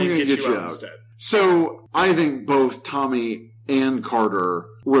 Yeah, I'm going to get you out instead. So I think both Tommy and Carter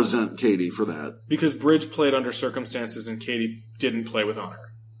resent Katie for that. Because Bridge played under circumstances and Katie didn't play with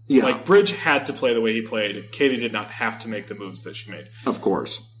honor. Yeah. Like, Bridge had to play the way he played. Katie did not have to make the moves that she made. Of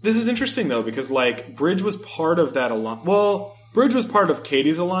course. This is interesting, though, because, like, Bridge was part of that alliance. Well, Bridge was part of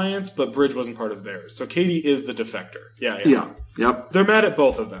Katie's alliance, but Bridge wasn't part of theirs. So Katie is the defector. Yeah. Yep. They're mad at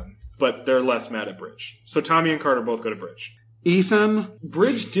both of them, but they're less mad at Bridge. So Tommy and Carter both go to Bridge. Ethan?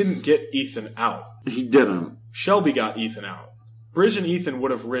 Bridge didn't get Ethan out. He didn't. Shelby got Ethan out. Bridge and Ethan would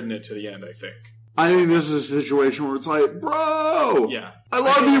have ridden it to the end, I think. I think this is a situation where it's like, bro! Yeah. I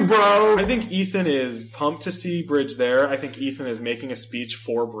love you, bro! I think Ethan is pumped to see Bridge there. I think Ethan is making a speech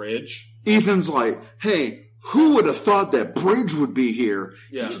for Bridge. Ethan's like, hey, who would have thought that Bridge would be here?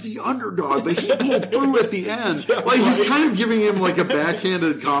 Yeah. He's the underdog, but he pulled through at the end. Yeah, like, he's right. kind of giving him like a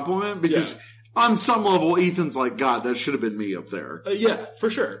backhanded compliment because on some level, Ethan's like, God, that should have been me up there. Yeah, for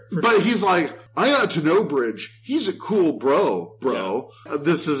sure. But he's like, I got to know Bridge. He's a cool bro.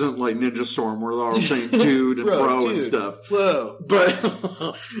 This isn't like Ninja Storm where they're all saying dude and bro and stuff. Whoa.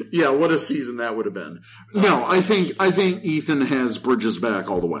 But yeah, what a season that would have been. No, I think Ethan has Bridge's back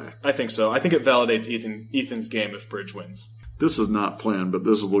all the way. I think so. I think it validates Ethan's game if Bridge wins. This is not planned, but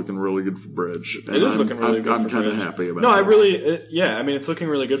this is looking really good for Bridge. And It is looking really good for I'm kind of Bridge. happy about it. No, I really, I mean, it's looking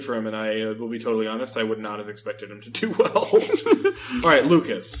really good for him, and I will be totally honest, I would not have expected him to do well. All right,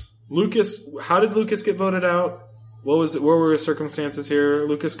 Lucas. How did Lucas get voted out? What were his circumstances here?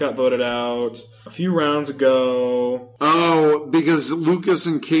 Lucas got voted out a few rounds ago. Oh, because Lucas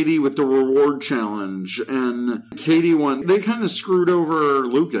and Katie with the reward challenge, and Katie won. They kind of screwed over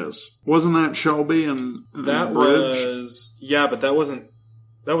Lucas. Wasn't that Shelby and That Bridge? was, yeah, but that wasn't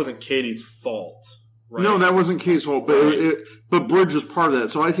Katie's fault. Right? No, that wasn't Katie's fault, but but Bridge was part of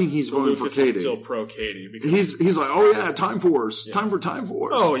that, so I think he's voting Lucas for Katie. is still pro Katie. Because He's like, oh yeah, Time Force. Yeah. Time for Time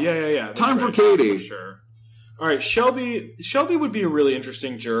Force. Oh, yeah. That's Time for right, Katie. For sure. All right, Shelby would be a really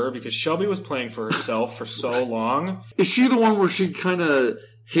interesting juror because Shelby was playing for herself for so long. Is she the one where she kind of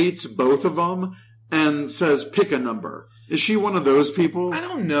hates both of them and says, pick a number? Is she one of those people? I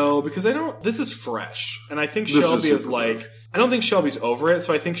don't know because this is fresh. And I think This is Shelby is super like, fresh. I don't think Shelby's over it.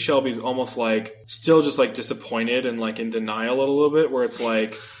 So I think Shelby's almost like still just like disappointed and like in denial a little bit where it's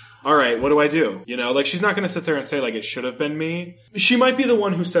like, all right, what do I do? You know, like she's not going to sit there and say like it should have been me. She might be the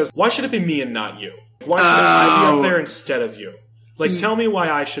one who says, why should it be me and not you? Why should I be up there instead of you? Like, tell me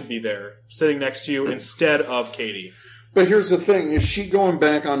why I should be there, sitting next to you instead of Katie. But here's the thing. Is she going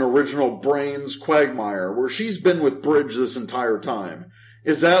back on original Brains Quagmire, where she's been with Bridge this entire time?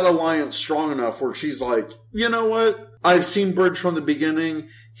 Is that alliance strong enough where she's like, you know what? I've seen Bridge from the beginning.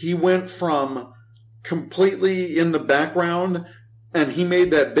 He went from completely in the background, and he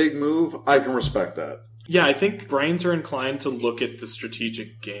made that big move. I can respect that. Yeah, I think Brains are inclined to look at the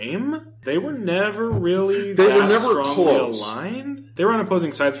strategic game. They were never really strongly close. aligned. They were on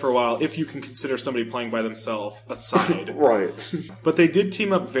opposing sides for a while, if you can consider somebody playing by themselves a side. Right. But they did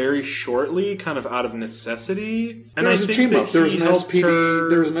team up very shortly, kind of out of necessity. And There's I a think team that up. There's he an helped SPD. her-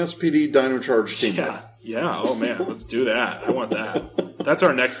 There's an SPD Dino Charge team up. Yeah. Oh man, let's do that. I want that. That's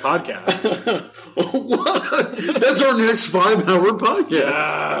our next podcast. What? That's our next 5-hour podcast.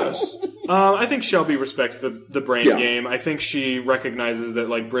 Yes. I think Shelby respects the brain game. I think she recognizes that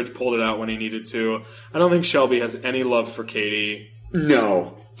like Bridge pulled it out when he needed to. I don't think Shelby has any love for Katie.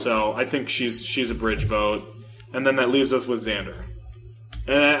 No. So I think she's a Bridge vote. And then that leaves us with Xander.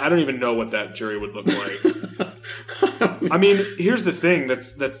 And I don't even know what that jury would look like. I mean, here's the thing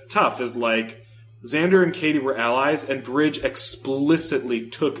that's tough is like Xander and Katie were allies, and Bridge explicitly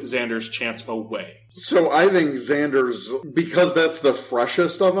took Xander's chance away. So I think Xander's, because that's the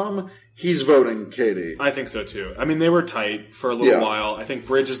freshest of them, he's voting Katie. I think so too. I mean, they were tight for a little while. I think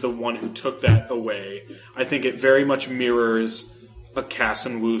Bridge is the one who took that away. I think it very much mirrors a Cass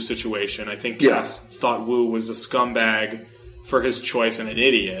and Wu situation. I think Cass thought Wu was a scumbag for his choice and an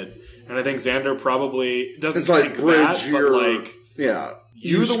idiot. And I think Xander probably doesn't It's like think Bridge, that, but like, yeah.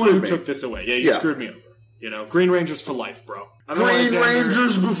 you're the one who me. took this away. Yeah, you screwed me over. You know, Green Rangers for life, bro. I don't know why Green Xander-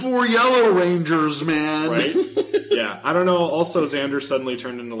 Rangers before Yellow Rangers, man. Right? Yeah. I don't know. Also, Xander suddenly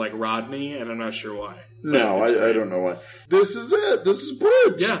turned into, like, Rodney, and I'm not sure why. No, I don't know why. This is it. This is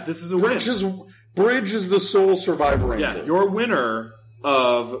Bridge. Yeah, this is a win. Bridge is the sole Survivor Ranger. Yeah, your winner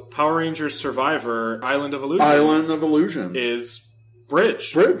of Power Rangers Survivor Island of Illusion Island of Illusion is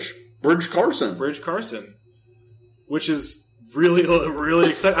Bridge. Bridge Carson. Bridge Carson. Which is really,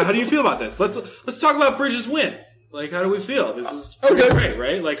 really exciting. How do you feel about this? Let's talk about Bridge's win. Like, how do we feel? This is pretty great,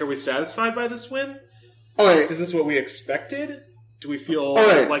 right? Like, are we satisfied by this win? Okay. Is this what we expected? Do we feel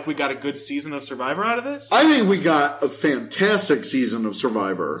like we got a good season of Survivor out of this? I think we got a fantastic season of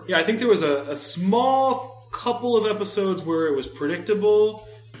Survivor. Yeah, I think there was a small couple of episodes where it was predictable,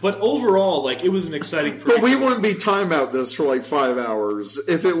 but overall, like, it was an exciting. But we wouldn't be talking about this for like 5 hours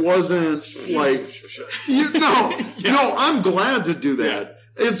if it wasn't like. No, I'm glad to do that.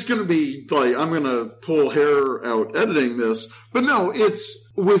 Yeah. It's going to be like I'm going to pull hair out editing this, but no, it's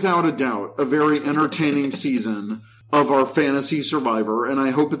without a doubt a very entertaining season of our fantasy Survivor, and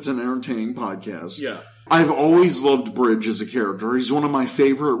I hope it's an entertaining podcast. Yeah. I've always loved Bridge as a character. He's one of my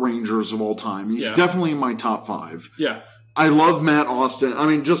favorite Rangers of all time. He's definitely in my top 5. Yeah. I love Matt Austin. I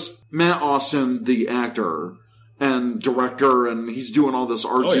mean, just Matt Austin, the actor and director, and he's doing all this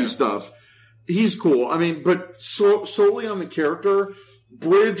artsy stuff. He's cool. I mean, but solely on the character,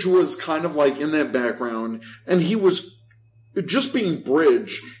 Bridge was kind of like in that background, and he was just being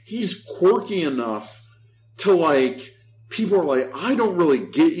Bridge. He's quirky enough to like, people are like, I don't really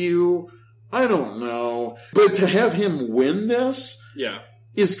get you. I don't know. But to have him win this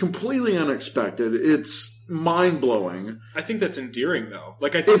is completely unexpected. It's mind-blowing. I think that's endearing, though.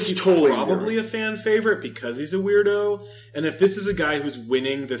 Like, I think he's totally probably a fan favorite because he's a weirdo. And if this is a guy who's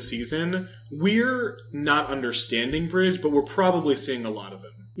winning the season, we're not understanding Bridge, but we're probably seeing a lot of him.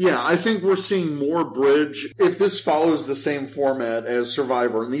 Yeah, I think we're seeing more Bridge. If this follows the same format as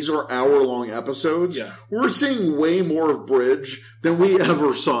Survivor, and these are hour-long episodes, we're seeing way more of Bridge than we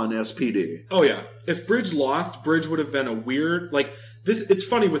ever saw in SPD. Oh, yeah. If Bridge lost, Bridge would have been a weird... Like, this. It's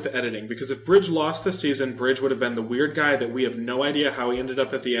funny with the editing, because if Bridge lost this season, Bridge would have been the weird guy that we have no idea how he ended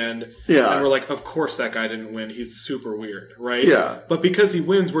up at the end. Yeah. And we're like, of course that guy didn't win. He's super weird, right? Yeah. But because he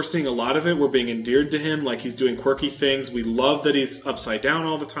wins, we're seeing a lot of it. We're being endeared to him. Like, he's doing quirky things. We love that he's upside down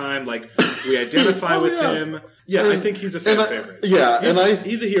all the time. Like, we identify with him. Yeah, I think he's a fan favorite. Yeah,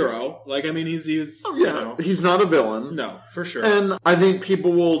 he's a hero. Like, I mean, he's you know, he's not a villain. No, for sure. And I think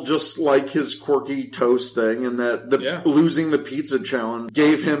people will just like his quirky toast thing, and that losing the pizza challenge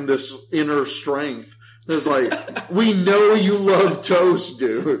gave him this inner strength. It's like, we know you love toast,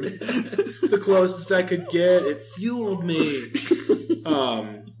 dude. The closest I could get. It fueled me.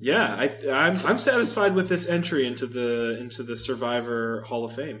 I'm satisfied with this entry into the Survivor Hall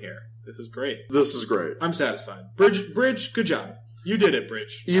of Fame here. This is great. This is great. I'm satisfied. Bridge, good job. You did it,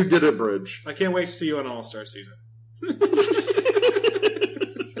 Bridge. You did it, Bridge. I can't wait to see you on All-Star season.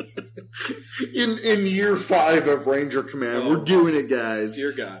 In year 5 of Ranger Command, we're doing it, guys.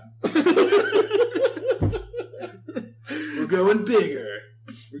 Dear God. We're going bigger.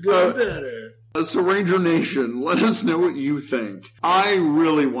 We're going better. So Ranger Nation, let us know what you think. I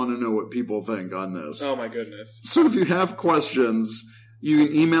really want to know what people think on this. Oh my goodness. So if you have questions, you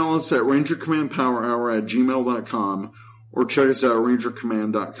can email us at rangercommandpowerhour@gmail.com or check us out at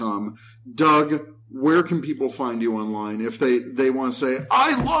rangercommand.com. Doug, where can people find you online if they want to say,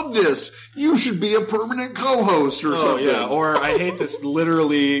 I love this, you should be a permanent co-host or something? Yeah, or I hate this,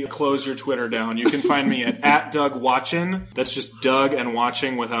 literally close your Twitter down. You can find me at @DougWatchin. That's just Doug and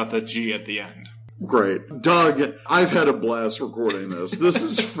watching without the G at the end. Great. Doug, I've had a blast recording this. This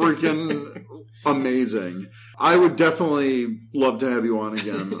is freaking amazing. I would definitely love to have you on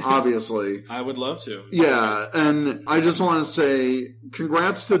again, obviously. I would love to. Yeah, and I just want to say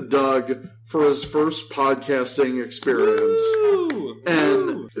congrats to Doug for his first podcasting experience. Woo!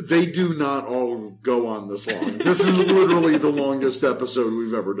 And they do not all go on this long. This is literally the longest episode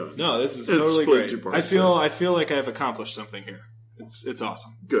we've ever done. No, this is totally split great. 2 parts, I feel like I've accomplished something here. It's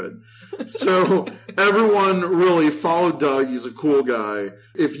awesome. Good. So everyone really follow Doug. He's a cool guy.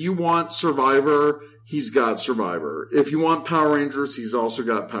 If you want Survivor, he's got Survivor. If you want Power Rangers, he's also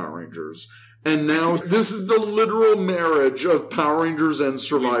got Power Rangers. And now this is the literal marriage of Power Rangers and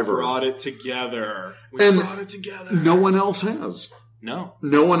Survivor. We brought it together. No one else has. No.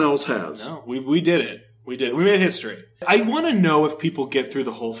 No one else has. No, we did it. We did. We made history. I want to know if people get through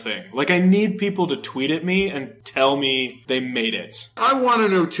the whole thing. Like, I need people to tweet at me and tell me they made it. I want to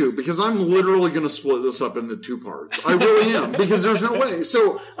know too, because I'm literally going to split this up into 2 parts. I really am, because there's no way.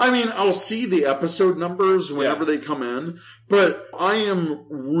 So, I mean, I'll see the episode numbers whenever they come in, but I am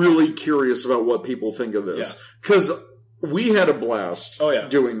really curious about what people think of this. Because we had a blast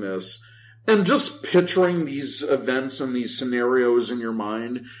doing this. And just picturing these events and these scenarios in your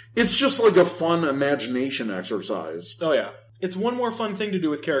mind, it's just like a fun imagination exercise. Oh, yeah. It's one more fun thing to do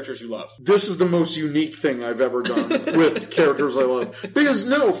with characters you love. This is the most unique thing I've ever done with characters I love. Because,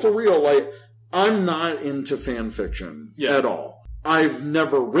 no, for real, like, I'm not into fan fiction at all. I've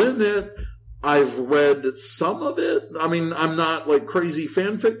never written it. I've read some of it. I mean, I'm not, like, crazy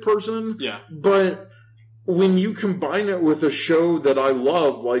fanfic person. Yeah. But when you combine it with a show that I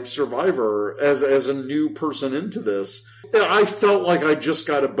love, like Survivor, as a new person into this, I felt like I just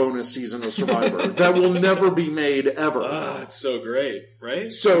got a bonus season of Survivor that will never be made ever. It's so great,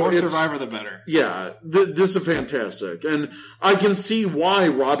 right? So the more Survivor, the better. Yeah, this is fantastic. And I can see why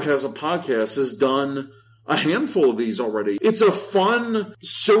Rob Has a Podcast has done a handful of these already. It's a fun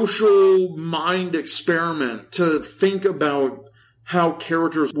social mind experiment to think about how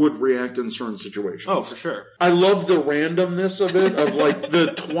characters would react in certain situations. Oh, for sure. I love the randomness of it, of like the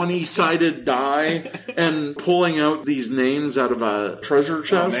 20-sided die and pulling out these names out of a treasure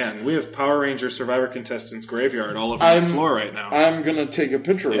chest. Oh man, we have Power Ranger Survivor contestants graveyard all over the floor right now. I'm gonna take a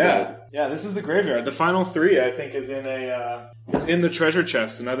picture of that. Yeah, this is the graveyard. The final 3, I think, is in is in the treasure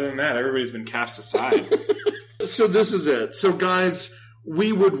chest, and other than that, everybody's been cast aside. So this is it. So guys,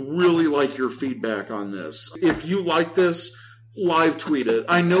 we would really like your feedback on this. If you like this, live tweet it.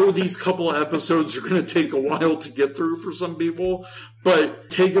 I know these couple of episodes are going to take a while to get through for some people, but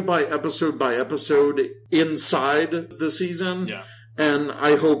take it by episode inside the season. Yeah. And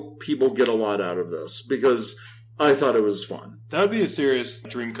I hope people get a lot out of this because I thought it was fun. That would be a serious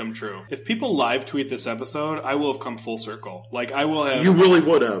dream come true. If people live tweet this episode, I will have come full circle. Like, I will have... You really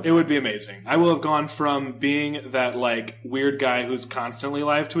would have. It would be amazing. I will have gone from being that, like, weird guy who's constantly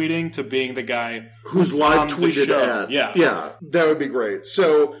live tweeting to being the guy who's live tweeted at. Yeah. Yeah, that would be great.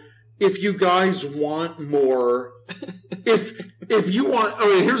 So, if you guys want more... if you want...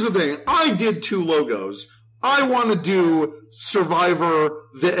 Okay, here's the thing. I did 2 logos. I want to do Survivor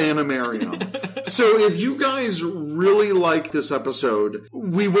the Animarium. So if you guys really like this episode,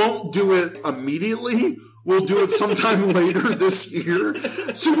 we won't do it immediately. We'll do it sometime later this year.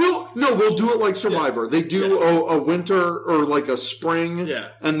 So we'll do it like Survivor. They do a winter or like a spring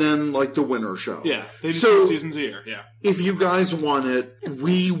and then like the winter show. Yeah, they do 2 seasons a year, If you guys want it,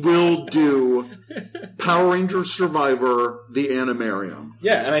 we will do Power Rangers Survivor the Animarium.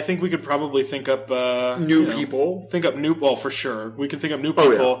 Yeah, and I think we could probably think up people. Well, for sure. We could think up new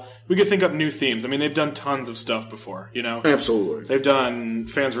people. Oh, yeah. We could think up new themes. I mean, they've done tons of stuff before, you know? Absolutely. They've done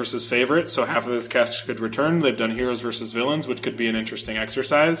fans versus favorites, so half of this cast could return. They've done heroes versus villains, which could be an interesting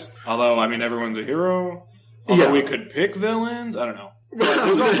exercise. Although, I mean, everyone's a hero. Although we could pick villains. I don't know.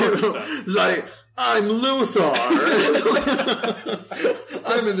 There's all sorts of stuff. Like, I'm Luthor.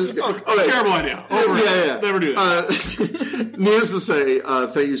 I'm in this game. Terrible idea. Never do that. Needless to say,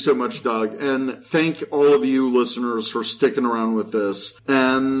 thank you so much, Doug. And thank all of you listeners for sticking around with this.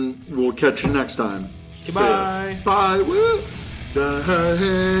 And we'll catch you next time. Goodbye. Bye. Woo.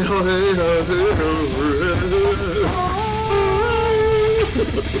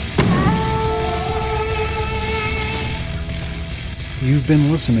 You've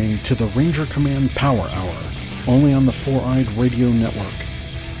been listening to the Ranger Command Power Hour, only on the 4-Eyed Radio Network.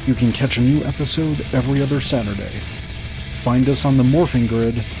 You can catch a new episode every other Saturday. Find us on the Morphing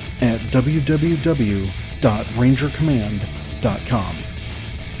Grid at www.rangercommand.com.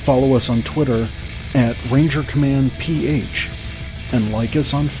 Follow us on Twitter at RangerCommandPH and like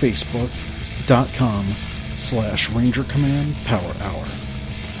us on Facebook.com/Ranger Command Power Hour.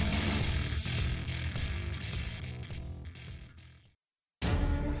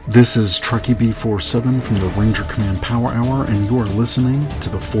 This is Truckee B47 from the Ranger Command Power Hour, and you are listening to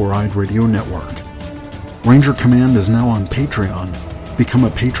the 4-Eyed Radio Network. Ranger Command is now on Patreon. Become a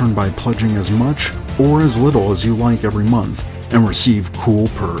patron by pledging as much or as little as you like every month and receive cool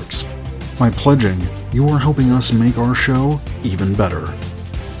perks. By pledging, you are helping us make our show even better.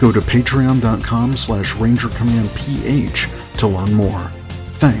 Go to patreon.com/RangerCommandPH to learn more.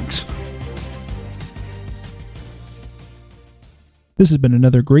 Thanks. This has been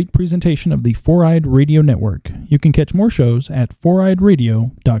another great presentation of the 4-Eyed Radio Network. You can catch more shows at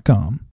 4eyedradio.com.